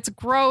 It's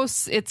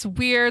gross. It's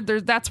weird.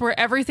 That's where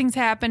everything's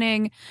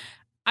happening.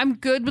 I'm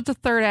good with the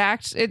third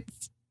act.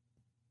 It's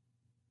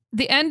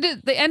the end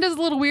is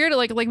a little weird.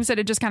 Like we said,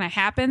 it just kind of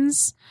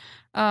happens.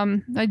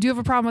 I do have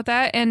a problem with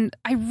that, and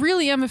I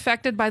really am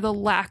affected by the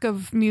lack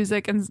of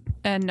music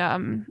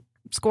and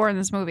score in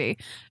this movie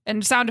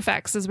and sound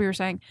effects, as we were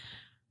saying.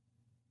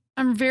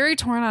 I'm very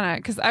torn on it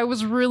because I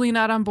was really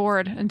not on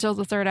board until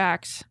the third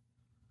act,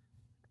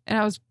 and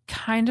I was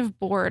kind of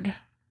bored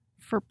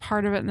for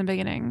part of it in the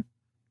beginning.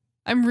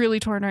 I'm really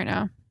torn right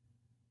now.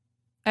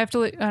 I have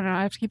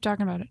to keep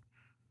talking about it.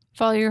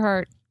 Follow your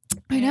heart.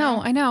 I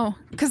know.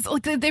 Because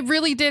like they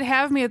really did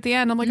have me at the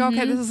end. I'm like,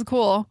 okay, this is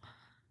cool.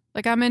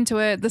 Like, I'm into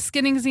it. The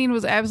skinning scene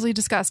was absolutely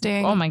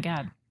disgusting. Oh my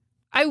God.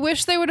 I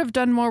wish they would have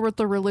done more with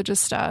the religious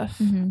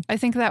stuff. I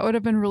think that would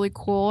have been really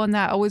cool, and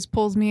that always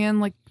pulls me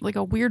in, like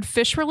a weird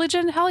fish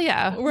religion. Hell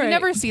yeah. Right. We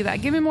never see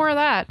that. Give me more of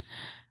that.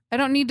 I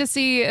don't need to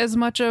see as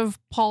much of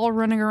Paul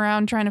running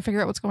around trying to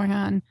figure out what's going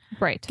on.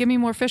 Right. Give me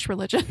more fish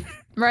religion.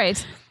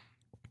 Right.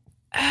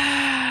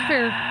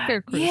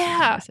 Fair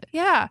criticism.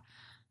 Yeah.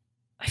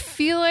 I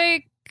feel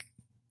like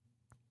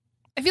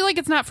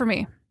it's not for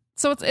me.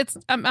 So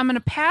I'm going to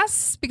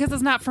pass because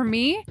it's not for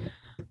me,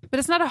 but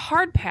it's not a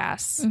hard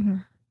pass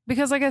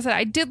because, like I said,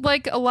 I did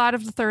like a lot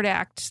of the third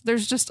act.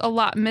 There's just a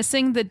lot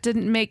missing that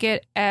didn't make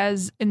it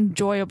as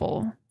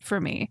enjoyable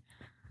for me.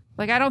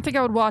 Like, I don't think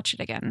I would watch it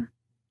again.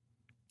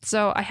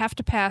 So I have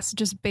to pass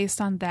just based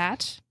on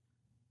that.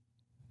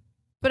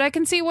 But I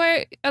can see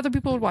why other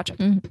people would watch it.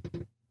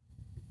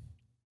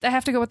 I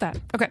have to go with that.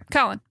 Okay,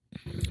 Colin.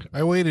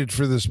 I waited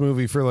for this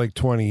movie for like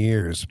 20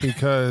 years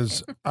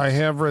because I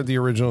have read the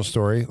original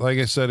story. Like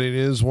I said, it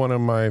is one of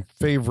my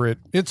favorite.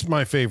 It's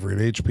my favorite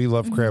HP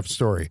Lovecraft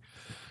story.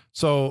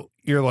 So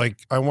you're like,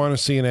 I want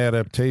to see an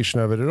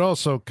adaptation of it. It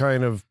also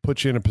kind of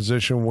puts you in a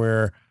position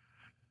where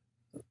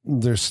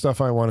there's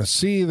stuff I want to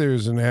see.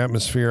 There's an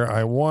atmosphere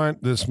I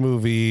want. This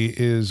movie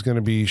is going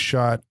to be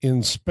shot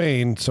in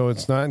Spain, so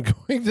it's not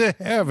going to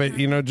have it,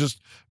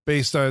 just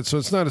based on it. So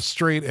it's not a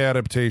straight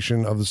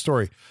adaptation of the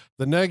story.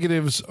 The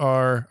negatives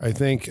are, I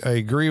think, I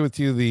agree with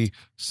you. The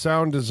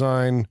sound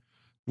design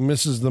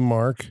misses the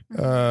mark,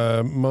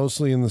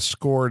 mostly in the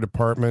score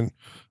department.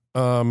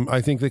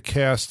 I think the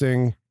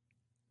casting,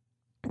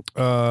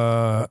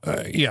 I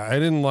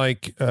didn't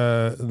like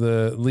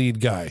the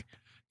lead guy,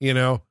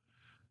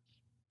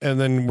 and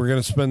then we're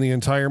going to spend the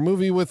entire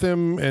movie with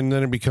him, and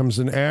then it becomes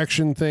an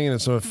action thing, and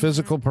it's a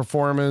physical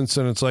performance,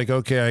 and it's like,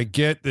 okay, I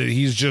get that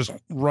he's just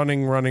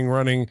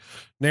running,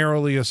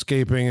 narrowly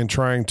escaping and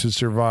trying to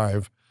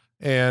survive.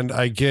 And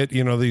I get,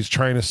 he's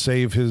trying to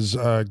save his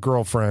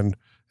girlfriend.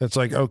 It's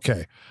like,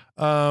 okay.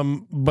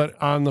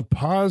 But on the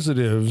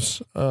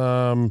positives,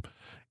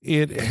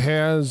 it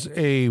has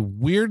a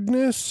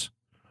weirdness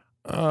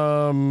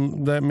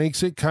that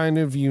makes it kind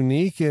of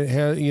unique. It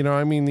has,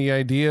 the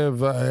idea of,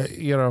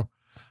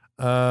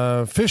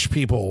 fish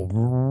people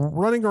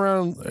running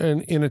around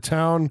in a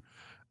town.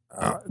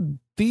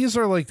 These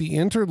are like the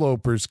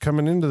interlopers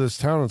coming into this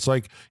town. It's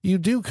like, you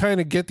do kind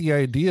of get the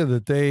idea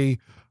that they,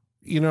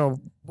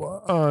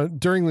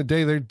 during the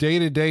day, their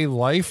day-to-day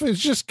life is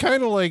just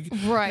kind of like,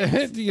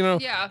 right.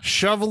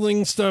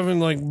 Shoveling stuff, and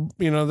like,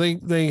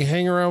 they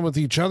hang around with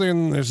each other,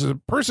 and there's a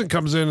person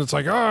comes in. It's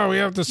like, oh, we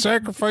have to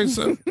sacrifice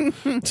them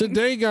to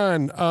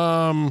Dagon.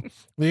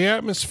 The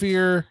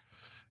atmosphere,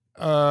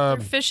 they're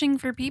fishing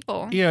for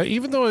people. Yeah.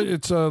 Even though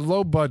it's a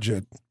low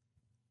budget,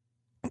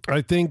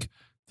 I think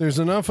there's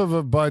enough of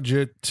a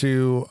budget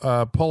to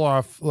pull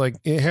off, like,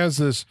 it has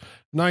this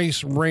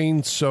nice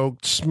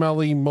rain-soaked,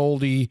 smelly,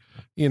 moldy,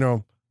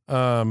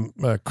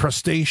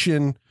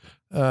 crustacean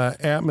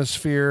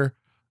atmosphere.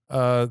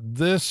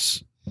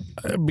 This,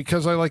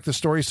 because I like the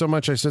story so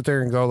much, I sit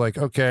there and go like,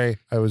 okay,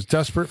 I was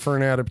desperate for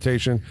an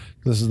adaptation.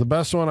 This is the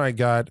best one I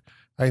got.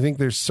 I think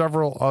there's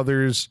several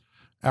others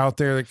out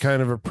there that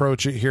kind of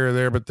approach it here or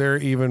there, but they're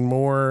even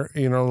more,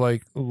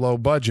 like low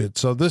budget.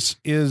 So this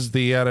is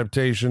the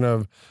adaptation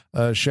of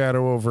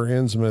Shadow Over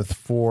Innsmouth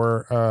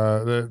for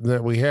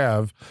that we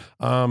have.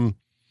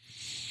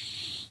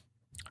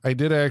 I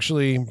did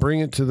actually bring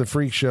it to the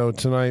Freak Show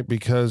tonight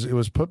because it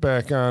was put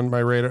back on my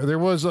radar. There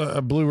was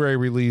a Blu-ray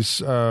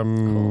release. I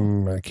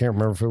can't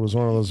remember if it was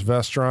one of those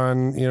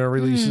Vestron,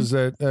 releases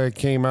that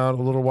came out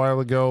a little while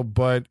ago,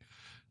 but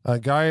a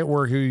guy at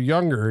work,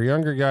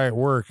 younger guy at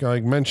work,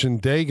 like,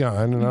 mentioned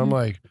Dagon, and I'm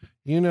like,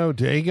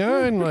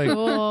 Dagon? Like,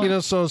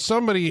 cool. So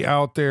somebody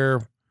out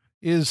there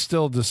is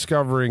still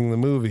discovering the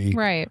movie.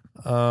 Right.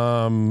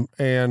 I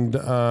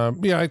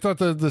thought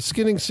the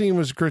skinning scene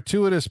was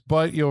gratuitous,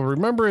 but you'll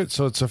remember it,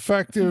 so it's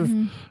effective.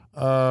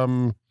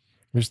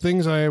 There's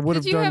things I would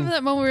have done. Did you have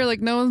that moment where you're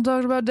like, no one's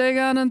talked about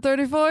Dagon in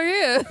 34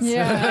 years?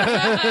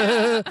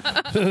 Yeah.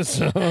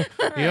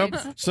 Yep.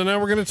 So now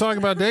we're going to talk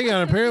about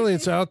Dagon. Apparently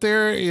it's out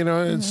there,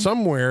 it's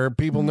somewhere.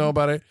 People know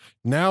about it.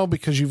 Now,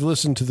 because you've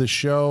listened to the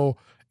show,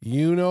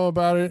 you know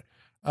about it.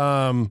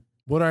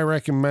 Would I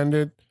recommend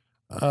it?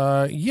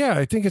 Yeah,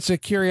 I think it's a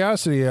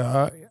curiosity.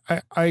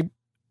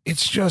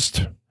 It's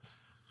just,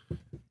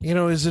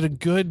 is it a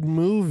good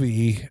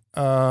movie?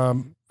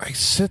 I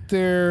sit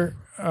there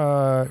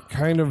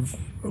kind of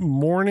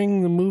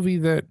mourning the movie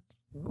that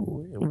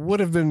would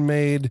have been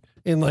made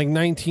in like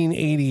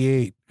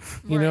 1988.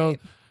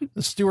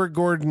 Stuart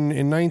Gordon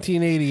in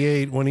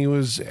 1988 when he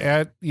was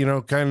at,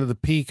 kind of the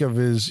peak of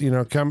his,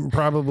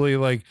 probably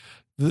like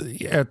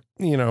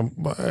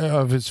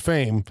of his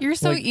fame. You're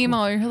so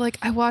emo. You're like,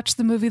 I watched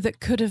the movie that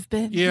could have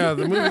been. Yeah,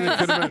 the movie that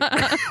could have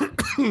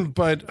been.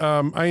 But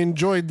I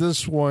enjoyed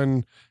this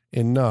one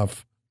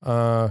enough.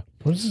 What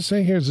does it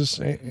say here? Is this?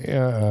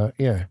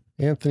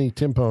 Anthony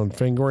Timpone,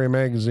 Fangoria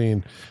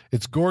Magazine.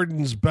 It's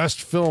Gordon's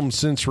best film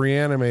since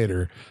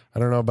Reanimator. I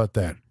don't know about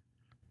that.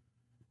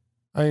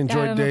 I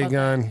enjoyed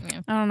Dagon.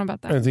 I don't know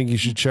about that. I think you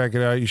should check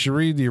it out. You should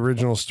read the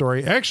original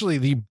story. Actually,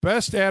 the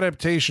best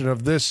adaptation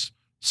of this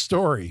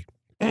story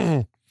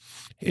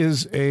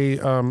is a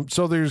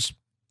so there's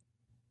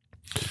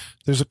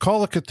a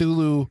Call of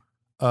Cthulhu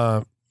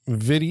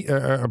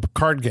video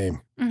card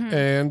game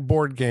and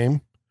board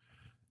game,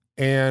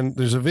 and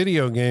there's a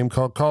video game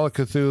called Call of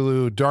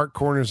Cthulhu Dark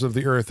Corners of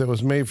the Earth that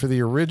was made for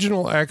the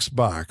original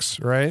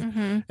Xbox, right?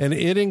 And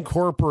it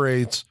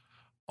incorporates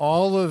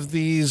all of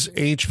these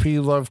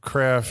HP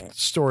Lovecraft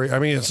story. I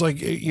mean, it's like,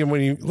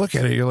 when you look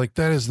at it, you're like,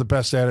 that is the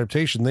best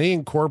adaptation. They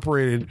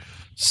incorporated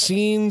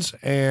scenes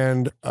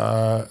and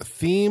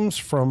themes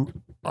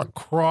from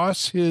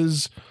across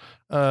his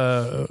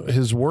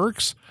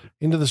works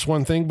into this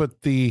one thing,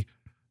 but the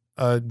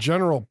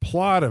general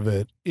plot of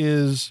it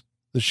is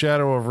the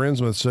Shadow Over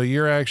Innsmouth. So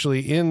you're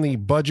actually in the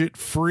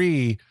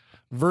budget-free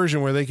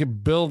version where they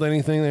could build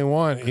anything they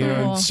want, in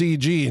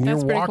CG, and you're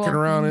walking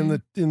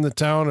around in the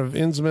town of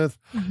Innsmouth,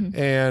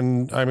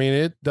 and I mean,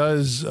 it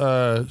does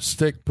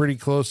stick pretty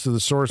close to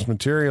the source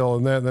material,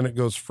 and then it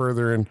goes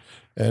further and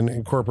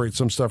incorporates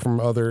some stuff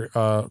from other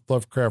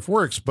Lovecraft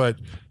works, but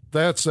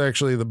that's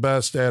actually the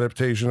best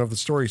adaptation of the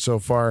story so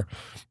far.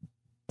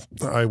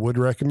 I would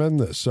recommend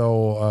this.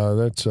 So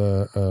that's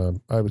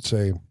I would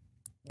say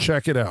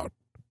check it out.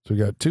 So we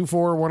got 2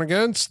 for, 1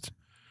 against.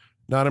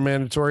 Not a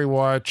mandatory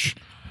watch.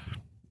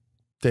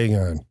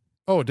 Dagon.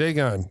 Oh,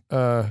 Dagon.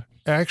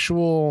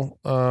 Actual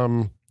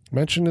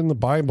mentioned in the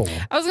Bible.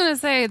 I was going to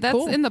say,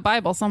 that's in the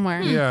Bible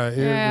somewhere. Yeah,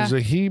 it was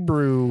a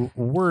Hebrew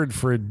word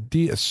for a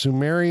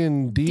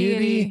Sumerian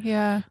deity.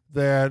 Yeah.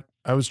 That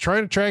I was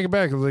trying to track it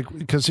back,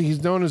 because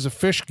he's known as a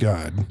fish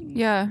god.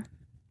 Yeah.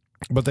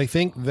 But they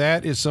think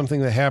that is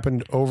something that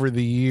happened over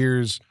the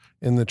years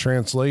in the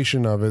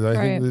translation of it.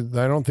 I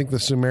don't think the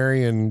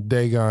Sumerian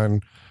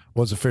Dagon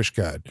was a fish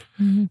god.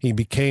 He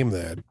became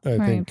that, I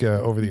think,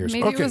 over the years.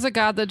 Maybe it was a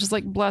god that just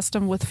blessed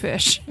him with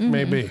fish.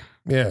 Maybe.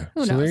 Yeah.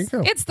 Who knows? There you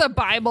go. It's the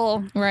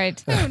Bible. Right.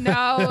 Who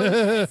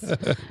knows?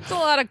 There's a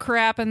lot of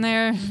crap in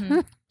there.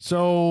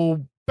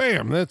 So,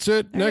 bam, that's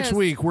it. Next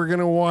week, we're going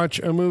to watch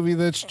a movie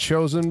that's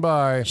chosen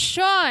by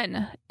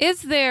Sean.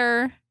 Is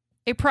there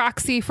a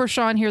proxy for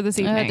Sean here this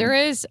evening? There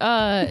is.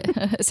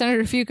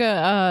 Senator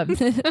Fuca.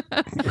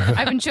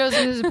 I've been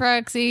chosen as a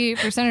proxy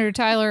for Senator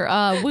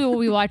Tyler. We will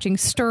be watching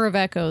Stir of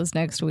Echoes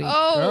next week.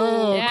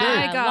 Oh, okay.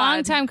 my God.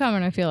 Long time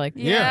coming, I feel like.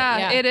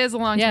 Yeah. It is a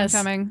long time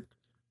coming.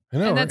 I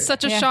know, and that's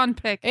such a Sean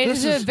pick. It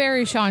is a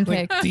very Sean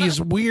pick.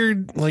 These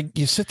weird,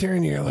 you sit there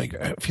and you're like,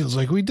 it feels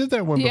like we did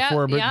that one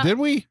before, but did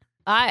we?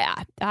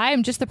 I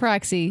am just the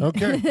proxy.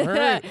 Okay, all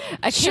right.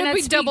 I cannot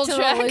we double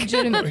check?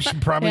 We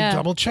should probably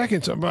double check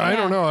it. But I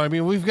don't know. I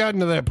mean, we've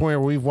gotten to that point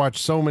where we've watched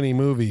so many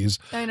movies.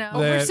 I know.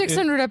 Over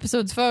 600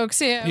 episodes,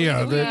 folks.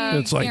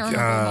 It's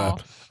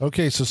like,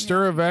 okay, so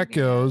Stir of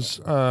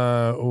Echoes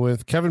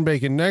with Kevin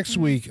Bacon next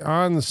week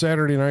on the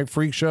Saturday Night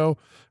Freak Show.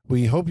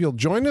 We hope you'll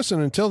join us.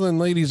 And until then,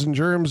 ladies and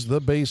germs, the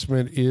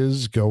basement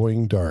is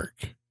going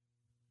dark.